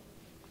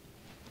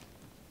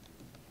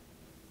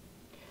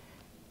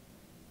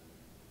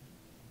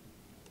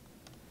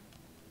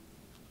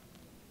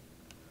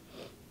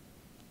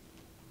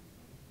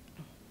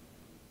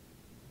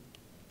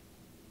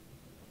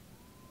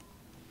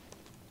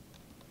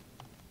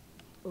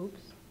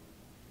 Oops.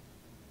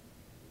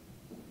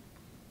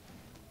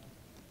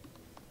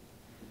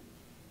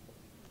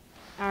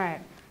 All right.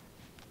 Do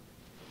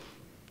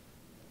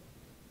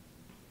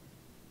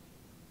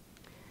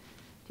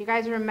you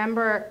guys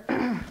remember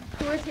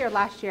who was here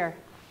last year?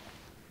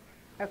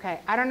 Okay,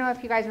 I don't know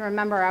if you guys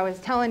remember, I was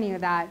telling you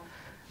that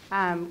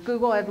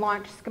Google had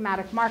launched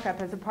schematic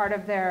markup as a part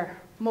of their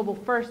mobile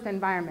first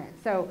environment.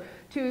 So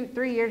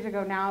 2-3 years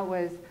ago now it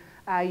was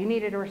you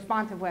needed a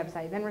responsive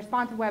website. Then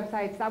responsive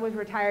websites, that was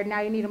retired.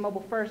 Now you need a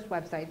mobile first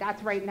website.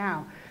 That's right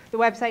now. The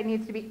website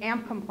needs to be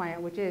AMP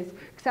compliant, which is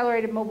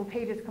accelerated mobile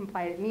pages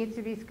compliant. It needs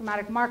to be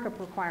schematic markup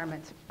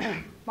requirements.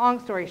 Long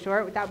story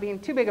short, without being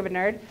too big of a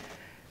nerd,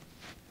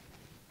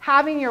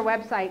 having your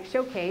website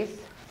showcase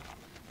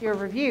your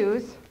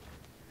reviews.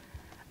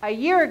 A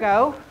year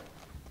ago,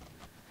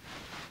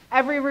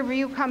 every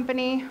review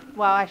company,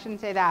 well, I shouldn't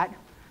say that,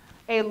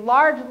 a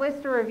large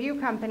list of review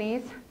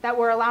companies that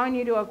were allowing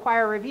you to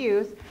acquire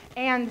reviews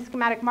and the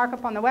schematic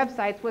markup on the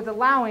websites was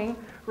allowing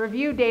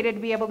review data to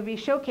be able to be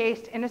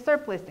showcased in a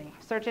SERP listing,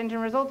 search engine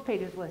results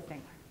pages listing.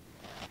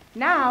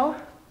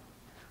 Now,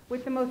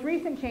 with the most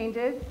recent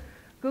changes,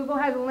 Google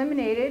has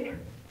eliminated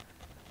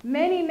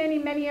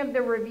many of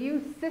the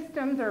review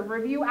systems or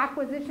review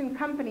acquisition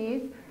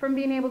companies from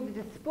being able to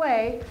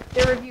display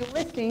their review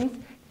listings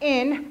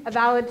in a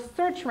valid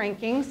search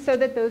ranking so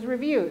that those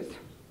reviews.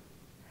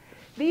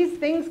 These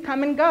things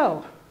come and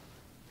go.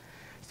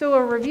 So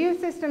a review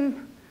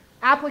system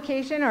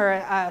application or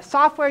a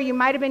software you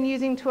might have been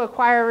using to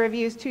acquire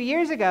reviews 2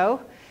 years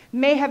ago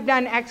may have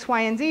done X,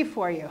 Y, and Z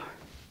for you.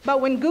 But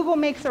when Google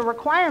makes a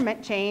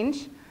requirement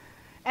change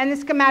and the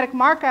schematic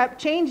markup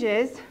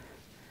changes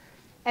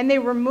and they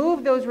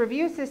remove those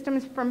review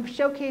systems from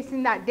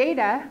showcasing that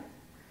data,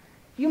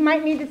 you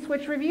might need to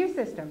switch review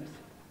systems.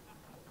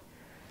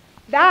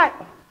 That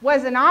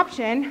was an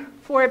option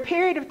for a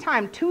period of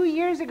time. 2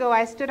 years ago,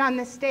 I stood on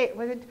this stage.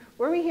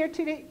 Were we here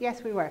today?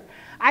 Yes, we were.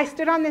 I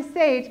stood on this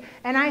stage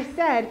and I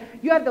said,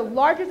 you have the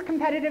largest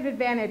competitive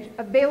advantage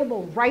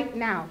available right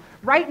now.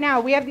 Right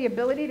now, we have the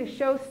ability to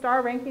show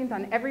star rankings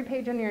on every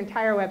page on your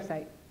entire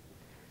website.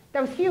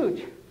 That was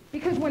huge,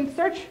 because when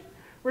search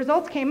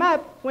results came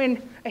up,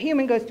 when a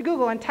human goes to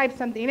Google and types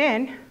something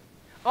in,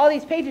 all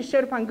these pages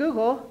showed up on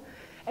Google,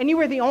 and you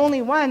were the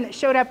only one that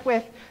showed up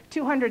with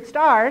 200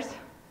 stars.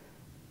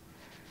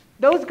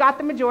 Those got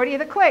the majority of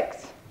the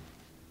clicks.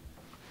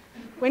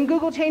 When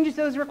Google changes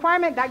those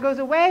requirements, that goes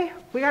away.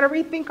 We got to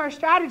rethink our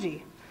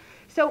strategy.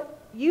 So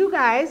you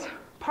guys,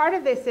 part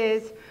of this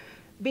is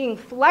being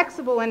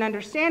flexible and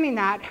understanding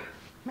that,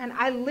 man,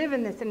 I live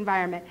in this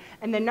environment,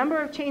 and the number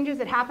of changes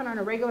that happen on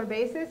a regular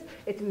basis,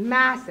 it's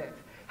massive.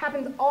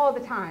 Happens all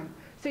the time.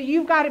 So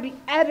you've got to be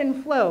ebb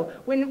and flow.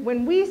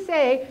 When we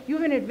say you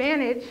have an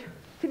advantage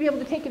to be able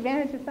to take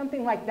advantage of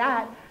something like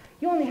that,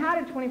 you only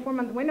had a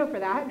 24-month window for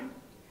that.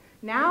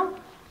 Now,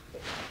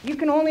 you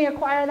can only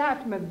acquire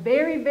that from a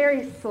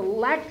very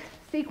select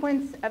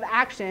sequence of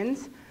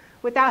actions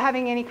without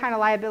having any kind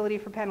of liability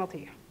for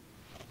penalty.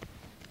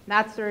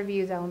 That's the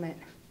reviews element.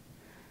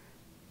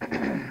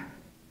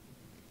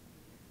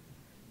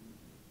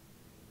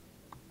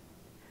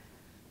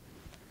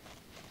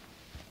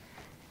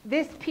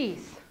 This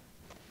piece,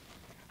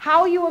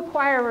 how you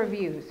acquire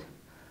reviews,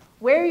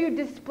 where you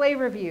display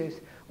reviews,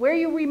 where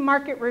you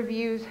remarket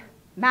reviews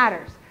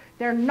matters.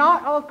 They're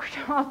not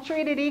all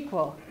treated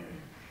equal.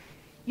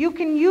 You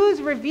can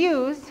use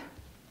reviews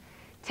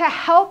to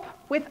help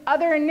with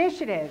other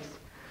initiatives.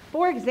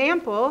 For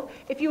example,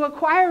 if you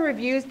acquire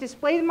reviews,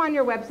 display them on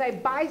your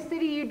website, by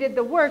city you did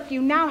the work,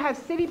 you now have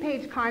city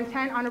page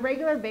content on a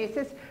regular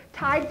basis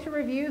tied to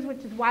reviews, which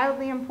is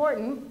wildly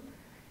important.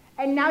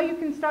 And now you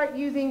can start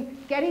using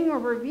getting a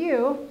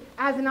review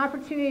as an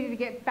opportunity to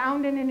get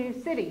found in a new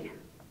city.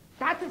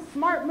 That's a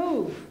smart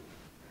move.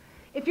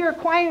 If you're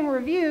acquiring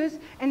reviews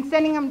and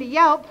sending them to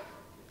Yelp,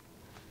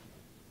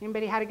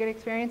 anybody had a good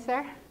experience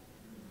there?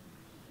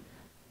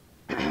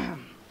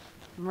 I'm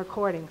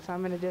recording, so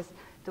I'm going to just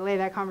delay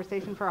that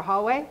conversation for a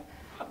hallway.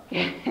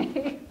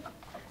 If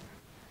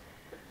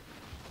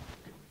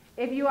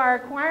you are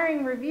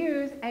acquiring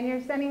reviews and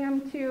you're sending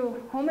them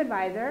to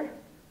HomeAdvisor,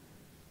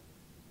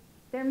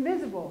 they're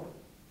invisible.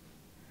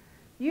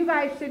 You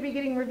guys should be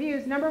getting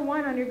reviews, number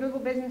one, on your Google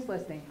business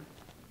listing.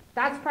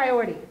 That's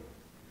priority.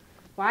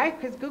 Why?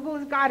 Because Google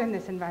is God in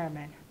this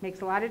environment.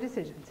 Makes a lot of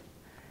decisions.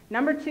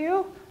 Number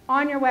two,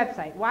 on your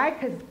website. Why?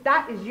 Because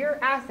that is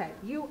your asset.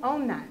 You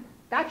own that.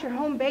 That's your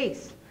home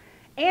base.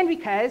 And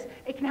because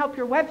it can help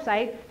your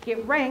website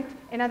get ranked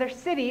in other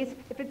cities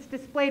if it's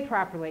displayed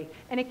properly.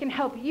 And it can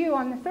help you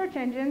on the search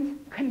engines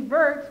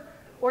convert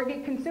or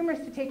get consumers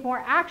to take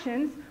more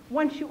actions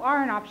once you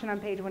are an option on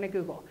page one of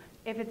Google,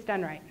 if it's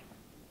done right.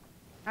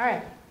 All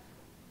right.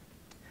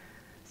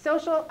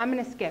 Social, I'm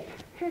going to skip.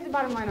 Here's the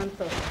bottom line on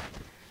social.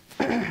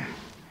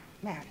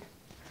 Man.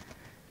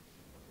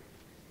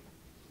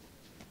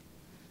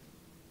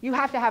 You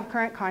have to have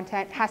current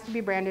content, has to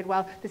be branded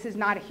well. This is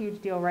not a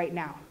huge deal right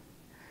now.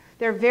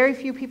 There are very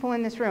few people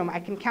in this room, I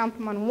can count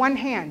them on one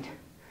hand,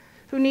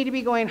 who need to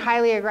be going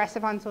highly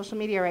aggressive on social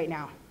media right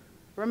now.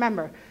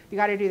 Remember, you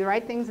got to do the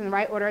right things in the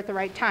right order at the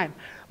right time.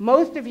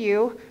 Most of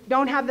you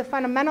don't have the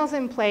fundamentals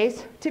in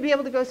place to be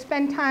able to go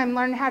spend time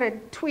learning how to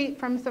tweet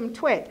from some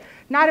twit.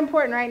 Not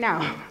important right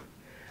now.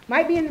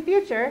 Might be in the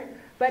future,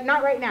 but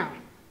not right now.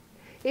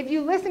 If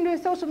you listen to a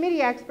social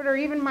media expert or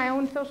even my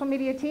own social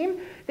media team,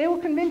 they will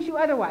convince you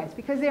otherwise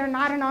because they are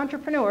not an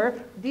entrepreneur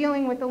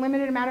dealing with a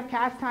limited amount of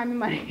cash, time, and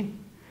money.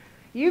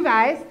 You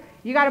guys,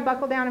 you got to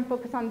buckle down and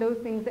focus on those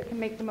things that can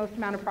make the most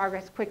amount of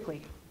progress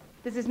quickly.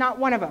 This is not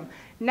one of them.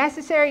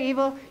 Necessary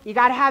evil, you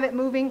got to have it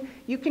moving.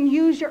 You can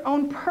use your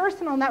own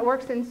personal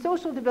networks and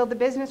social to build the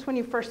business when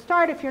you first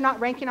start if you're not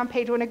ranking on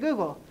page one of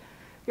Google.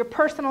 Your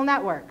personal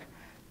network.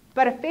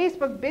 But a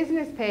Facebook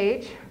business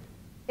page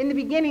in the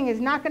beginning is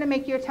not going to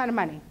make you a ton of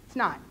money. It's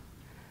not.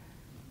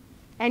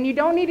 And you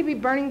don't need to be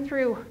burning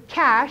through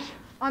cash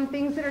on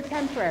things that are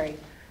temporary.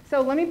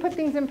 So let me put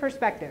things in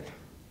perspective.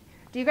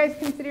 Do you guys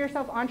consider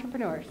yourself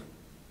entrepreneurs?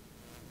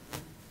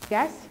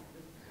 Yes?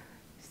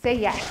 Say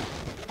yes,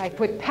 like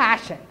with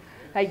passion.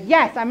 Like,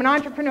 yes, I'm an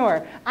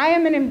entrepreneur. I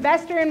am an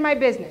investor in my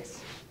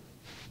business.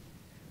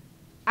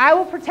 I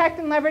will protect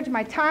and leverage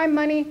my time,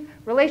 money,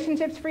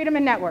 relationships, freedom,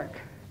 and network.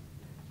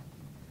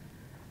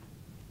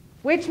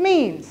 which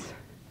means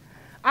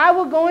I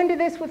will go into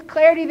this with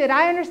clarity that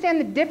I understand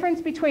the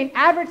difference between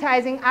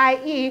advertising,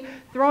 i.e.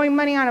 throwing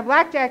money on a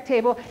blackjack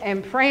table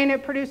and praying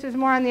it produces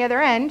more on the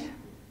other end,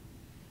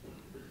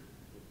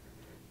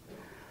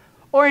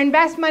 or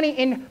invest money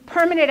in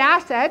permanent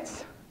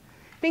assets,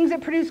 things that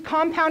produce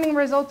compounding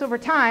results over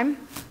time,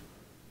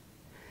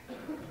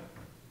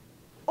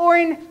 or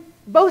in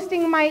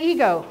boasting my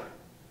ego,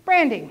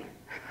 branding,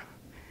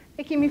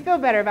 making me feel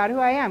better about who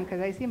I am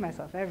because I see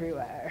myself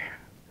everywhere.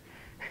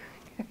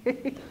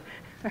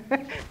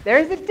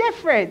 There's a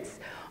difference.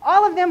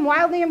 All of them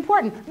wildly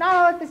important, not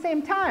all at the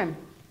same time.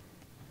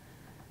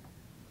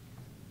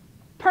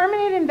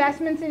 Permanent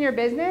investments in your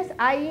business,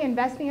 i.e.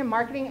 investing in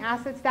marketing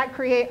assets that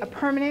create a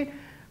permanent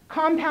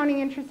compounding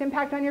interest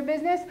impact on your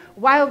business,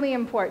 wildly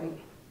important.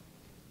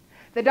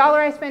 The dollar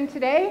I spend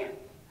today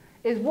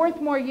is worth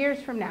more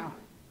years from now.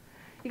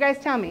 You guys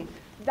tell me,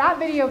 that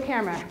video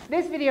camera,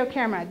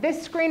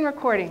 this screen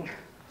recording,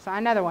 so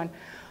another one,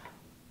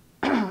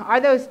 are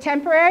those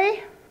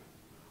temporary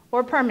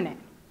or permanent?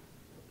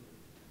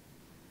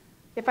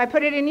 If I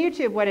put it in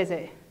YouTube, what is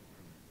it?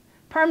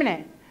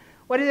 Permanent.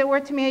 What is it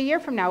worth to me a year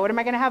from now? What am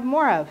I going to have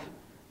more of?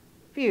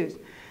 Views.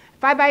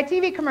 If I buy a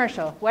TV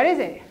commercial, what is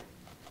it?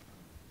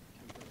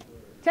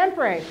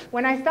 Temporary.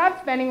 When I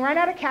stop spending, run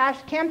out of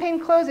cash, campaign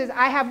closes,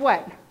 I have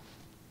what?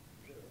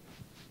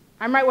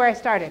 I'm right where I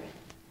started.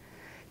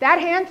 That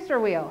hamster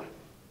wheel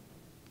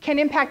can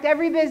impact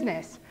every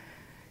business.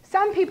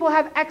 Some people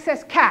have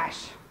excess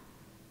cash.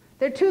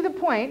 They're to the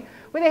point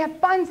where they have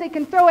funds they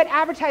can throw at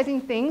advertising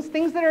things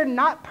that are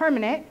not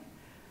permanent,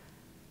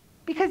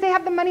 because they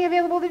have the money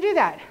available to do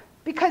that.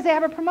 Because they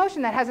have a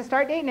promotion that has a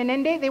start date and an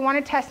end date, they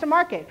want to test a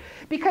market.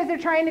 Because they're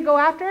trying to go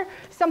after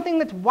something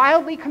that's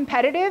wildly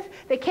competitive,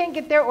 they can't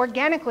get there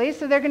organically,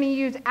 so they're going to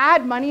use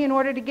ad money in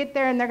order to get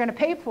there, and they're going to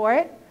pay for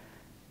it.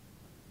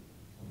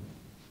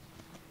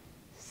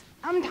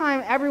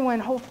 Sometime everyone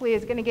hopefully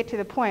is going to get to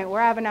the point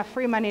where I have enough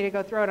free money to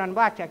go throw it on a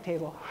blackjack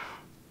table,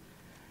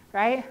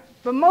 right?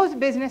 But most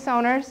business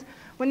owners,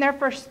 when they're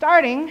first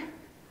starting,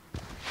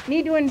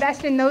 need to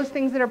invest in those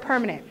things that are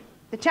permanent.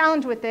 The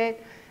challenge with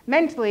it,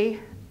 mentally,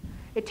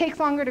 it takes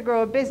longer to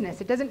grow a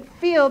business. It doesn't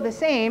feel the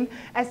same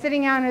as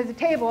sitting down at a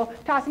table,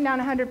 tossing down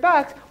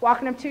 $100,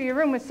 walking up to your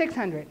room with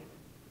 600.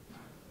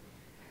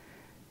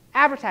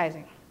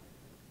 Advertising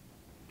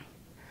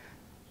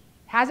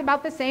has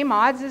about the same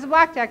odds as a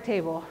blackjack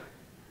table,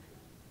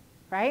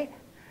 right?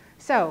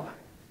 So,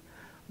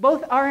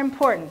 both are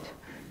important,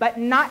 but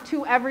not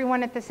to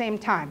everyone at the same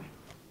time.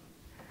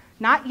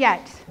 Not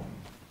yet.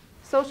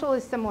 Social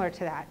is similar to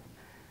that,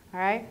 all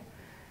right?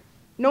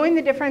 Knowing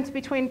the difference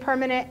between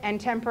permanent and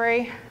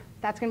temporary,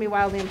 that's going to be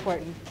wildly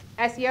important.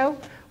 SEO,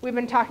 we've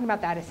been talking about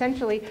that.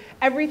 Essentially,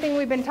 everything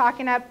we've been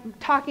talking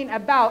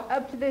about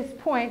up to this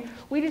point,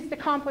 we just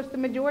accomplished the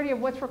majority of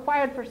what's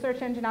required for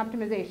search engine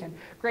optimization.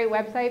 Great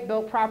website,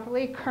 built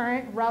properly,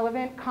 current,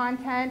 relevant,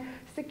 content,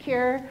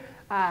 secure,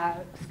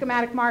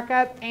 schematic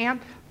markup,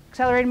 AMP,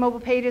 accelerated mobile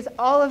pages,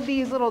 all of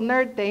these little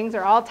nerd things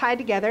are all tied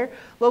together.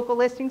 Local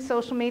listings,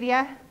 social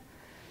media,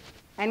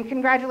 and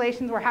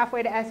congratulations, we're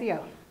halfway to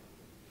SEO.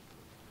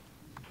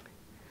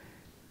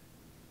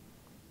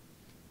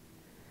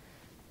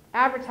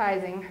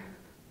 Advertising,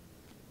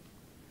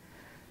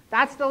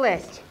 that's the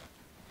list.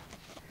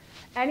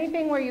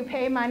 Anything where you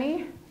pay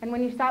money, and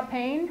when you stop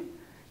paying,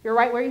 you're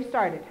right where you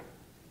started.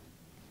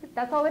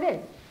 That's all it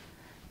is.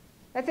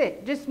 That's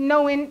it. Just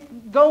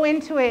go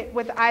into it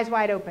with eyes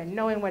wide open,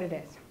 knowing what it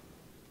is.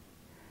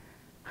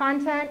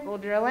 Content, we'll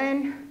drill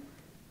in.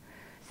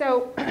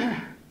 So,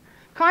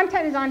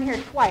 content is on here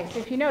twice.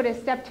 If you notice,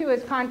 step 2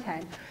 is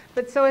content,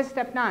 but so is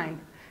step 9.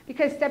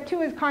 Because step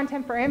 2 is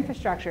content for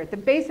infrastructure, the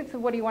basics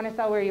of what you want to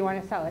sell, where you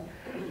want to sell it.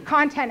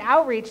 Content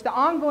outreach, the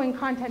ongoing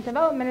content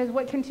development, is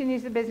what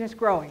continues the business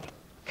growing.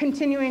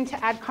 Continuing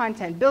to add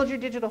content, build your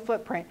digital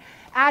footprint,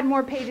 add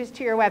more pages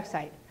to your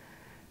website.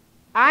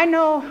 I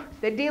know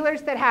the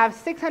dealers that have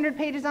 600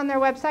 pages on their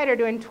website are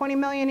doing $20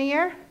 million a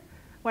year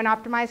when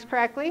optimized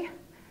correctly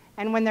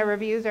and when their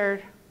reviews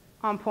are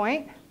on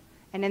point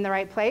and in the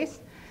right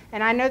place.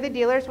 And I know the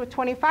dealers with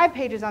 25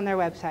 pages on their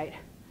website.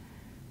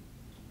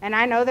 And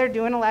I know they're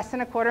doing less than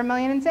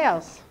 $250,000 in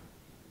sales.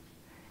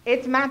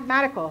 It's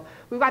mathematical.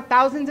 We've got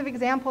thousands of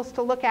examples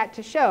to look at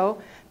to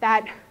show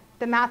that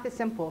the math is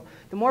simple.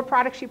 The more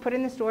products you put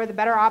in the store, the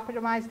better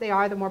optimized they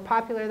are, the more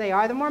popular they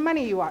are, the more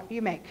money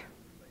you make,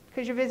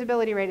 because your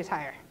visibility rate is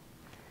higher.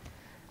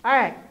 All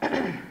right.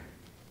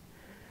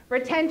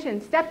 Retention,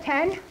 step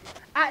 10.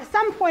 At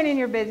some point in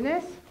your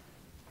business,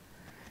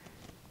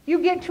 you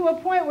get to a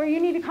point where you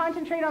need to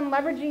concentrate on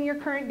leveraging your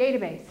current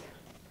database.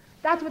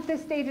 That's what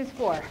this stage is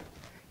for.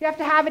 You have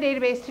to have a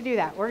database to do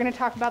that. We're going to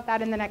talk about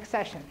that in the next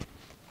session.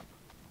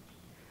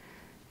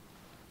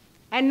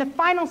 And the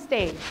final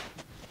stage.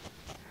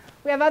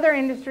 We have other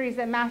industries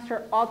that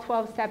master all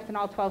 12 steps and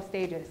all 12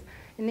 stages.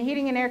 In the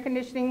heating and air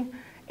conditioning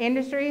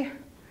industry,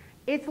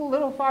 it's a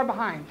little far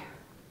behind.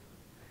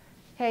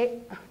 Okay,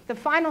 the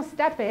final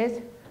step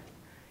is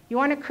you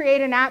want to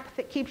create an app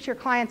that keeps your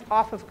clients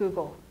off of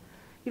Google.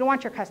 You don't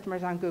want your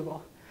customers on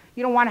Google.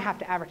 You don't want to have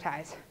to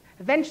advertise.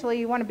 Eventually,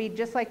 you want to be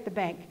just like the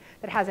bank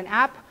that has an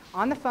app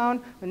on the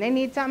phone. When they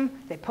need something,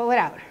 they pull it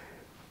out.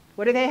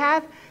 What do they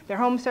have? Their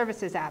home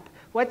services app.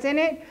 What's in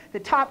it? The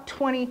top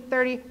 20,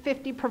 30,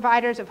 50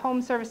 providers of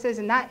home services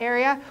in that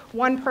area,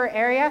 one per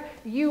area.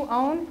 You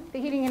own the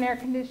heating and air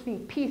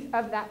conditioning piece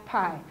of that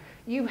pie.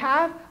 You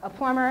have a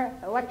plumber,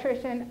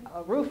 electrician,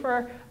 a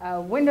roofer, a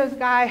windows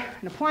guy,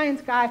 an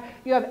appliance guy.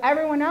 You have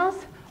everyone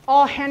else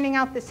all handing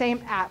out the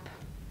same app.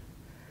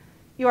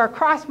 You are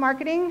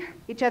cross-marketing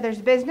each other's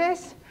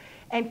business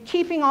and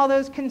keeping all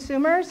those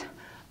consumers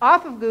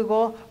off of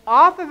Google,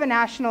 off of a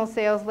national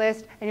sales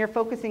list, and you're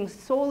focusing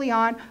solely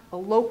on a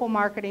local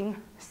marketing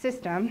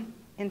system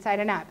inside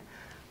an app.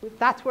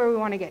 That's where we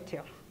want to get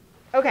to.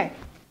 Okay,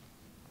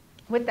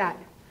 with that,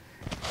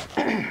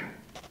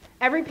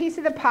 every piece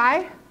of the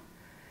pie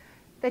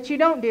that you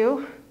don't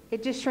do,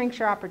 it just shrinks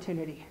your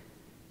opportunity.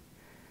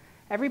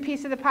 Every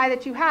piece of the pie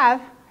that you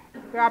have,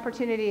 your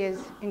opportunity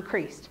is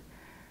increased.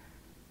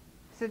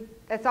 So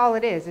that's all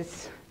it is.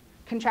 It's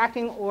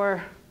contracting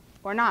or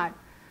not.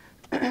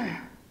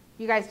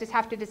 You guys just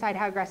have to decide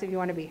how aggressive you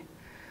want to be.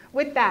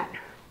 With that,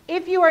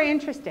 if you are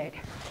interested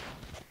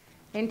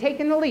in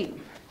taking the leap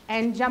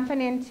and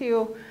jumping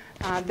into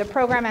the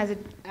program as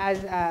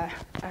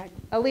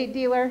a lead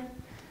dealer,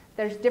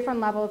 there's different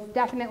levels.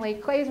 Definitely,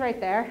 Clay's right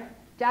there.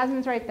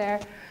 Jasmine's right there.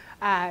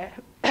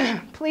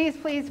 Please,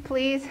 please,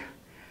 please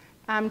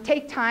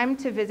take time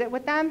to visit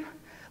with them.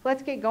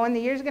 Let's get going. The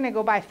year's going to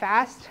go by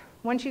fast.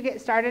 Once you get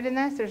started in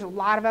this, there's a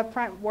lot of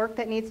upfront work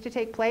that needs to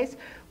take place.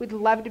 We'd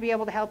love to be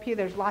able to help you.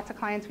 There's lots of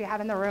clients we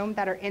have in the room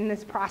that are in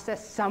this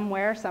process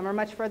somewhere. Some are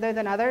much further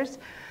than others.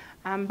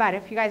 But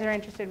if you guys are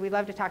interested, we'd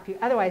love to talk to you.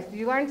 Otherwise, did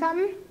you learn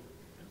something?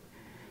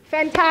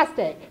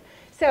 Fantastic.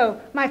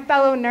 So my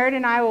fellow nerd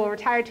and I will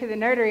retire to the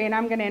nerdery, and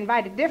I'm going to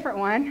invite a different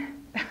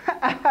one.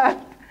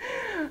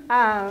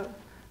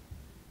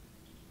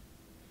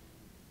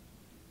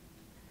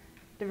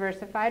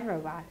 Diversified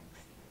robotics.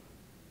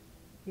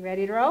 You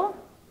ready to roll?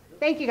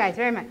 Thank you guys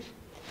very much.